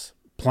house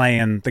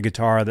playing the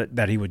guitar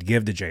that he would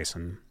give to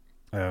Jason,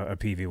 a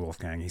PV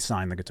Wolfgang. He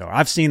signed the guitar.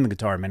 I've seen the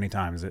guitar many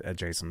times at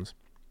Jason's.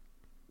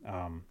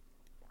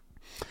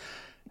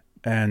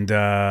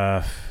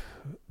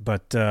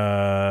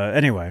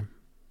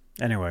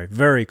 Anyway,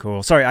 very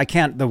cool. Sorry, I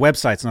can't. The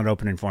website's not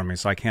opening for me,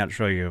 so I can't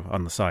show you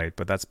on the site.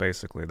 But that's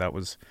basically that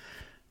was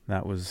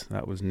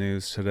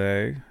news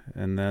today.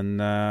 And then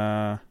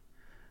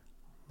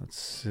let's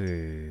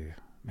see.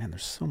 Man,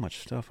 there's so much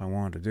stuff I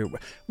wanted to do.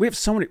 We have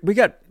so many.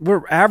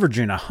 We're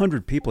averaging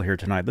 100 people here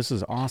tonight. This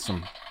is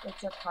awesome.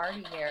 It's a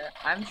party here.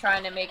 I'm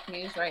trying to make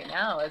news right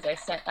now.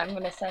 I'm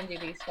going to send you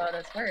these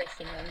photos first,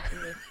 and then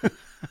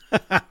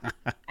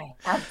I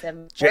have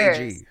them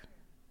first. JG.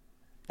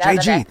 Now that I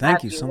JG,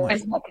 thank have you so much.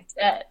 Where's my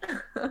cassette?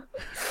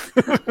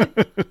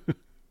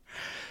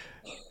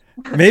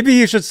 Maybe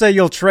you should say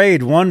you'll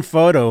trade one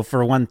photo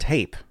for one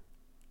tape,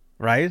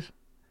 right?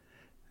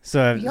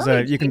 So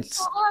you can.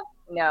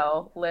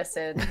 No,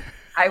 listen.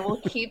 I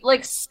will keep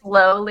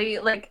slowly,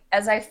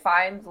 as I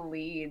find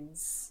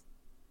leads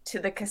to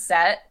the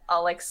cassette,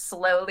 I'll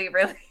slowly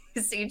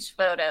release each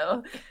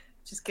photo.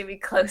 Just get me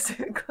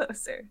closer and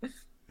closer.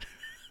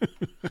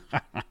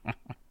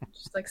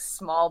 Just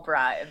small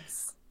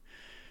bribes.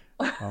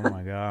 Oh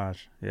my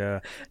gosh. Yeah.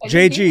 I just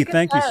JG, need to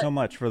thank you cassette. so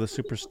much for the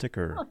super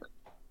sticker.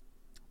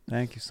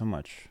 Thank you so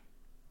much.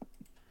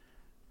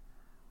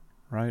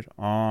 Right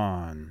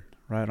on.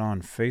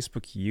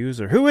 Facebook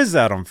user. Who is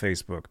that on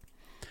Facebook?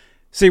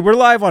 See, we're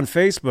live on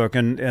Facebook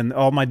and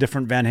all my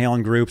different Van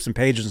Halen groups and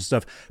pages and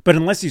stuff. But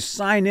unless you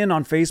sign in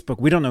on Facebook,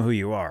 we don't know who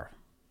you are.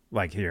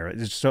 Like here, it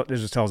just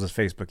tells us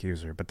Facebook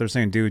user. But they're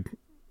saying, dude,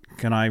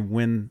 can I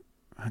win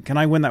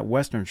that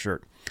Western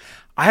shirt?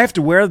 I have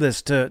to wear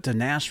this to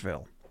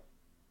Nashville.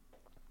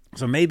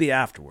 So maybe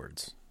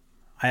afterwards.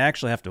 I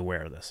actually have to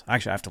wear this.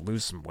 Actually, I have to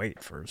lose some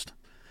weight first.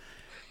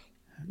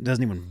 It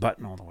doesn't even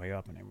button all the way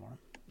up anymore.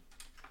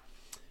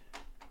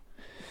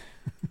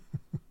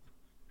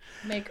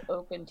 Make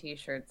open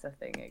t-shirts a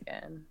thing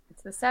again.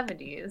 It's the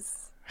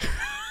 70s.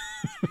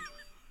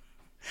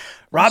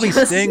 Robbie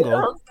Stingle.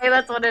 Don't say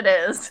that's what it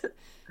is.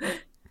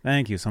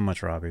 Thank you so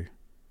much, Robbie.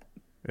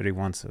 Eddie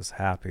wants us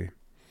happy.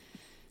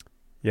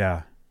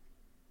 Yeah.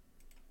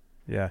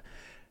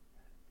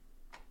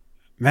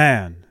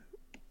 Man,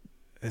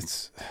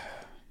 it's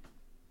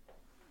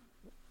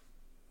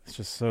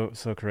just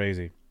so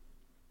crazy.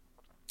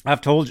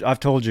 I've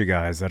told you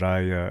guys that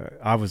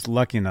I was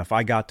lucky enough.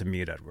 I got to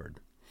meet Edward.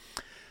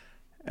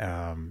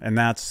 And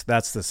that's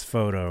this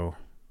photo.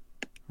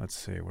 Let's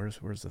see, where's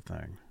the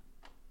thing?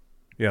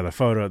 Yeah, the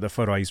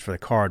photo I used for the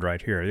card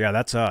right here. Yeah,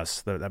 that's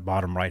us. That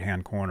bottom right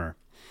hand corner.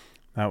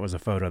 That was a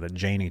photo that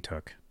Janie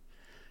took.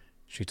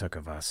 She took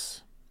of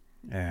us,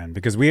 and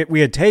because we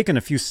had taken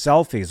a few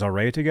selfies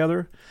already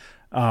together,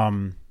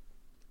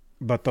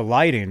 but the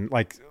lighting,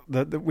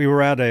 we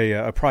were at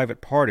a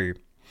private party,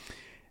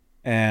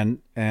 and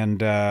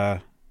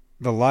the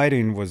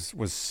lighting was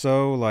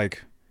so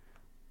like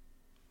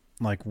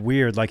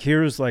weird.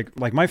 Here's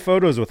my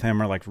photos with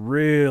him are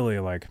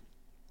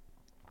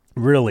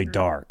really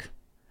dark.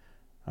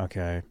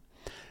 Okay.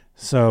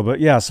 So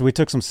we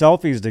took some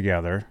selfies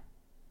together,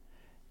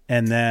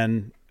 and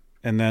then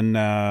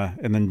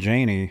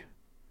Janie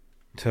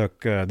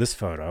took this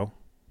photo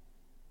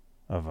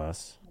of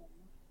us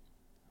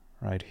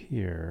right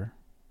here.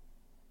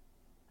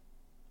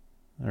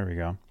 There we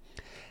go.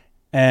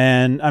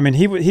 And I mean,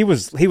 he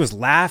was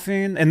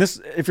laughing. And this,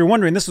 if you're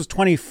wondering, this was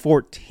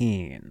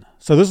 2014.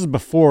 So this is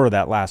before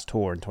that last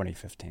tour in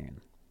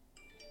 2015.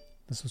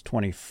 This was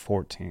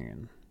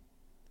 2014.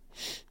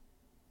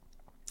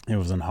 It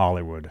was in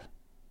Hollywood.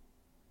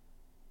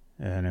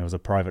 And it was a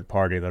private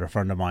party that a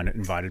friend of mine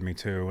invited me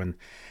to,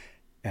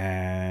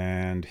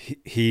 and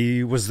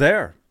he was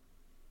there.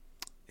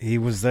 He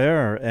was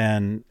there,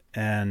 and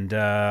when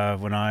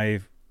I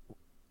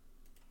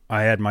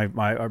had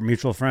our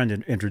mutual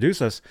friend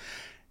introduce us,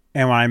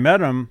 and when I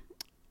met him,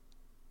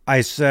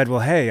 I said,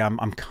 "Well, hey, I'm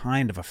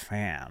kind of a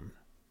fan,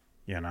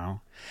 you know,"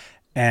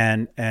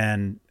 and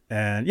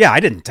yeah, I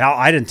didn't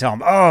tell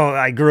him, "Oh,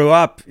 I grew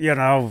up, you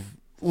know,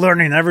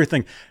 learning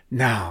everything."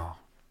 No,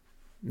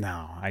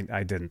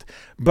 I didn't.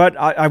 But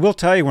I will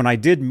tell you, when I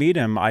did meet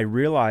him, I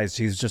realized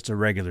he's just a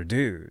regular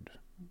dude.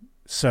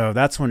 So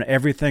that's when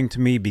everything to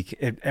me,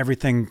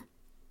 everything,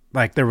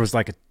 like there was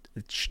like it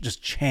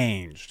just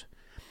changed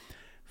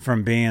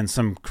from being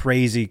some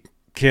crazy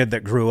kid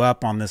that grew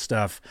up on this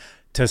stuff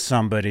to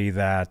somebody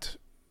that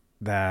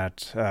I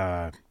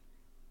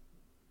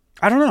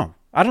don't know.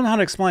 I don't know how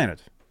to explain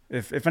it.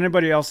 If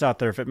anybody else out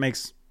there, if it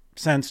makes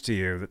sense to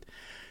you, that,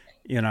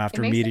 you know,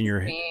 after meeting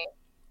your...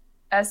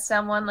 As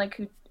someone like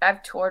who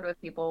I've toured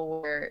with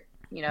people where,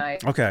 you know, I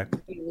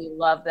really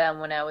loved them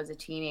when I was a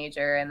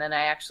teenager, and then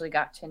I actually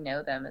got to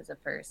know them as a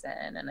person,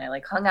 and I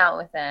like hung out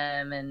with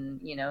them and,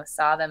 you know,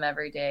 saw them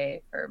every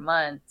day for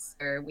months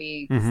or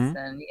weeks.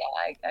 And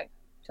yeah, I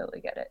totally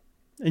get it.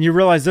 And you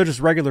realize they're just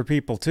regular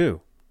people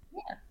too.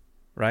 Yeah.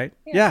 Right?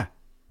 Yeah.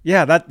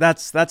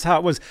 That's how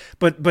it was.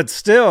 But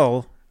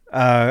still,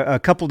 a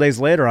couple days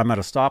later, I'm at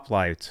a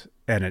stoplight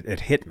and it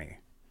hit me.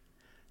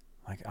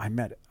 Like I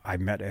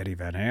met Eddie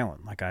Van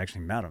Halen. Like I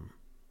actually met him,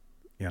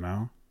 you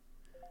know,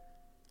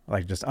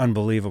 like just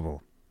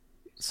unbelievable.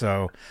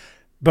 So,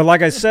 but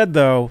like I said,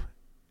 though,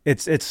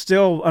 it's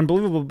still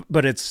unbelievable,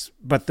 but it's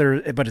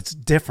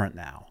different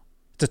now.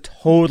 It's a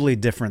totally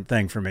different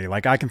thing for me.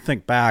 Like I can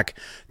think back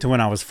to when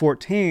I was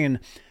 14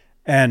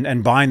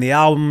 and buying the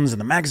albums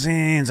and the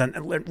magazines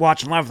and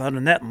watching Live Without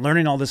a Net and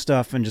learning all this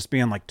stuff and just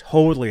being like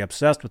totally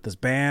obsessed with this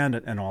band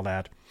and all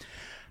that.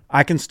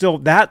 I can still,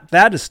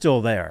 that is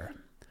still there.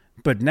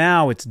 But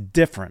now it's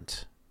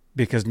different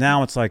because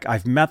now it's like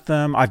I've met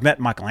them. I've met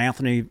Michael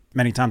Anthony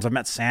many times. I've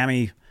met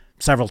Sammy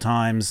several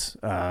times.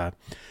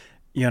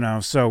 You know,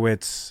 so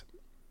it's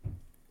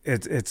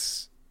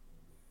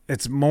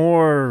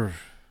more,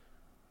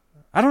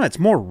 I don't know, it's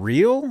more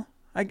real,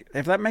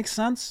 if that makes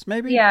sense,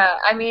 maybe. Yeah,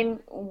 I mean,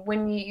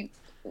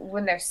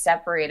 when they're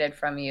separated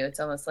from you,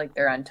 it's almost like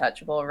they're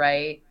untouchable,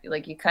 right?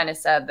 Like you kind of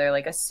said, they're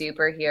like a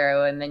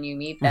superhero, and then you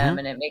meet them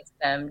and it makes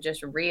them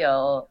just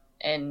real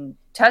and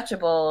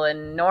touchable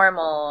and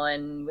normal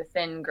and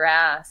within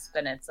grasp,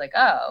 and it's like,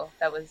 oh,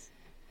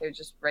 they're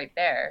just right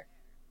there.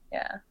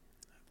 Yeah,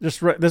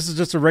 this is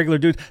just a regular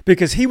dude,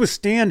 because he was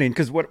standing,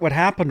 because what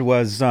happened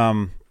was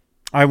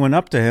I went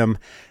up to him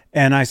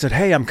and I said,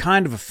 hey, I'm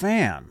kind of a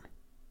fan,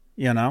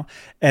 you know,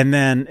 and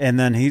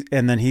then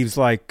he's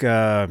like,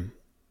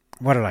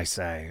 what did I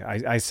say?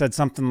 I said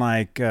something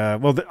like,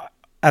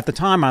 at the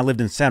time, I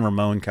lived in San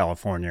Ramon,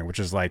 California, which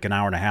is like an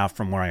hour and a half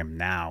from where I am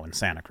now in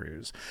Santa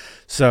Cruz.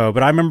 So,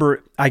 but I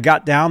remember I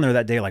got down there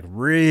that day like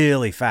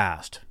really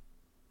fast.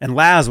 And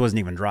Laz wasn't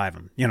even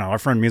driving. You know, our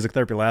friend Music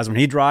Therapy Laz, when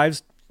he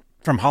drives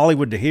from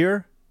Hollywood to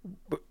here,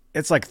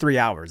 it's like 3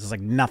 hours. It's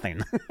like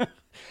nothing.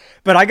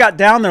 But I got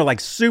down there like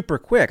super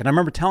quick. And I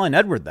remember telling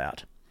Edward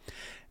that.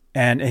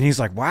 And he's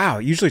like, wow,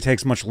 it usually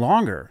takes much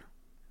longer.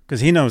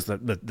 Because he knows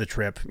the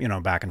trip, you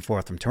know, back and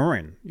forth from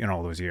touring, you know,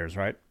 all those years,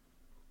 right?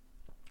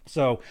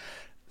 So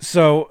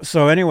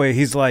anyway,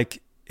 he's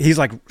like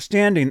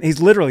standing, he's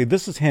literally,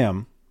 this is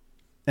him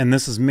and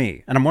this is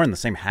me. And I'm wearing the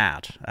same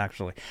hat,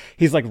 actually.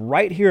 He's like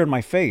right here in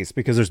my face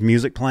because there's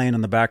music playing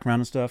in the background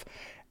and stuff.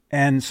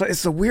 And so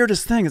it's the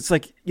weirdest thing. It's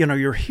like, you know,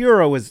 your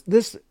hero is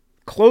this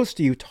close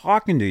to you,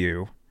 talking to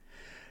you.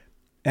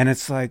 And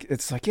it's like,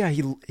 yeah,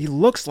 he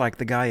looks like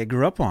the guy I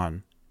grew up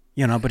on,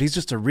 you know, but he's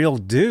just a real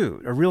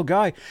dude, a real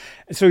guy.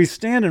 And so he's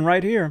standing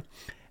right here.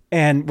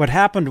 And what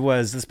happened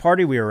was this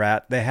party we were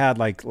at, they had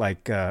like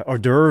hors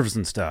d'oeuvres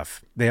and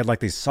stuff. They had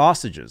like these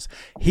sausages.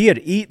 He had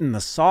eaten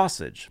the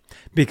sausage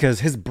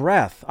because his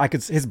breath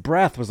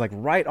was like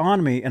right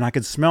on me and I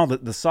could smell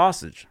the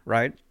sausage,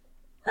 right?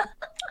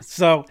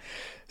 So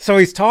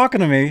he's talking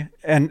to me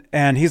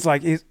and he's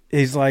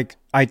like,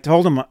 I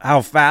told him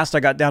how fast I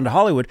got down to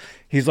Hollywood.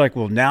 He's like,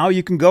 well, now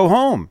you can go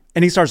home.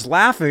 And he starts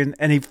laughing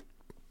and he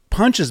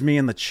punches me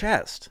in the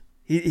chest.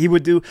 He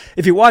would do,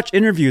 if you watch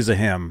interviews of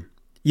him,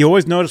 you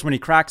always notice when he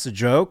cracks a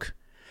joke,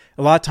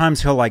 a lot of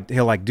times he'll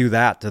do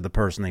that to the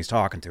person he's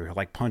talking to. He'll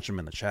like punch him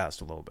in the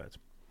chest a little bit.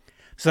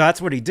 So that's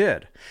what he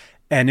did.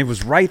 And it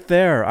was right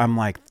there. I'm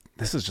like,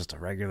 this is just a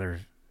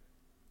regular,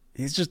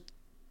 he's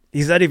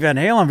Eddie Van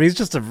Halen, but he's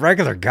just a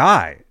regular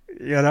guy,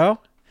 you know?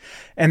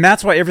 And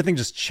that's why everything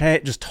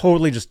just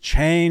totally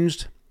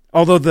changed.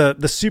 Although the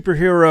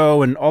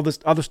superhero and all this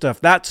other stuff,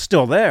 that's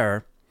still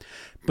there,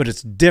 but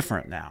it's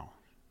different now.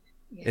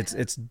 Yeah.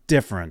 It's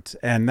different.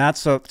 And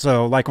that's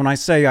so like when I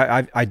say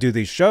I do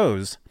these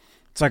shows,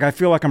 it's like I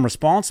feel like I'm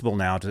responsible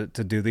now to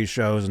do these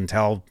shows and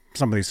tell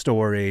some of these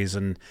stories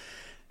and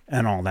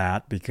and all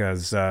that,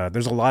 because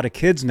there's a lot of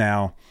kids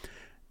now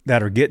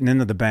that are getting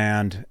into the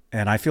band,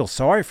 and I feel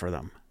sorry for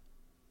them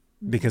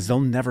because they'll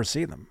never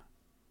see them,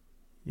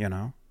 you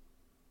know?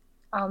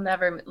 I'll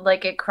never,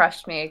 like, it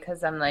crushed me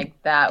because I'm like,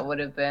 that would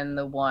have been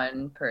the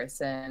one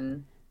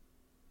person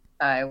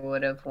I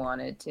would have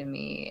wanted to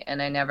meet,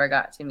 and I never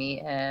got to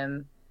meet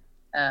him.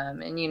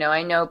 And, you know,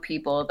 I know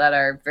people that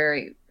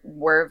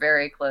were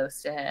very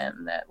close to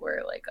him that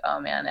were like, oh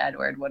man,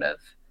 Edward would have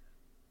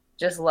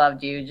just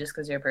loved you just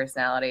because of your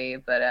personality.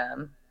 But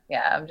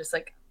yeah, I'm just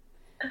like,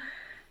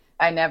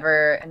 I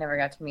never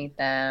got to meet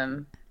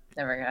them,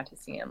 never got to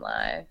see him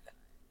live.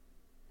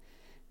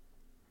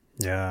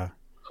 Yeah.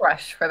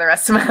 Crushed for the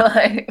rest of my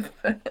life.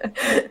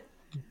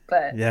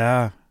 But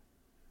Yeah.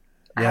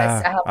 I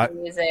have the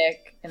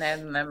music and I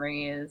have the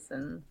memories,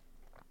 and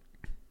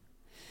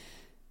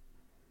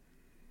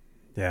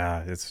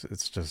yeah, it's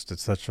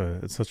such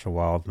a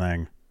wild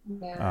thing.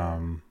 yeah.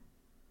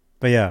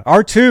 But yeah,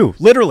 R2,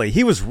 literally,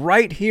 he was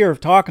right here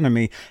talking to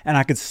me, and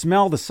I could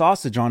smell the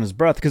sausage on his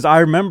breath, because I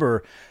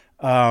remember,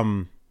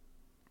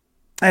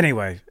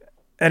 anyway,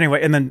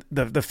 and then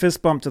the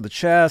fist bump to the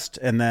chest,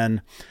 and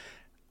then,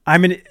 I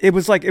mean, it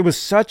was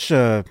such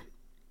a,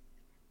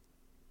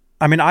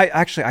 I mean,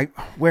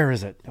 where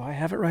is it? Do I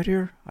have it right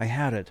here? I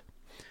had it.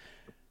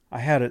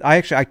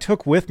 I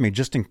took with me,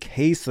 just in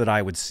case that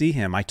I would see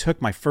him. I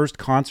took my first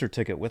concert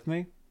ticket with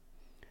me,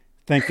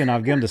 thinking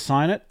I'd get him to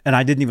sign it, and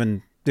I didn't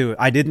even do it.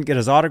 I didn't get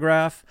his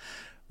autograph.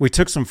 We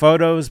took some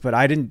photos, but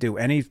I didn't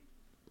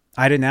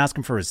ask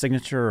him for his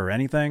signature or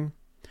anything,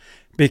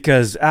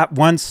 because at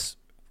once,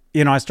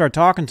 you know, I started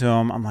talking to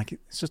him, I'm like,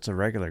 it's just a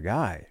regular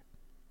guy.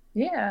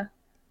 Yeah.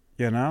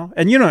 You know?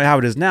 And you know how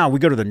it is now. We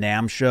go to the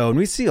NAMM show, and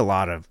we see a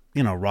lot of,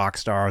 you know, rock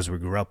stars we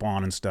grew up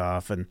on and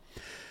stuff, and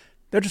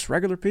they're just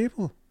regular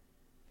people.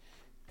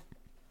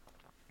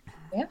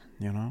 Yeah.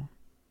 You know?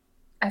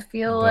 I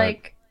feel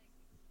like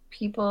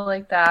people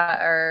like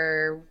that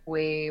are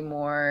way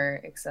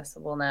more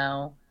accessible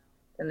now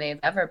than they've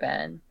ever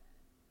been.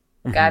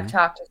 Like, I've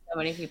talked to so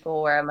many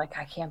people where I'm like,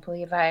 I can't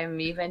believe I'm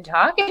even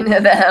talking to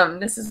them.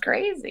 This is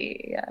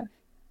crazy. Yeah.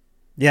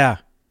 Yeah.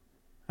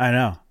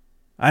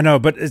 I know,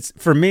 but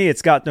for me,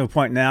 it's got to a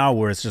point now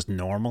where it's just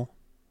normal.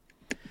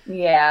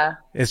 Yeah.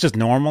 It's just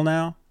normal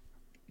now.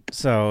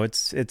 So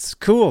it's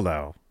cool,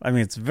 though. I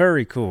mean, it's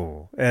very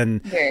cool.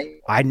 And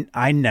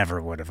I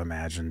never would have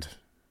imagined,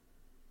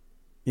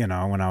 you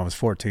know, when I was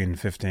 14,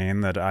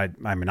 15, that I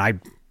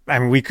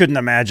mean, we couldn't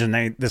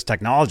imagine this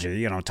technology,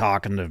 you know,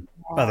 talking to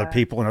other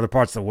people in other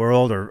parts of the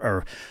world,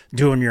 or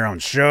doing your own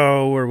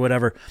show or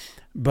whatever.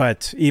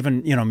 But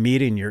even, you know,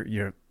 meeting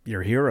your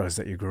heroes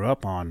that you grew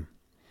up on,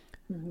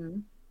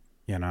 you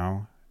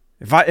know,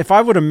 if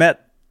I would have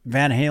met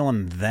Van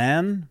Halen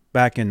then,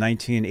 back in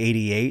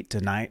 1988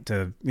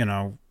 to you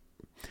know,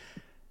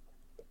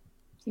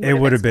 it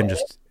would have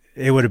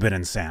been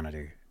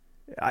insanity.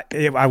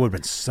 I would have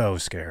been so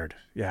scared.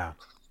 Yeah.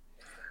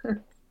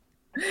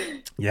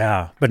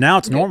 Yeah. But now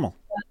it's normal.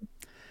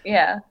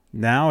 Yeah.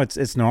 Now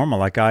it's normal.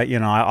 Like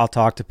I'll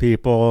talk to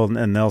people,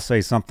 and they'll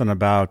say something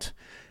about,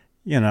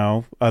 you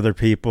know, other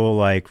people,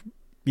 like,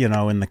 you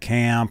know, in the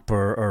camp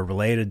or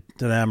related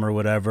to them or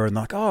whatever. And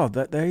they're like, oh,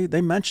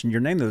 they mentioned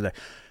your name the other day.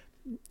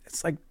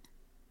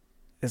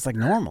 It's like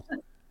normal.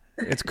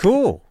 It's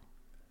cool.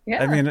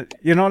 Yeah. I mean,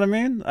 you know what I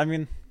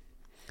mean?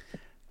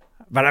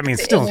 But I mean,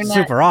 still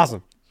super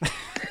awesome.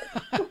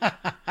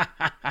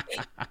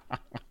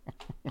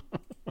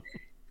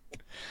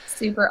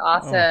 Super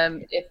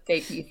awesome. If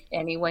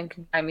anyone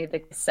can find me the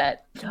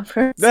cassette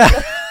number.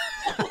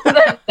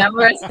 That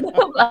number is at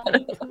the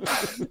bottom.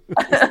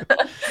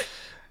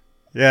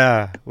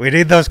 Yeah, we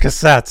need those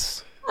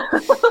cassettes.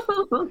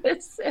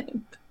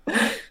 Listen.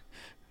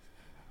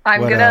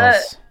 What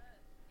else?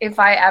 If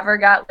I ever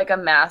got like a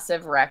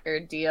massive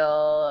record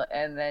deal,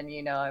 and then,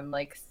 you know, I'm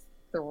like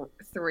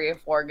 3 or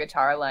 4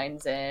 guitar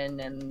lines in,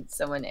 and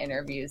someone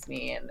interviews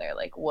me and they're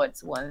like,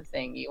 what's one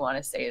thing you want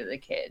to say to the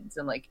kids?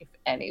 I'm like, if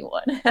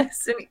anyone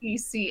has an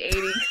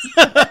EC80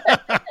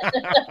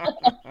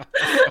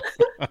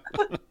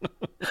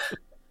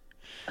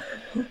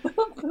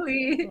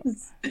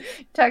 please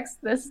text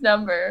this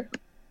number.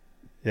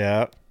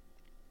 Yeah.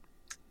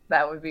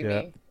 That would be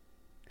me.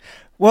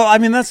 Well, I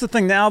mean, that's the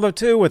thing now, though,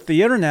 too, with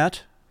the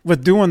internet,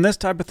 with doing this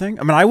type of thing.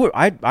 I mean,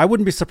 I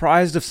wouldn't be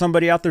surprised if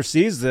somebody out there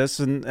sees this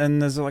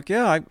and is like,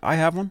 yeah, I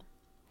have one.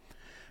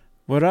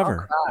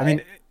 Whatever. I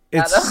mean,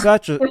 it's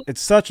such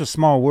a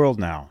small world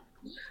now.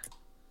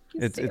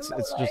 It's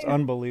just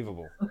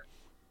unbelievable.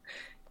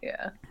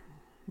 Yeah.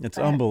 It's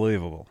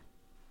unbelievable.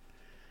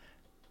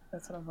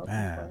 That's what I'm hoping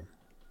for.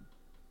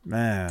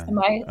 Man.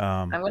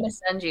 I'm going to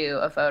send you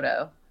a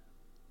photo.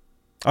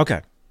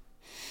 Okay.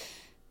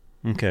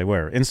 Okay,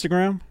 where?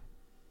 Instagram?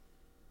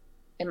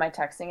 Am I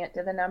texting it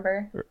to the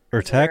number?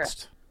 Or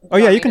text? Oh,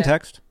 yeah, you can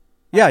text.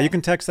 Yeah, you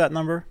can text that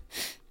number.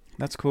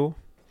 That's cool.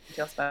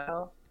 Feel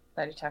special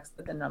that you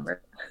texted the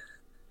number.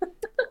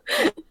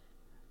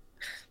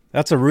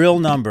 That's a real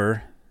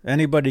number.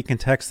 Anybody can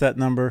text that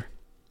number.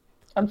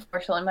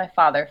 Unfortunately, my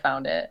father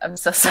found it. I'm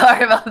so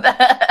sorry about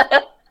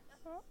that.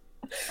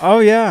 Oh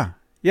yeah,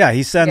 yeah.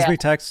 He sends Yeah. me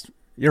text.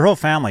 Your whole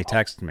family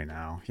texts me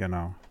now. You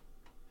know.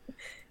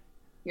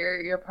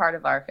 You're part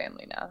of our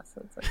family now,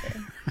 so it's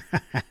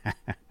okay.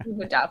 We've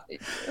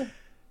adopted you.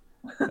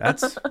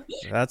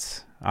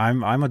 That's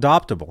I'm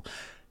adoptable.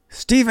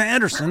 Steve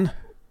Anderson,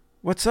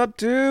 what's up,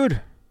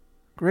 dude?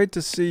 Great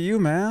to see you,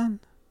 man.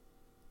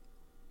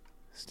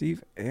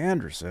 Steve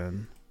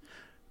Anderson,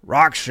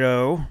 rock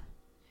show.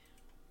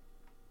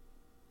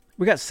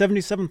 We got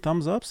 77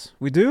 thumbs ups.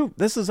 We do.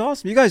 This is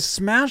awesome. You guys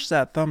smash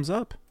that thumbs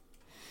up.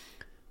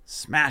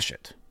 Smash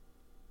it.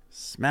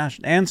 Smash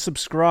it. And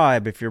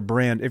subscribe if you're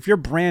brand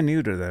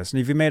new to this,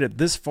 and if you made it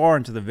this far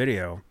into the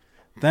video,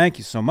 thank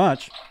you so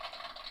much.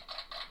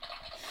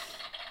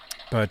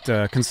 But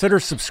consider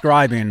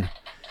subscribing,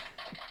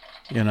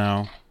 you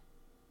know,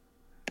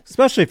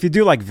 especially if you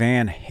do like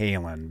Van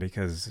Halen,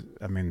 because,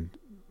 I mean,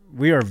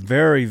 we are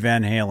very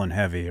Van Halen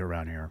heavy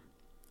around here.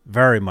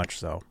 Very much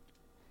so.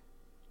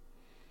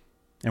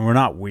 And we're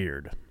not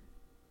weird.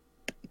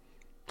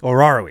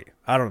 Or are we?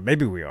 I don't know.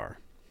 Maybe we are.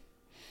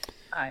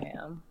 I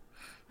am.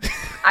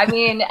 I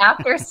mean,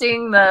 after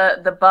seeing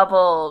the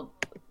bubble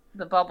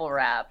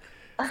wrap.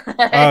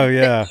 Oh,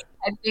 yeah.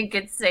 I think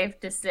it's safe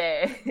to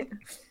say.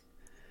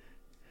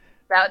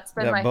 That's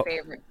been my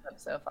favorite clip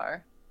so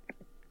far.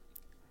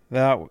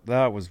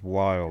 That was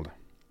wild.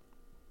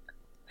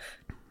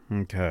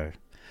 Okay.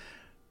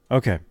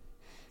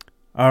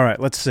 All right,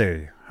 let's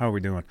see. How are we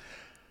doing?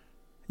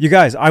 You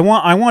guys, I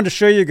want to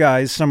show you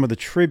guys some of the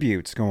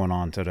tributes going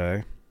on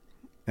today.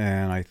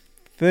 And I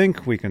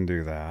think we can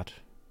do that.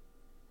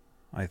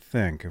 I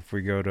think if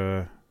we go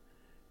to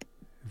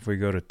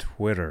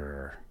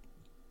Twitter.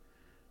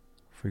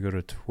 If we go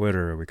to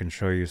Twitter, we can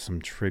show you some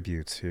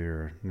tributes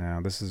here. Now,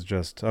 this is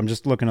I'm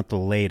just looking at the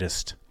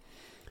latest.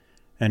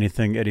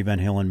 Anything Eddie Van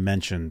Halen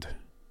mentioned.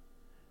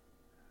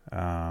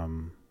 I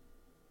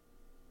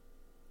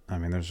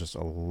mean, there's just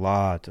a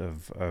lot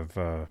of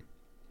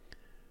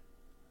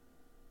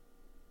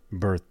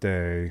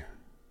birthday.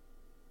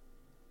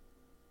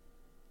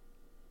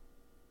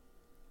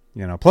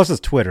 You know, plus it's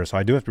Twitter, so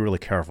I do have to be really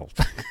careful.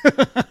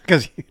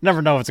 Because you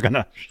never know if it's going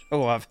to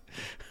show up.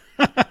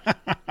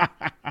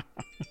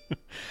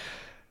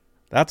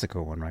 That's a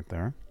cool one right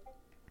there.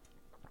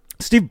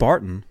 Steve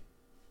Barton.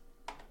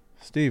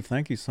 Steve,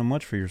 thank you so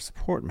much for your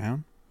support,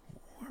 man.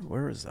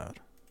 Where is that?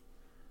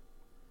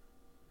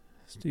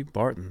 Steve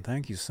Barton,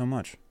 thank you so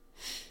much.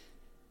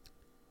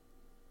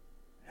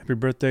 Happy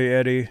birthday,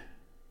 Eddie.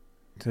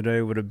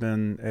 Today would have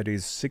been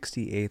Eddie's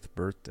 68th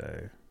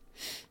birthday.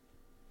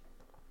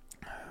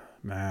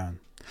 Man.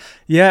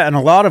 Yeah, and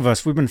a lot of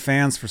us, we've been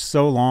fans for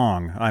so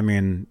long. I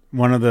mean,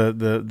 one of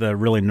the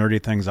really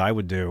nerdy things I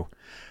would do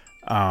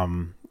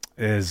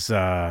is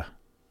I'd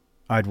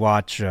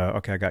watch,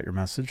 okay, I got your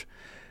message.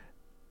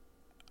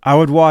 I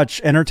would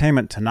watch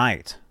Entertainment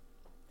Tonight,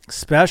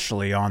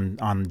 especially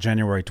on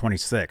January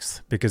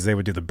 26th, because they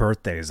would do the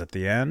birthdays at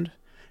the end.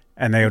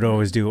 And they would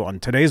always do, on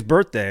today's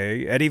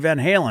birthday, Eddie Van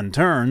Halen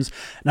turns.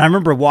 And I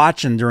remember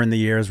watching during the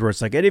years where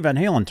it's like, Eddie Van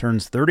Halen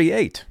turns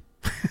 38.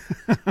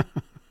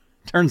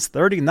 Turns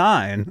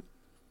 39.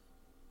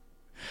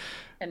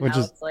 And which now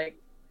is it's like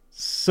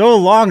so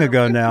long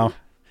ago now.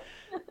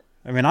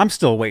 I mean, I'm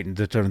still waiting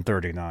to turn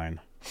 39.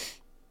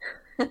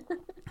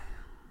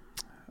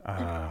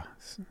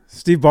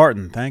 Steve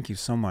Barton, thank you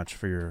so much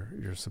for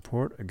your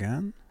support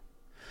again.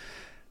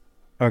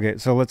 Okay,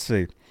 so let's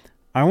see.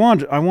 I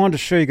wanted to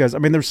show you guys. I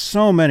mean, there's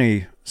so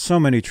many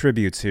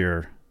tributes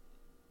here,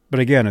 but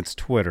again, it's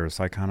Twitter,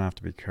 so I kind of have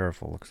to be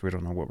careful because we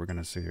don't know what we're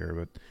gonna see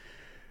here.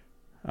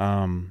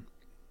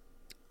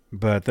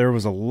 But there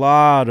was a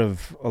lot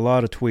of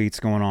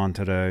tweets going on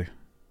today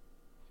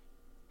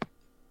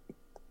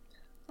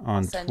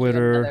on send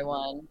Twitter. you another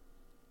one.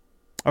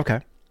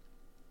 Okay.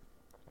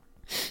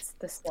 It's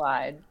the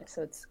slide,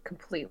 so it's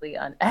completely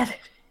unedited.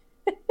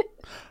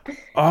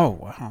 Oh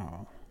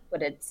wow.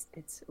 But it's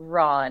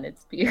raw in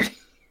its beauty.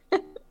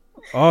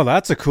 Oh,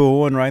 that's a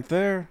cool one right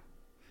there.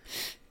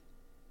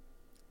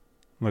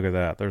 Look at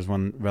that. There's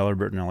one Valerie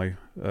Bertinelli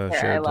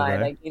shared I lied.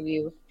 today. I gave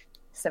you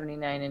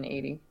 79 and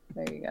 80.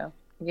 There you go.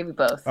 I gave you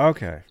both.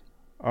 Okay.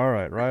 All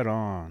right. Right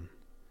on.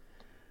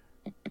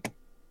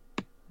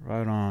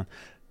 Right on.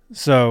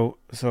 So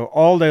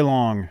all day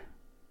long,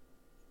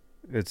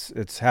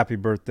 it's happy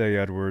birthday,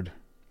 Edward.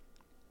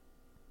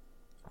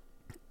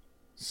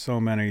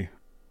 So many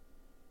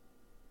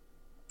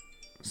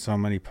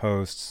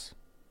posts.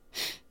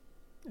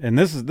 And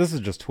this is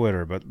just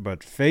Twitter, but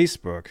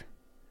Facebook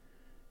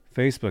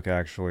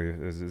actually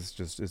is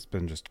just, it's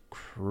been just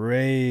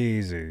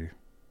crazy.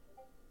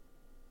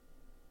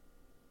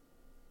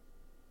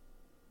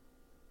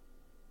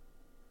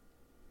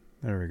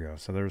 There we go.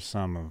 So there's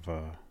some of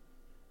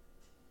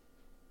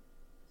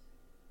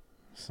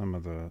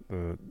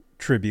the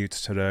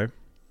tributes today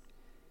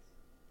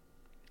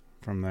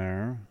from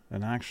there.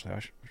 And actually,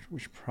 we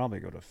should probably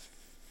go to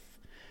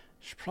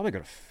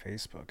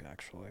Facebook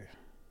actually.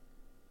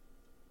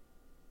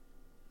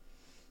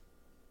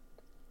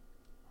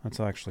 Let's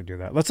actually do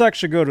that. Let's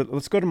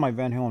go to my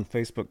Van Halen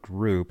Facebook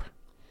group.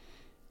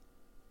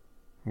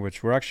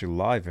 which we're actually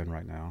live in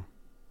right now.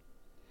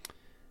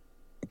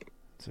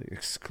 It's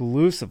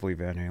exclusively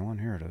Van Halen.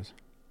 Here it is.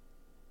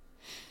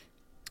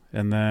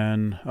 And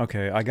then,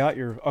 okay, I got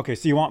your... Okay,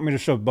 so you want me to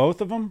show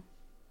both of them?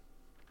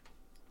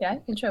 Yeah, I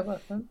can show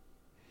both of them.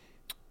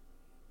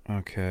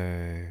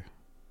 Okay.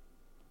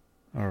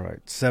 All right,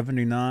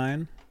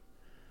 79.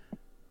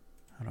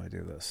 How do I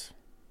do this?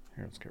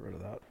 Here, let's get rid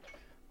of that.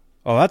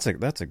 Oh, that's a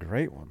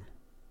great one.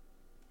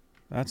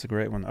 That's a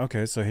great one.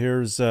 Okay, so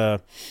here's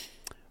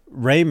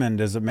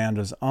Raymond is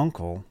Amanda's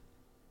uncle,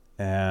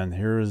 and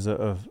here's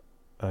a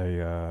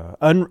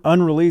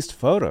unreleased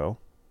photo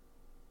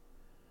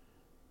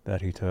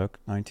that he took,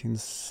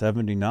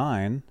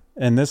 1979.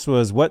 And this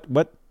was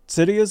what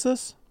city is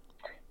this?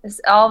 This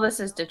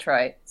is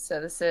Detroit. So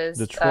this is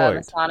Detroit.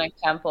 Masonic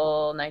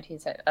Temple,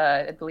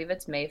 I believe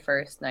it's May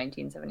 1st,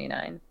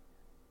 1979.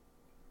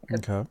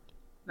 Okay.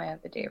 Might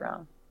have the date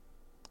wrong,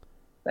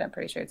 but I'm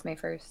pretty sure it's May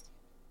 1st.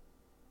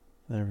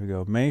 There we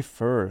go. May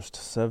 1st,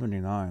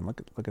 79.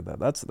 Look at that.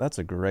 That's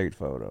a great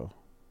photo.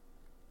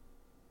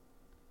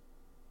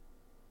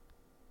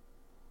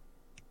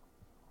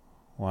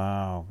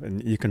 Wow.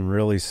 And you can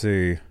really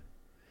see.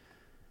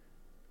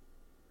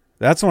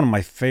 That's one of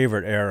my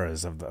favorite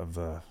eras of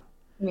the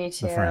Me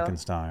too. the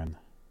Frankenstein.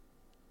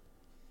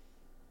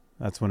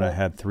 That's when I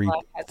had three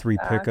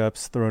back.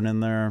 pickups thrown in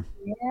there.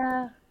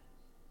 Yeah.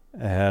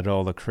 I had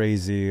all the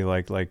crazy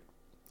like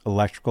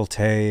electrical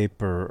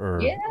tape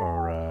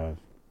or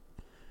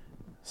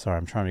sorry,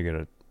 I'm trying to get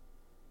it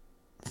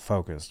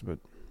focused, but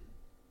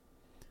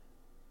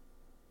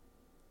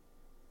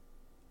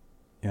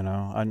you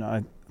know,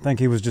 I think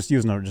he was just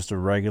using just a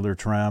regular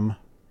trem.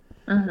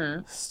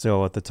 Mm-hmm.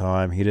 Still at the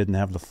time, he didn't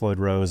have the Floyd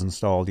Rose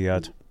installed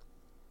yet.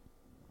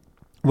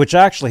 Which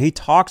actually he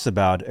talks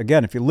about,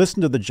 again, if you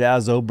listen to the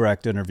Jazz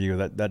Obrecht interview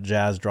that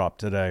Jazz dropped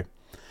today,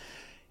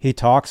 he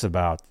talks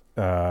about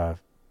the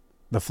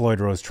Floyd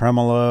Rose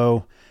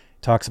tremolo,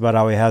 talks about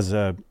how he has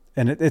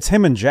it's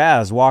him and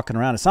Jazz walking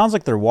around. It sounds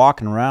like they're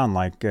walking around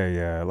like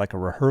a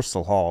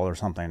rehearsal hall or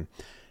something,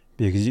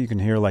 because you can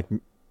hear like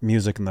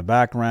music in the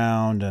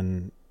background,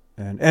 and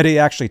Eddie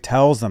actually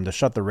tells them to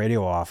shut the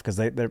radio off because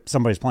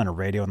somebody's playing a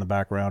radio in the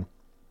background.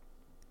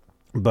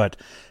 But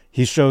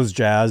he shows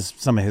Jazz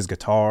some of his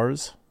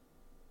guitars,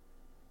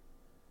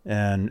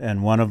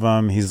 and one of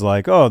them he's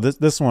like, "Oh,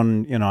 this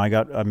one, you know,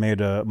 I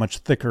made a much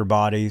thicker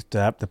body to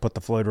have to put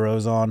the Floyd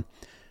Rose on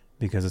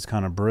because it's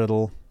kind of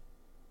brittle."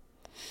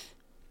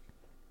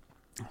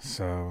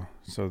 So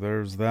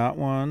there's that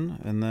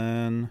one, and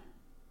then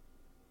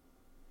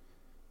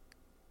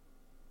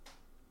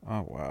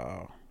oh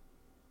wow,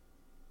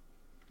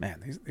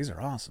 man, these are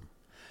awesome.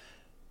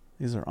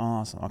 These are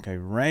awesome. Okay,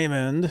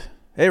 Raymond.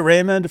 Hey,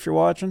 Raymond, if you're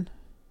watching.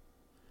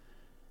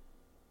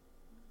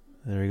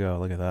 There you go.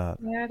 Look at that.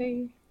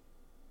 Daddy.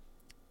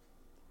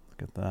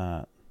 Look at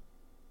that.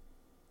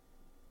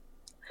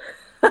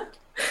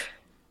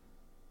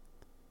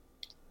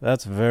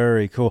 That's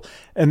very cool.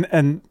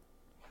 And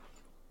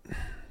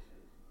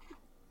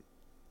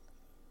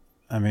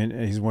I mean,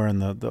 he's wearing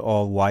the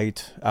all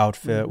white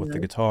outfit with the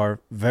guitar.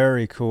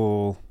 Very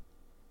cool.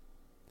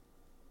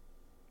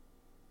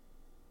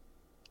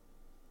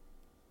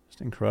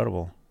 Just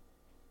incredible.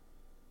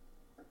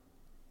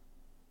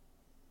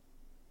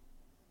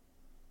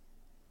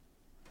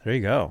 There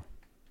you go.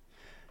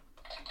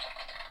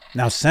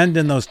 Now send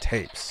in those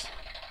tapes.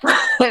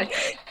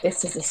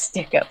 This is a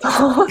stick-up.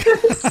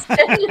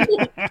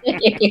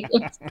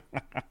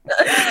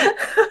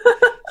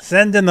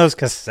 Send in those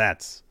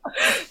cassettes.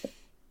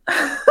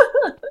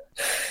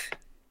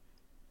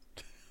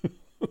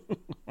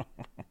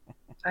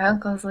 My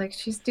uncle's like,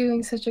 she's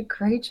doing such a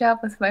great job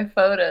with my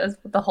photos,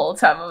 but the whole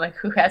time I'm like,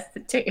 who has the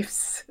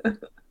tapes?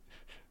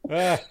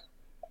 Like,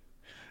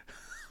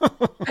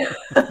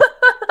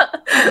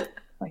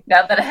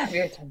 now that I have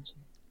your attention.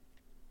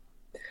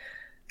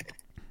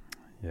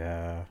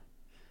 Yeah.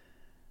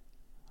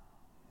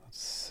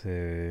 Let's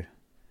see.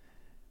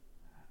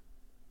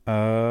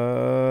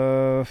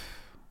 How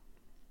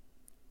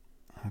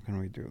can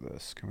we do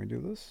this? Can we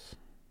do this?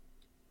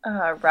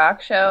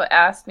 Rock Show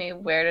asked me,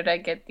 where did I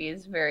get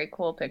these very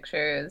cool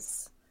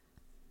pictures?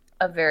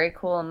 A very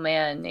cool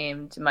man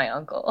named my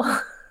uncle.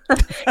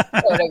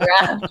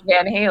 Photographed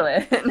Van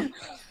Halen.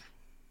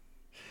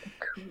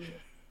 Cool.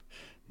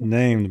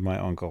 Named my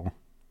uncle.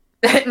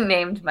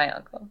 Named my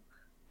uncle.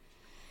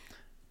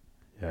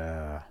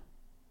 Yeah.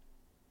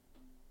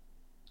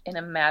 In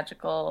a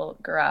magical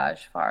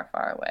garage far,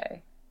 far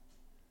away.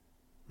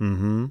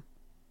 Mm-hmm.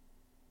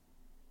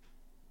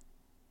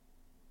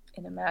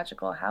 In a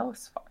magical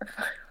house far,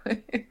 far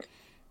away.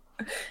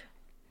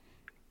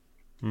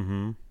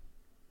 Mm-hmm.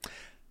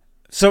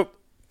 So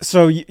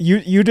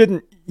you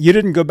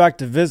didn't go back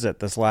to visit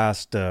this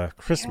last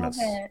Christmas.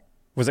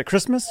 Was it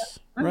Christmas?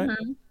 Right.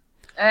 Mm-hmm.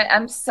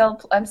 I'm still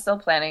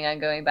planning on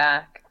going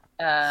back.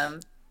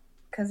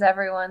 Because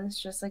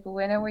everyone's just like,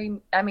 when are we?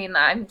 I mean,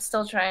 I'm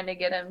still trying to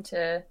get him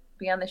to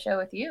be on the show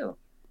with you.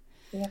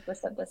 We have to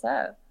set this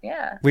up.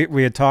 Yeah.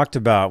 We had talked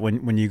about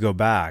when you go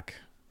back,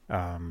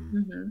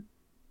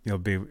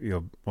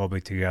 you'll all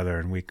be together,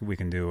 and we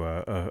can do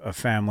a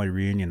family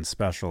reunion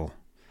special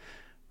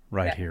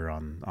right here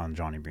on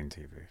Johnny Bean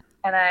TV.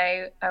 And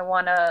I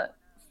want to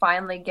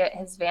finally get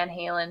his Van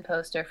Halen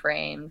poster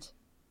framed,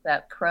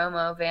 that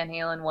promo Van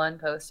Halen 1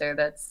 poster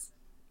that's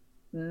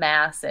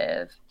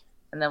massive,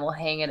 and then we'll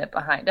hang it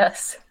behind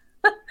us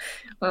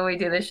when we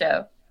do the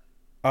show.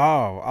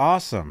 Oh,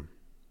 awesome.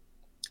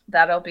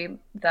 That'll be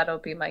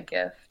my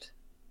gift.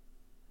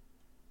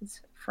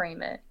 Just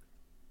frame it.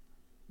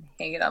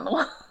 Hang it on the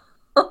wall.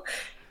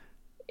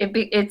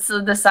 It's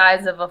the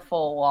size of a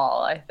full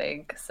wall, I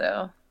think.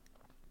 So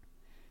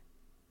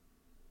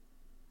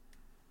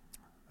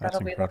That's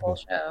that'll incredible. be the whole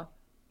show.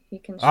 He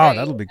can show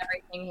that'll you be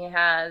everything he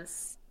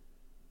has.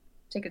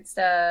 Ticket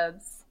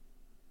stubs.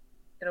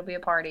 It'll be a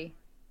party.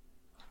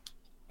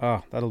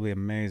 Oh, that'll be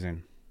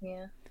amazing.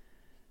 Yeah.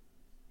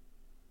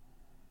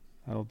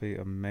 That'll be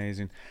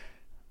amazing.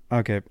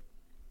 Okay.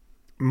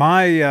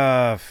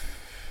 My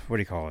what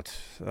do you call it?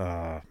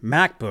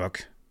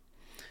 MacBook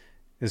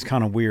is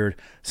kind of weird.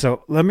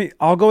 So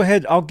I'll go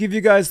ahead. I'll give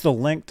you guys the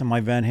link to my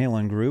Van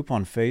Halen group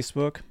on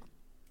Facebook.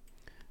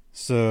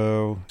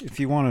 So if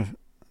you want to,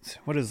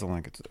 what is the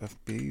link? It's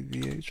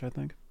EVH, I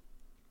think.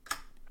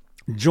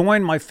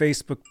 Join my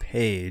Facebook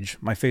page,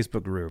 my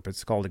Facebook group.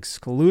 It's called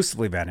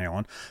Exclusively Van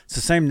Halen. It's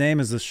the same name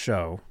as this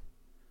show.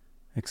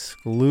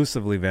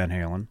 Exclusively Van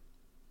Halen.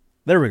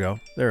 There we go.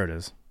 There it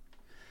is.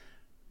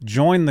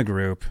 Join the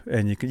group,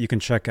 and you can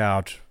check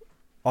out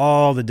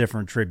all the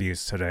different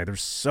tributes today.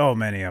 There's so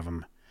many of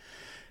them.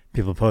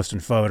 People posting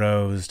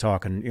photos,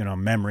 talking,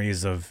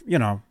 memories of,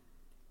 a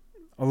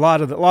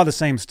lot of the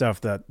same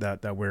stuff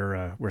that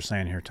we're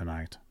saying here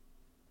tonight.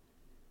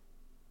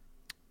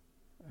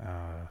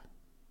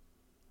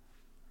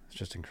 It's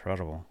just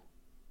incredible.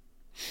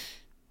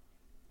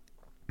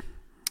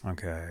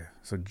 Okay,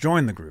 so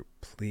join the group,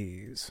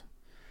 please.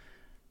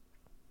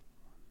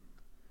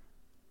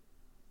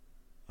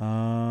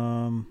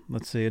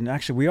 Let's see. And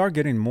actually, we are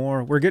getting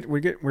more. We're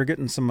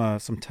getting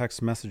some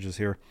text messages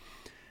here.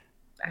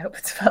 I hope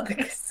it's about the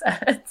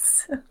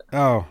cassettes.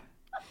 Oh,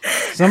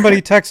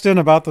 somebody text in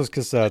about those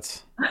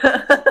cassettes.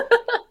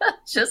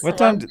 Just what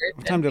time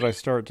did I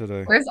start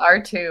today? Where's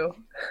R2?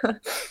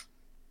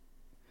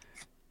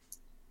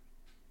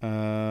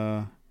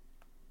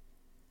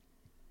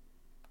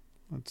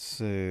 Let's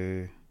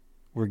see.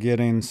 We're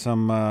getting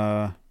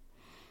some.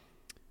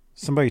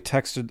 Somebody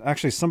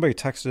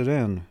texted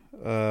in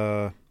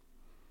about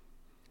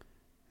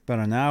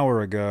an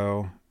hour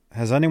ago.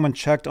 Has anyone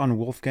checked on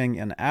Wolfgang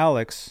and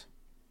Alex?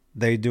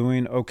 They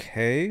doing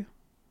okay? ?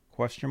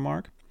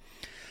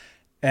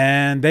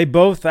 And they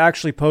both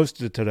actually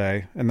posted it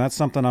today, and that's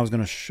something I was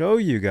going to show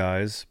you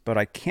guys, but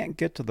I can't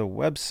get to the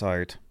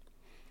website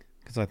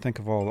because I think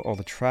of all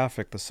the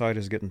traffic the site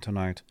is getting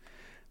tonight.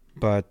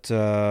 But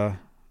I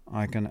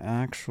can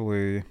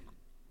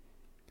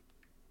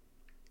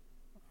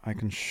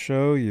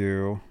show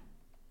you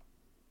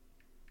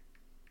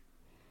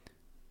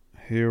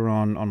here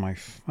on my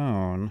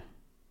phone.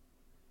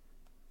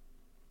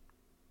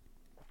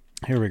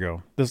 Here we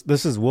go.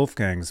 This is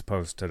Wolfgang's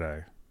post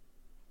today.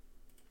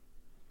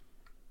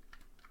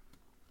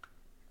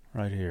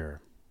 Right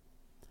here.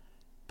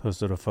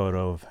 Posted a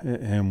photo of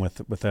him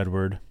with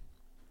Edward.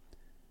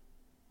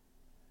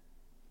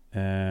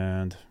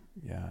 And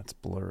yeah, it's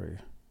blurry.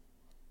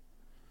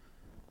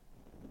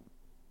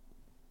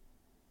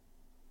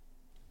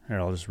 Here,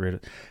 I'll just read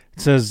it.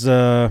 It says,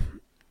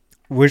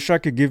 wish I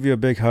could give you a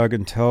big hug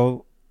and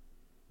tell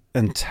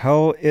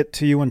it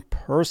to you in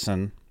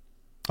person.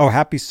 Oh,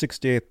 happy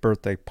 68th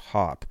birthday,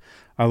 Pop.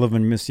 I love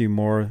and miss you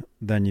more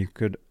than you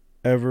could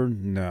ever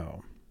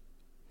know.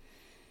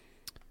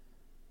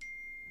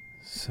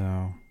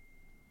 So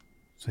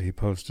he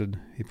posted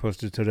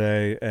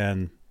today,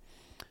 and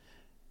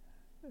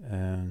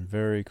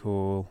very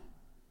cool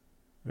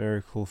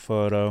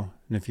photo.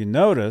 And if you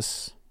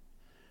notice,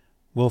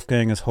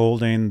 Wolfgang is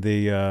holding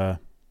the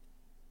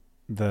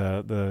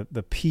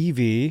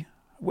PV.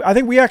 I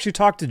think we actually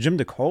talked to Jim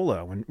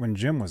DeCola when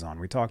Jim was on.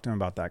 We talked to him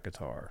about that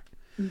guitar.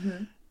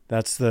 Mm-hmm.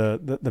 That's the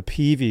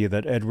PV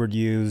that Edward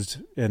used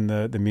in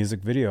the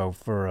music video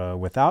for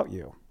Without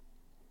You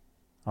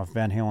of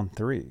Van Halen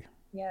 3.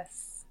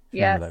 Yes.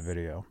 Remember that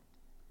video?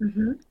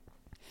 Mm-hmm.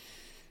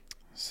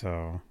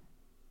 So,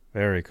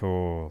 very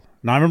cool.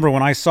 Now, I remember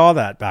when I saw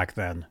that back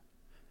then.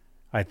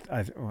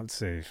 Let's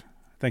see. I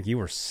think you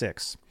were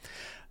 6.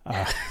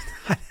 When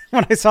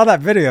I saw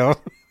that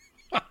video,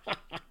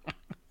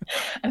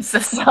 I'm so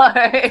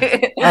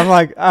sorry. I'm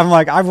like,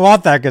 I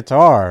want that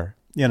guitar.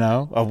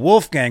 A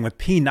Wolfgang with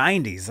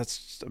P90s. That's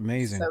just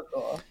amazing. So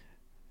cool.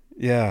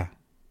 Yeah.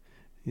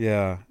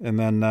 And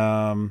then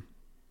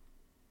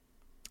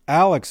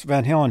Alex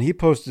Van Halen, he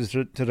posted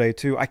it today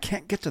too. I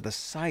can't get to the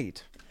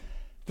site.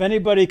 If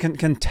anybody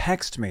can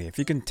text me, if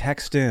you can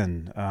text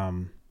in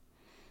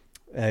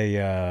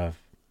a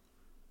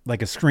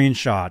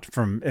screenshot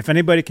from, if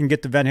anybody can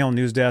get to Van Halen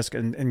News Desk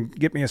and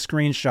get me a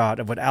screenshot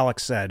of what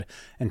Alex said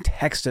and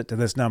text it to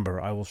this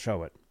number, I will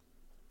show it.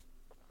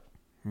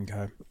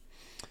 Okay.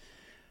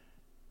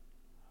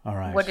 All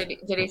right. What did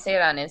he say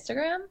it on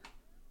Instagram?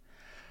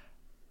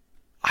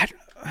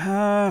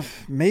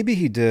 Maybe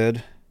he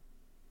did.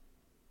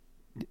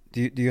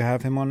 Do you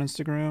have him on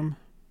Instagram?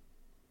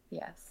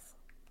 Yes.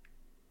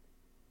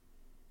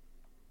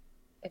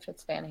 If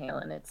it's Van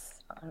Halen, it's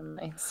on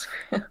my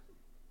Instagram.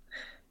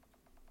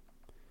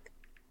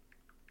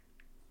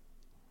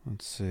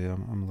 Let's see.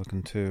 I'm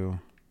looking too.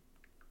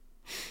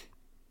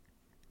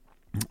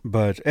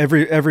 But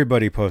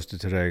everybody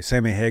posted today.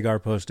 Sammy Hagar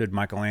posted.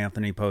 Michael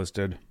Anthony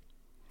posted.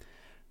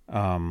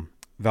 Valerie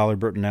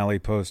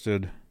Bertinelli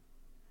posted.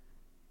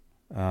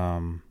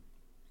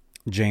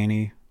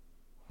 Janie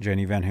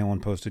Van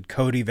Halen posted.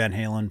 Cody Van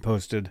Halen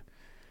posted.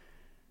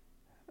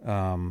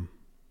 I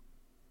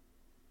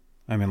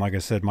mean, like I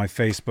said, my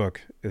Facebook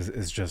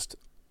is just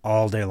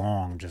all day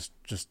long, just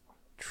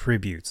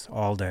tributes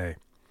all day.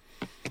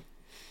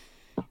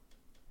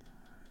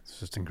 It's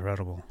just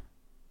incredible.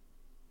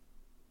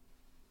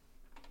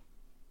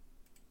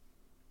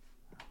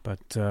 But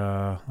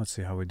let's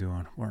see how we're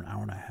doing. We're an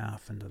hour and a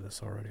half into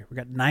this already. We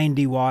got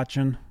 90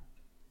 watching.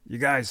 You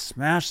guys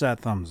smash that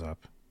thumbs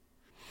up.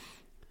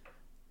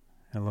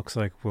 It looks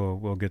like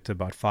we'll get to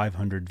about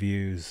 500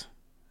 views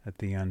at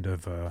the end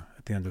of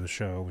the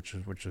show,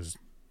 which is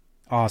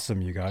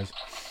awesome, you guys.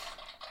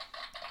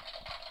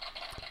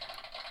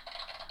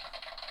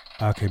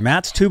 Okay,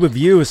 Matt's Tube of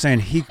You is saying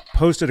he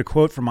posted a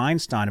quote from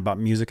Einstein about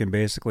music and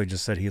basically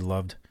just said he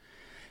loved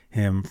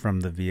him from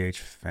the VH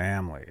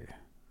family.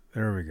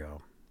 There we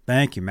go.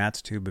 Thank you,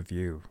 Matt's Tube of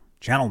You.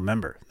 Channel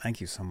member.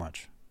 Thank you so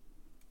much.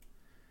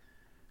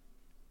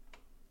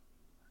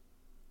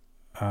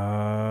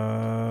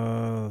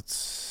 Let's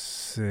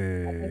see.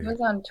 I think it was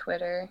on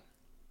Twitter.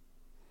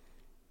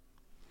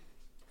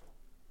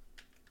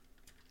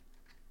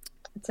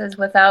 It says,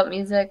 without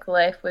music,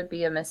 life would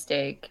be a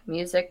mistake.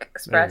 Music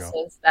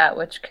expresses that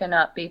which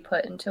cannot be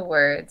put into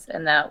words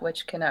and that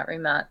which cannot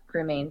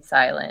remain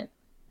silent.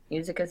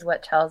 Music is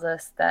what tells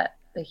us that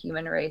the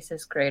human race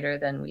is greater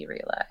than we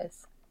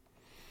realize.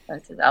 And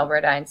this is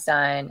Albert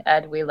Einstein.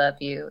 Ed, we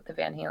love you, the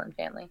Van Halen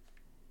family.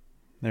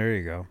 There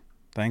you go.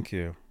 Thank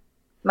you.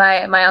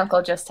 My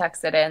uncle just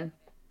texted in,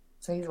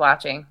 so he's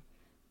watching.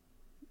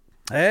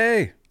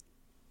 Hey,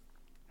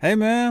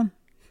 man.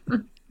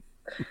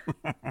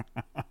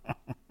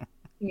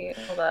 Yeah,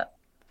 hold up.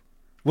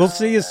 We'll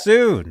see you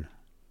soon.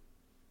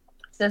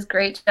 It says,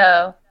 great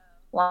show.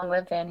 Long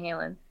live Van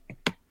Halen.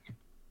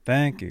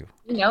 Thank you.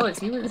 He knows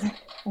he was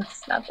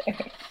not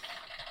there.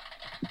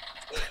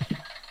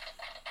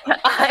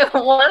 I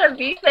want to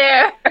be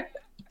there.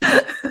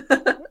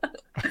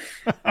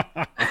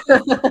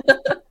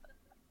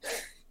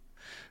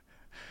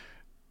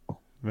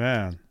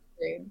 Man.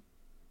 Dude.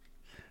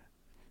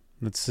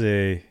 Let's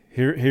see.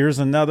 Here's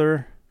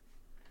another.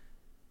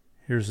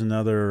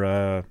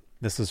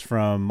 This is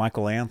from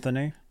Michael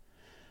Anthony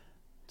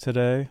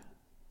today.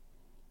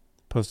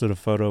 Posted a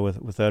photo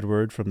with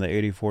Edward from the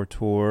 84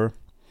 tour.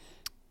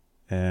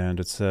 And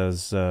it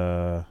says,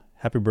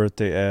 happy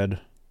birthday, Ed.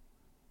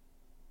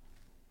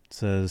 It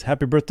says,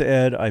 happy birthday,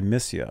 Ed. I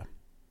miss ya.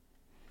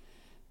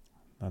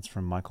 That's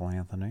from Michael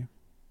Anthony.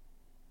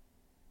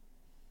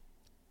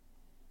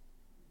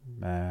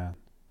 Man.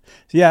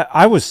 Yeah,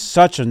 I was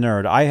such a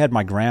nerd. I had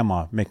my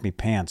grandma make me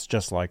pants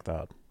just like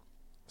that.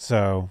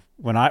 So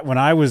when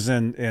I was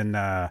in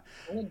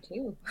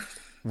too.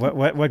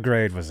 what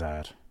grade was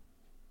that?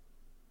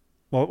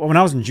 Well, when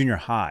I was in junior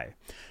high.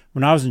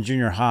 When I was in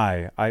junior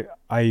high, I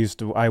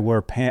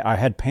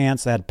had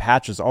pants that had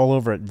patches all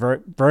over it, very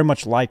very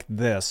much like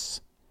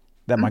this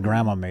that my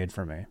grandma made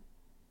for me.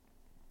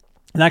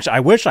 And actually, I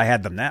wish I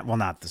had them that. Well,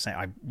 not the same.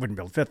 I wouldn't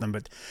be able to fit them,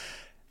 but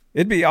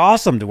it'd be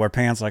awesome to wear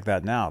pants like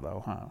that now,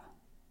 though, huh?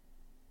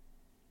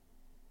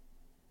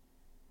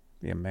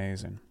 Be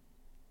amazing.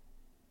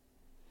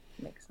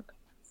 Makes sense.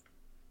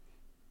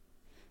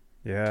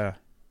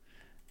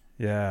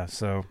 Yeah.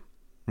 So,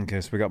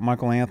 okay. So we got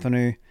Michael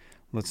Anthony.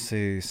 Let's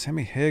see.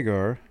 Sammy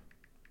Hagar.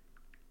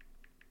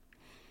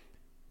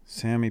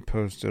 Sammy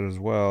posted as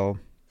well.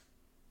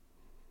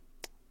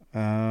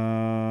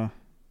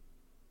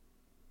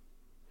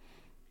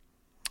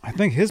 I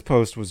think his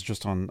post was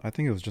just on. I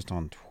think it was just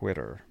on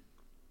Twitter.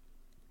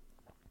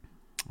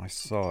 I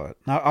saw it.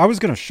 Now I was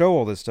going to show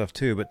all this stuff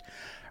too, but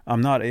I'm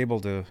not able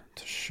to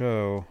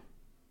show.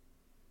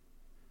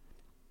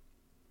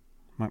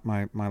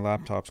 My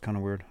laptop's kind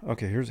of weird.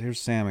 Okay,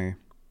 here's Sammy.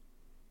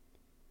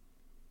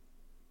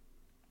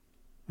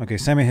 Okay,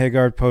 Sammy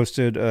Hagar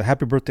posted,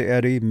 "Happy birthday,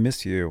 Eddie.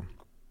 Miss you."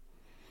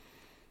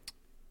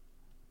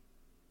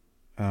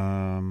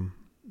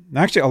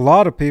 Actually, a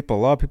lot of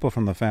people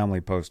from the family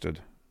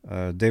posted.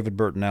 David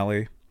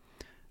Bertinelli,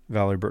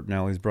 Valerie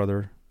Bertinelli's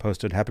brother,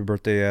 posted, "Happy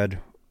birthday, Ed.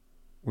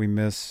 We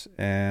miss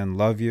and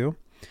love you."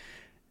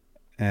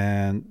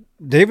 And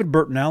David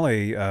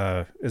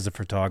Bertinelli is a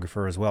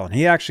photographer as well, and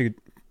he actually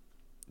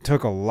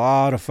took a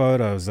lot of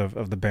photos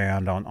of the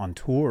band on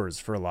tours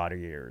for a lot of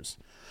years.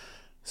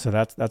 So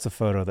that's a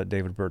photo that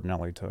David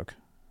Bertinelli took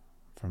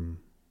from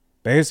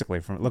it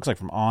looks like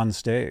from on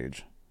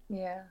stage.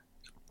 Yeah.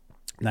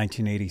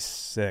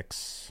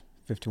 1986,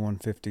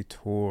 5150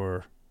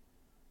 tour.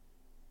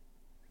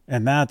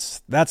 And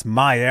that's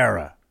my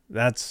era.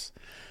 To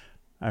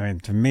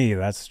me,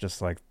 that's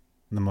just like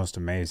the most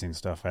amazing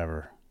stuff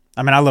ever.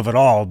 I mean, I love it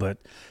all, but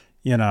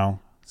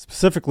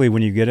specifically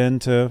when you get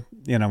into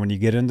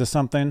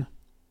something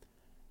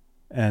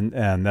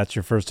and that's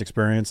your first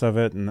experience of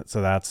it, and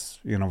so that's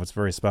what's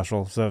very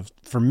special. So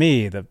for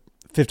me, the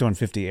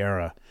 5150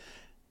 era,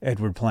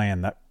 Edward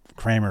playing that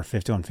Kramer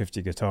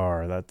 5150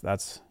 guitar,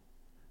 that's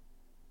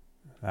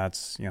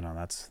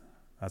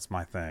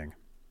my thing.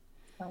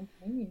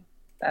 Okay.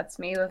 That's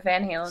me with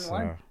Van Halen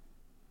 1.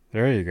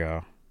 There you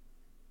go.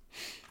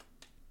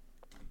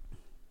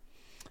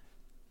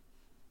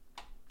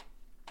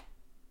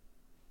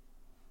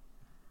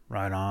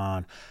 Right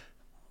on.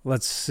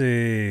 Let's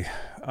see.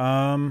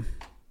 Okay,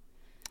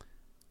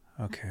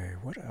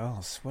 what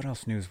else? What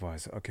else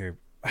news-wise? Okay,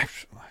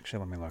 actually,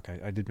 let me look.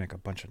 I did make a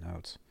bunch of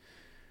notes.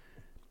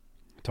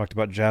 Talked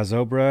about Jazz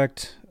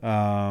Obrecht.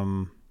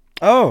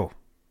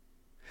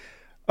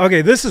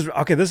 This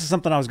is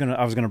something I was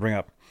gonna bring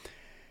up.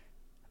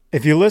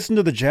 If you listen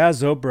to the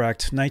Jazz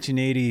Obrecht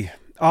 1980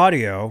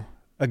 audio,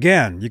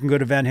 again, you can go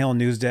to Van Halen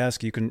News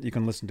Desk. You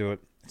can listen to it.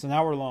 It's an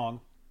hour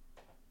long.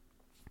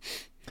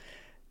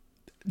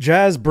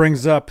 Jazz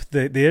brings up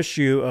the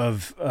issue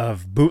of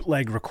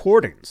bootleg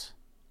recordings,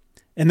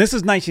 and this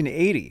is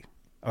 1980.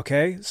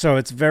 Okay, so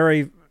it's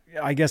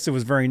I guess it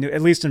was very new.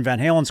 At least in Van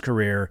Halen's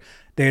career,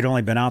 they had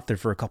only been out there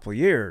for a couple of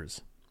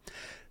years.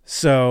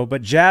 So,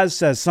 but Jazz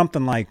says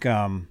something like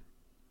have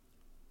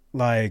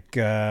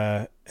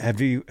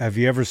you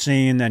ever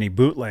seen any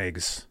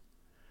bootlegs,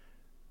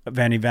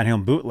 Van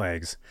Halen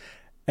bootlegs?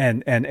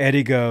 And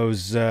Eddie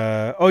goes,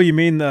 oh, you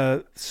mean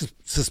the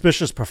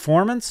Suspicious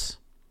Performance?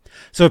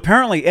 So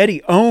apparently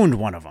Eddie owned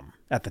one of them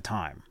at the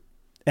time.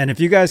 And if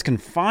you guys can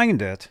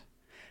find it,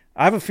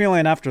 I have a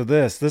feeling after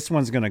this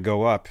one's going to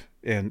go up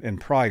in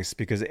price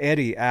because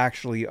Eddie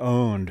actually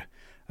owned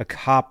a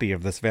copy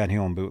of this Van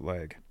Halen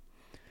bootleg.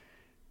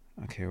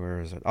 Okay, where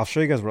is it? I'll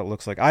show you guys what it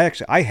looks like.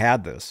 I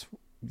had this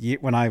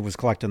when I was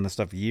collecting this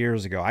stuff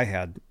years ago. I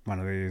had one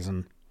of these,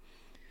 and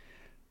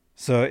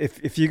so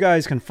if you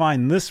guys can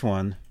find this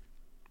one,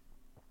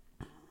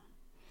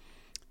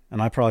 and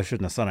I probably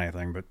shouldn't have said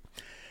anything, but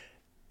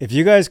if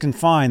you guys can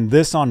find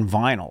this on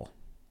vinyl,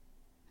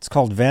 it's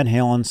called Van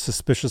Halen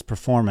Suspicious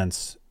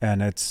Performance,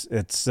 and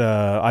it's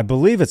I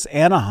believe it's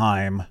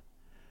Anaheim.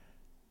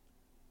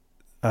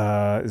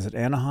 Is it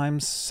Anaheim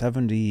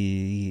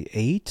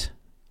 78?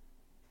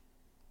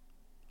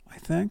 I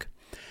think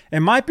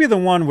it might be the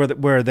one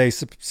where they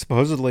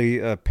supposedly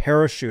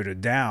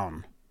parachuted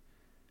down.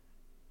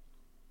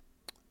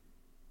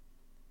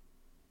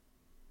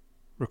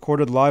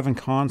 Recorded live in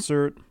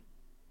concert.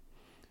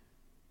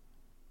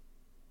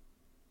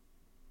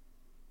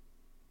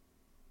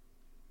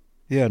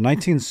 Yeah,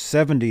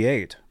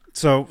 1978.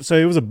 So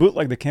it was a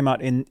bootleg that came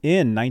out in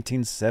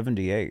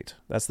 1978.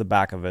 That's the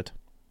back of it.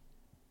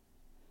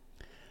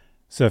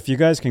 So if you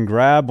guys can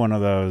grab one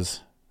of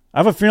those, I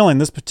have a feeling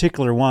this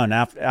particular one,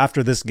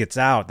 after this gets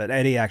out, that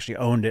Eddie actually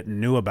owned it and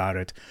knew about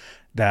it,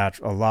 that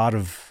a lot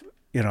of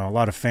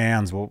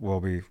fans will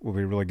be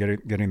really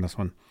getting this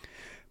one.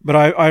 But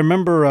I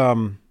remember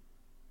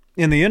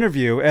in the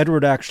interview,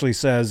 Edward actually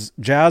says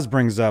Jazz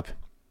brings up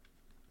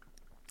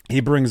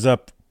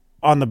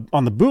on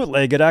the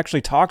bootleg, it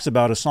actually talks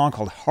about a song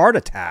called Heart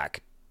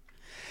Attack.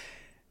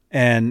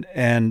 And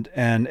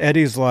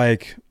Eddie's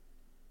like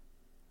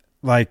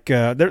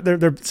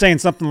they're saying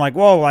something like,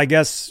 well, I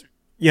guess,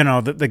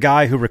 the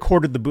guy who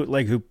recorded the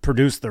bootleg, who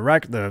produced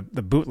the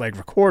bootleg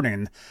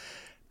recording,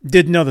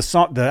 didn't know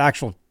the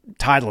actual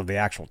title of the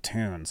actual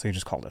tune, so he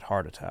just called it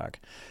Heart Attack.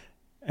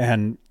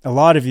 And a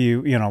lot of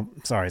you,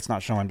 sorry, it's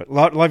not showing, but a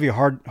lot of you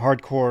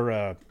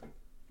hardcore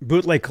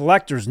bootleg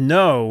collectors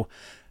know,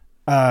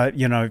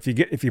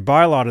 if you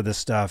buy a lot of this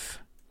stuff,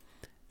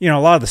 a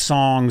lot of the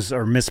songs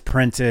are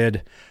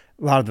misprinted.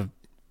 A lot of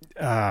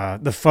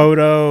the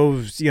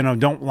photos,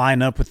 don't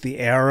line up with the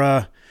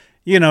era.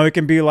 It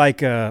can be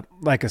like a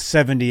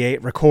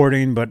 78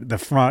 recording, but the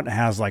front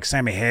has like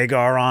Sammy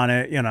Hagar on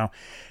it,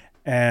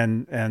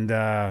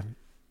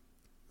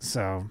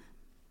 so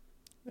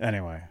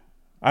anyway,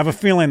 I have a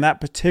feeling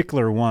that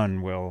particular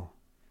one will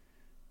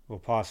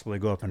possibly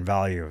go up in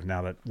value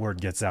now that word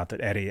gets out that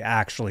Eddie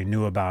actually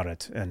knew about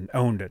it and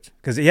owned it.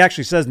 Because he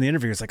actually says in the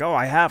interview, it's like, oh,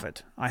 I have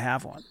it. I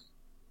have one.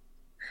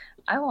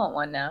 I want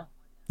one now.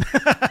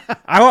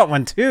 I want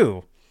one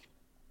too.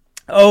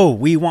 Oh,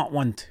 we want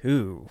one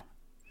too.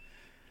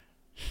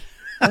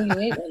 Oh, you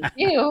ate one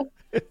too?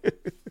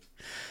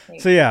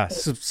 So yeah,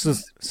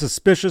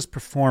 Suspicious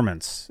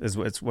Performance is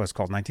what it's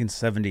called,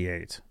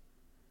 1978.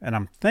 And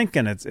I'm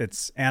thinking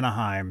it's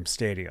Anaheim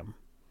Stadium.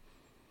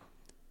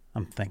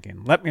 I'm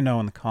thinking. Let me know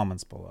in the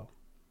comments below.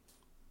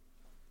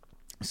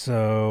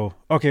 So,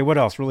 okay, what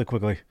else? Really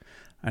quickly.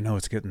 I know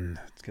it's getting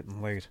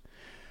late.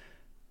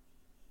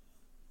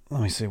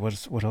 Let me see.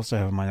 What else do I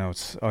have in my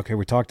notes? Okay,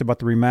 we talked about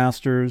the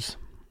remasters.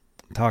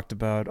 We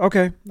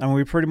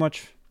pretty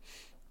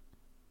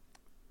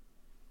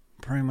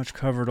much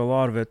covered a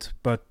lot of it.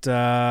 But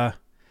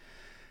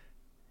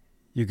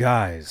you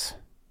guys,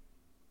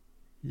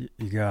 You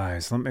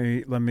guys, let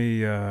me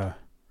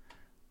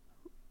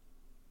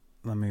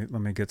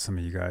get some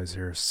of you guys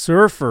here.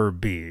 Surfer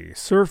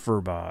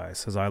by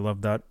says, I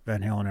love that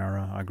Van Halen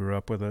era. I grew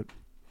up with it.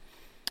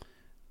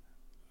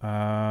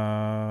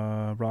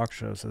 Rock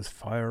Show says,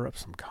 fire up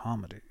some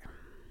comedy.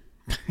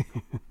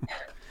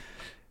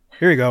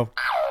 Here you go.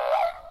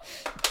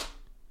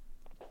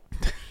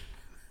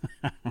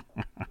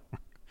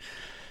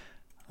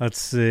 Let's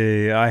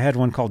see. I had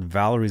one called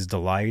Valerie's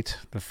Delight.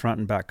 The front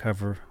and back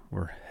cover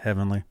were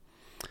heavenly.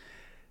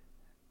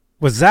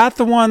 Was that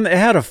the one that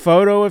had a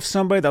photo of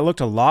somebody that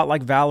looked a lot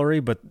like Valerie,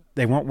 but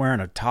they weren't wearing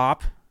a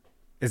top?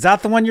 Is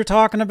that the one you're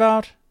talking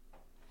about?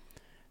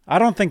 I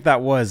don't think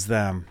that was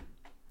them.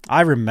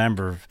 I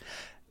remember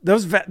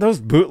those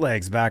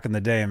bootlegs back in the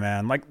day,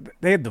 man.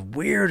 Like, they had the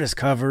weirdest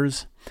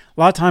covers. A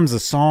lot of times the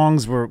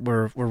songs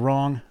were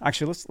wrong.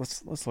 Actually,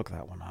 let's look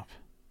that one up.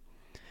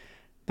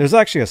 There's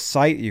actually a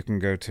site you can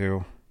go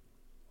to.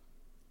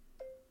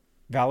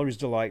 Valerie's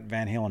Delight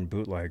Van Halen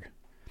bootleg.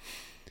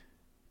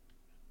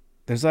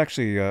 There's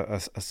actually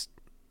There's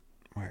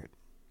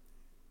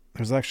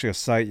actually a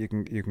site you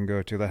can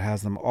go to that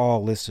has them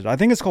all listed. I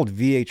think it's called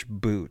VH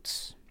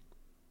Boots.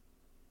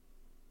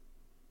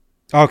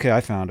 Okay,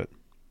 I found it.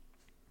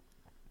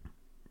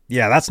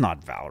 Yeah, that's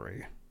not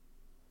Valerie.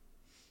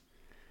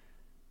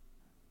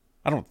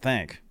 I don't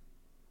think.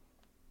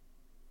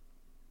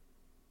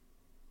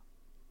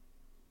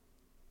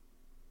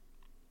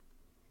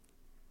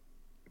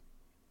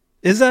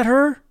 Is that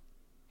her?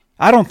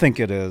 I don't think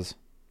it is.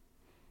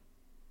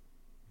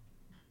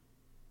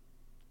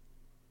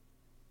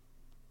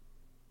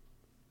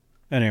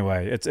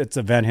 Anyway, it's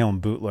a Van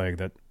Halen bootleg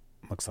that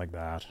looks like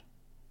that.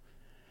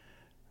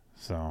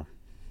 So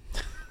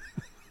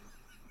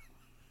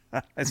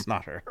it's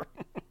not her.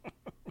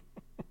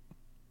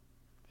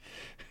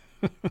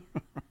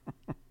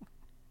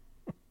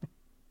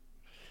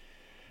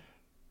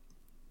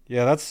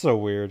 Yeah, that's so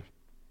weird.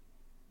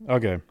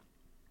 Okay.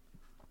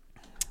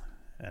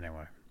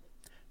 Anyway,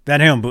 Van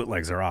Halen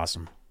bootlegs are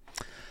awesome.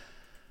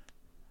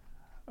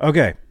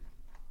 Okay.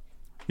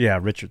 Yeah,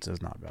 Richard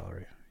says not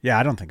Valerie. Yeah,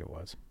 I don't think it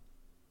was.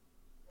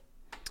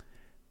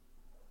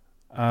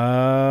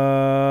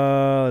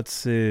 Let's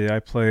see. I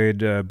played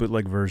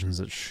bootleg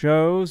versions at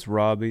shows.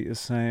 Robbie is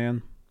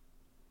saying.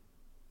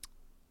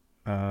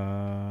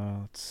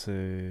 Let's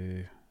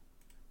see.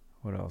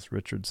 What else?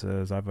 Richard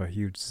says, I have a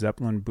huge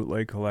Zeppelin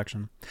bootleg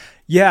collection.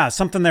 Yeah,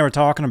 something they were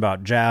talking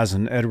about, Jazz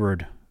and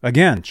Edward.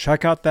 Again,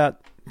 check out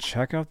that. Is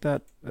that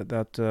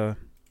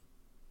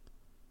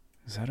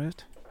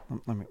it?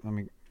 Let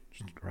me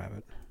just grab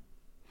it.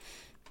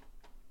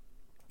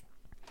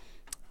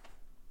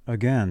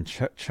 Again,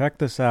 check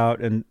this out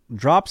and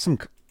drop some,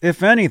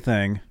 if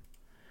anything,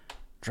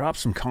 drop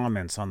some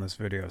comments on this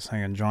video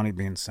saying Johnny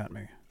Bean sent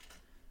me.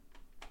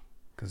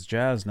 Because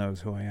Jazz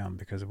knows who I am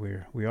because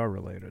we are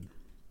related.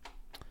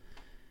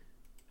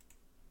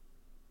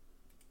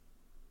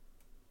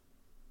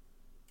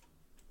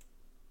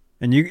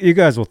 And you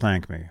guys will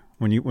thank me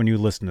when you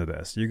listen to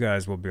this. You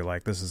guys will be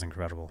like, this is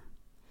incredible.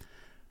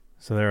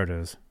 So there it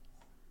is.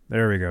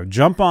 There we go.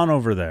 Jump on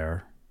over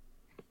there.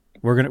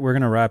 We're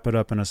gonna wrap it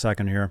up in a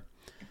second here.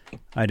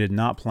 I did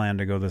not plan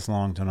to go this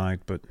long tonight,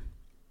 but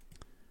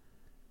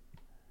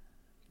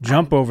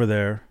jump over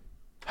there.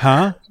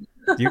 Huh?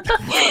 You're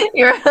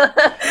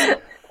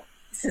this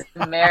is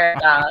a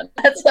marathon.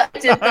 That's what I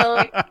did.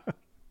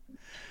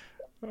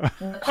 A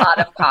pot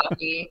of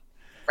coffee.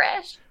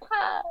 Fresh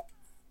pot.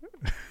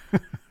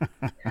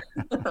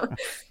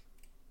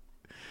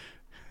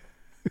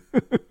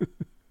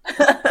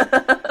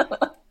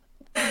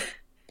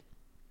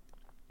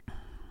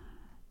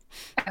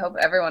 I hope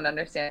everyone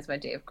understands my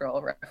Dave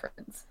Grohl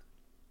reference.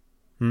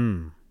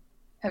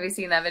 Have you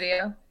seen that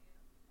video?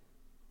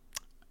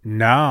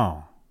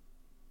 No.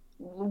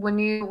 When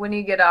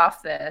you get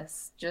off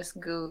this, just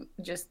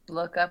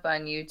look up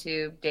on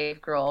YouTube Dave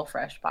Grohl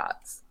fresh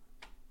pots.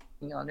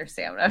 You'll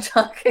understand what I'm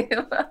talking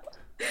about.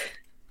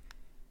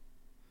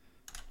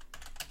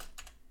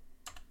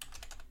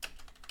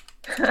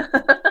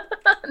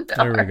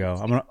 There we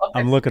go.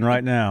 I'm looking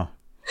right now.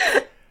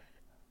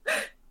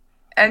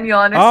 And you'll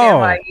understand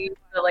why I use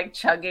the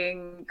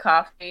chugging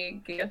coffee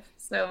gif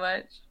so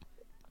much.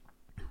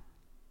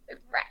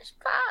 Fresh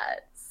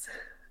pots.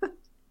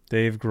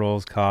 Dave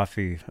Grohl's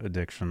coffee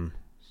addiction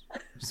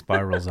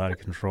spirals out of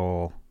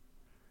control.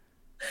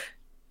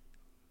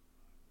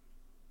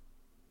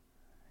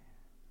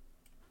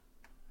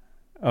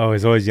 Oh,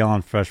 he's always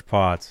yelling fresh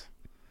pots.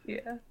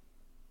 Yeah.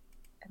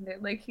 And they're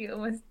like, he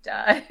almost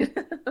died.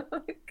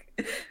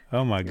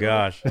 Oh my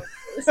gosh.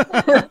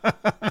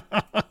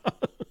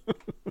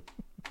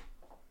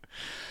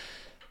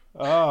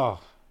 Oh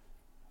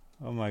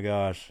my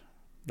gosh.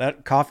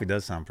 That coffee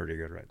does sound pretty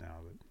good right now.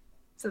 But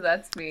so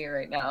that's me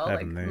right now,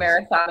 Heaven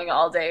marathoning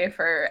all day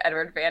for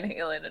Edward Van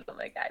Halen, and I'm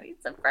like, I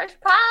need some fresh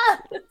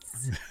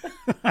pots.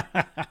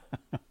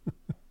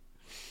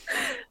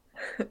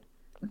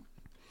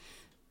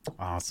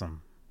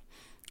 Awesome.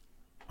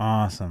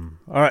 All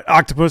right,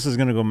 Octopus is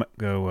gonna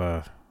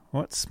go.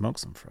 What? Smoke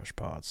some fresh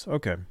pots.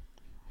 Okay.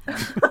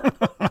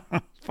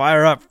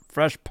 Fire up.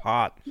 Fresh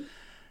pot.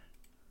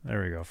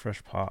 There we go.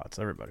 Fresh pots,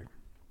 everybody.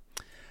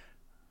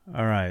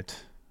 All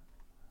right.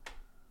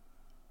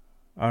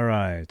 All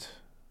right.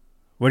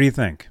 What do you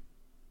think?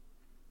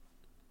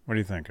 What do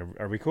you think?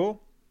 Are we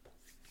cool?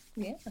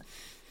 Yeah.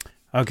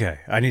 Okay.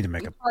 I need to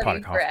make a pot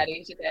of coffee. For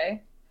Eddie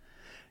today.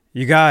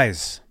 You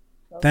guys,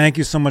 thank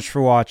you so much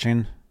for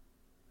watching.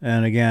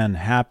 And again,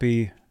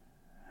 happy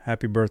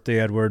birthday,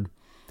 Edward.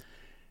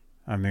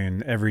 I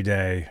mean, every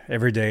day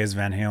is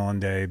Van Halen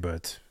Day,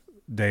 but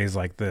days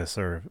like this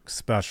are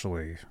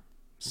especially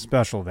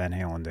special Van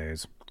Halen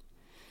days.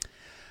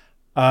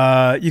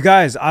 You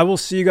guys, I will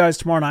see you guys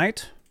tomorrow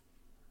night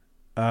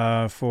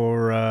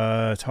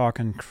for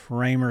talking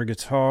Kramer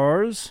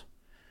guitars.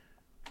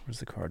 Where's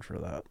the card for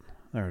that?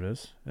 There it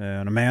is.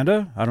 And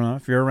Amanda, I don't know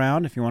if you're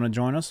around, if you want to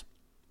join us.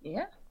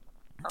 Yeah,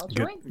 I'll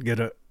join. Get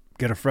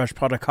a fresh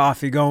pot of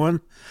coffee going.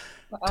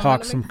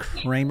 Talk some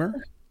Kramer.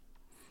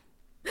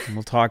 And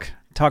we'll talk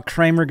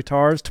Kramer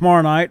guitars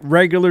tomorrow night.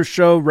 Regular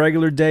show,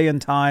 regular day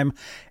and time,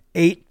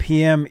 8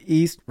 p.m.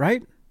 East,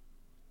 right?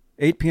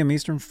 8 p.m.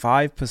 Eastern,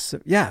 5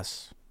 Pacific.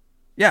 Yes.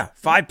 Yeah,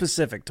 5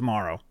 Pacific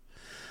tomorrow.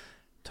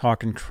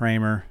 Talking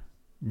Kramer.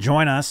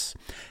 Join us.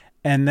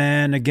 And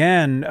then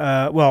again,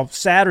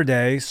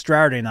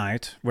 Saturday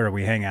night, where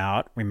we hang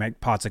out, we make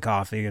pots of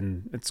coffee,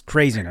 and it's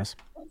craziness.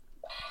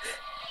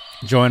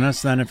 Join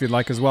us then if you'd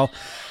like as well.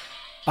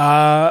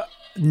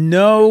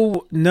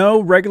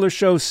 No regular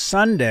show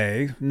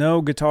Sunday,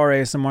 no Guitar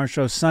ASMR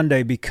show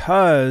Sunday,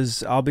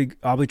 because I'll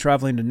be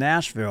traveling to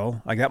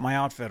Nashville. I got my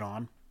outfit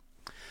on,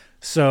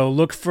 so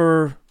look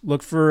for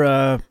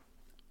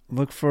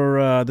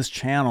this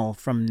channel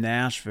from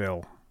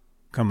Nashville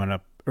coming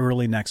up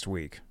early next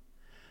week.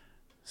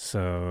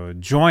 So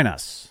join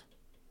us,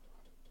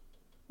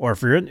 or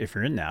if you're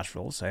in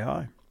Nashville, say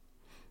hi.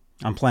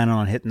 I'm planning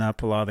on hitting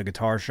up a lot of the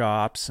guitar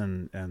shops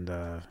and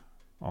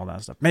all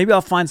that stuff. Maybe I'll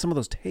find some of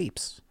those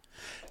tapes.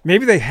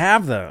 Maybe they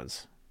have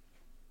those.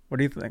 What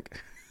do you think?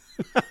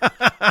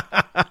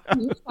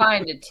 You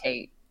find a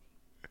tape.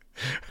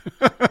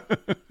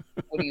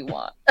 What do you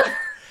want?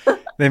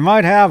 They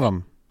might have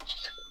them.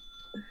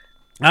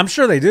 I'm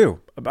sure they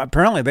do.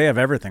 Apparently, they have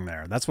everything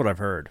there. That's what I've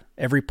heard.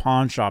 Every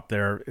pawn shop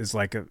there is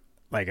like a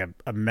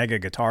mega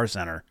guitar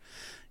center,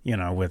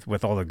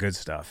 with all the good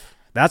stuff.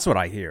 That's what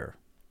I hear.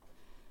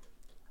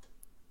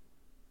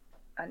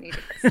 I need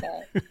a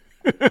cassette.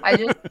 I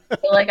just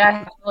feel like I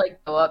have to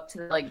go up to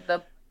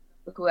the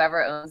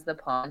whoever owns the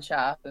pawn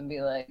shop and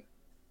be like,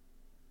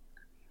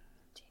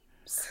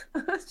 tapes.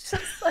 It's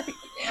just like,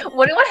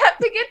 what do I have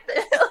to get?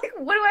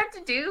 What do I have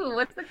to do?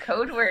 What's the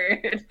code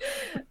word?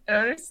 I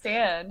don't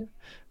understand.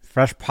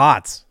 Fresh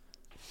pots.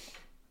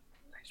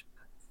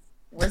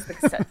 Where's the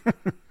cassette?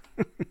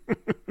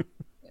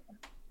 Yeah.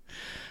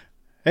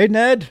 Hey,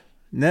 Ned.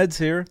 Ned's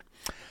here.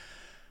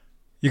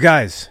 You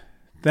guys,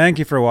 thank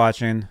you for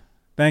watching.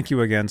 Thank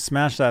you again.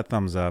 Smash that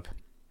thumbs up.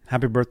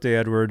 Happy birthday,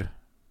 Edward.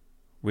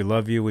 We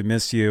love you. We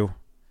miss you.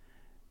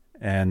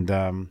 And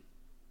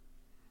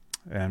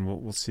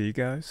we'll see you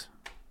guys.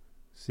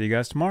 See you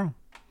guys tomorrow.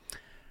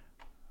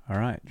 All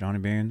right, Johnny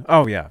Bean.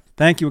 Oh, yeah.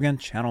 Thank you again,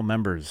 channel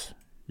members.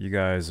 You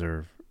guys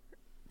are...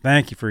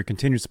 Thank you for your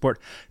continued support.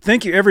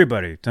 Thank you,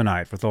 everybody,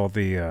 tonight with all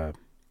the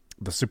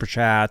super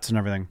chats and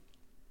everything.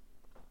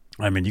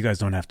 I mean, you guys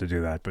don't have to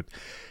do that, but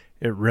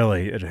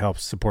it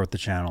helps support the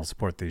channel,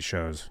 support these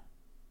shows.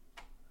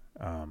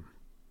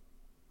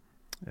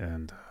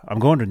 And I'm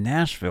going to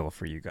Nashville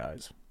for you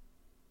guys.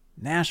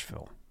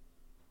 Nashville.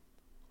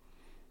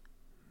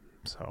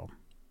 So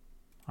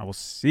I will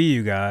see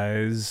you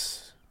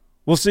guys.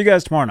 We'll see you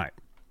guys tomorrow night.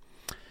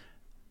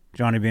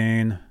 Johnny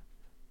Bean,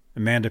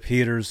 Amanda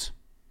Peters.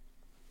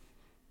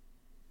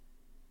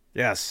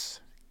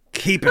 Yes.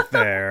 Keep it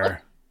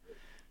there.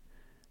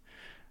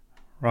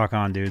 Rock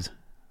on, dudes.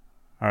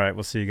 All right,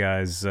 we'll see you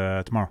guys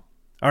tomorrow.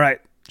 All right,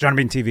 Johnny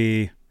Bean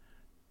TV.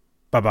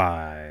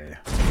 Bye-bye.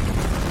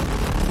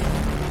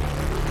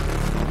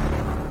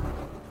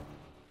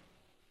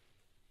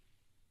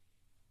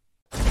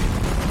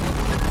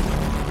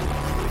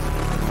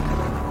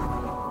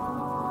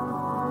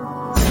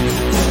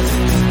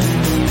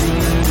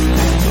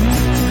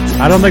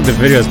 I don't think the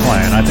video's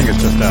playing. I think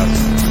it's just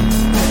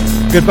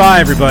us. Goodbye,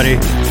 everybody.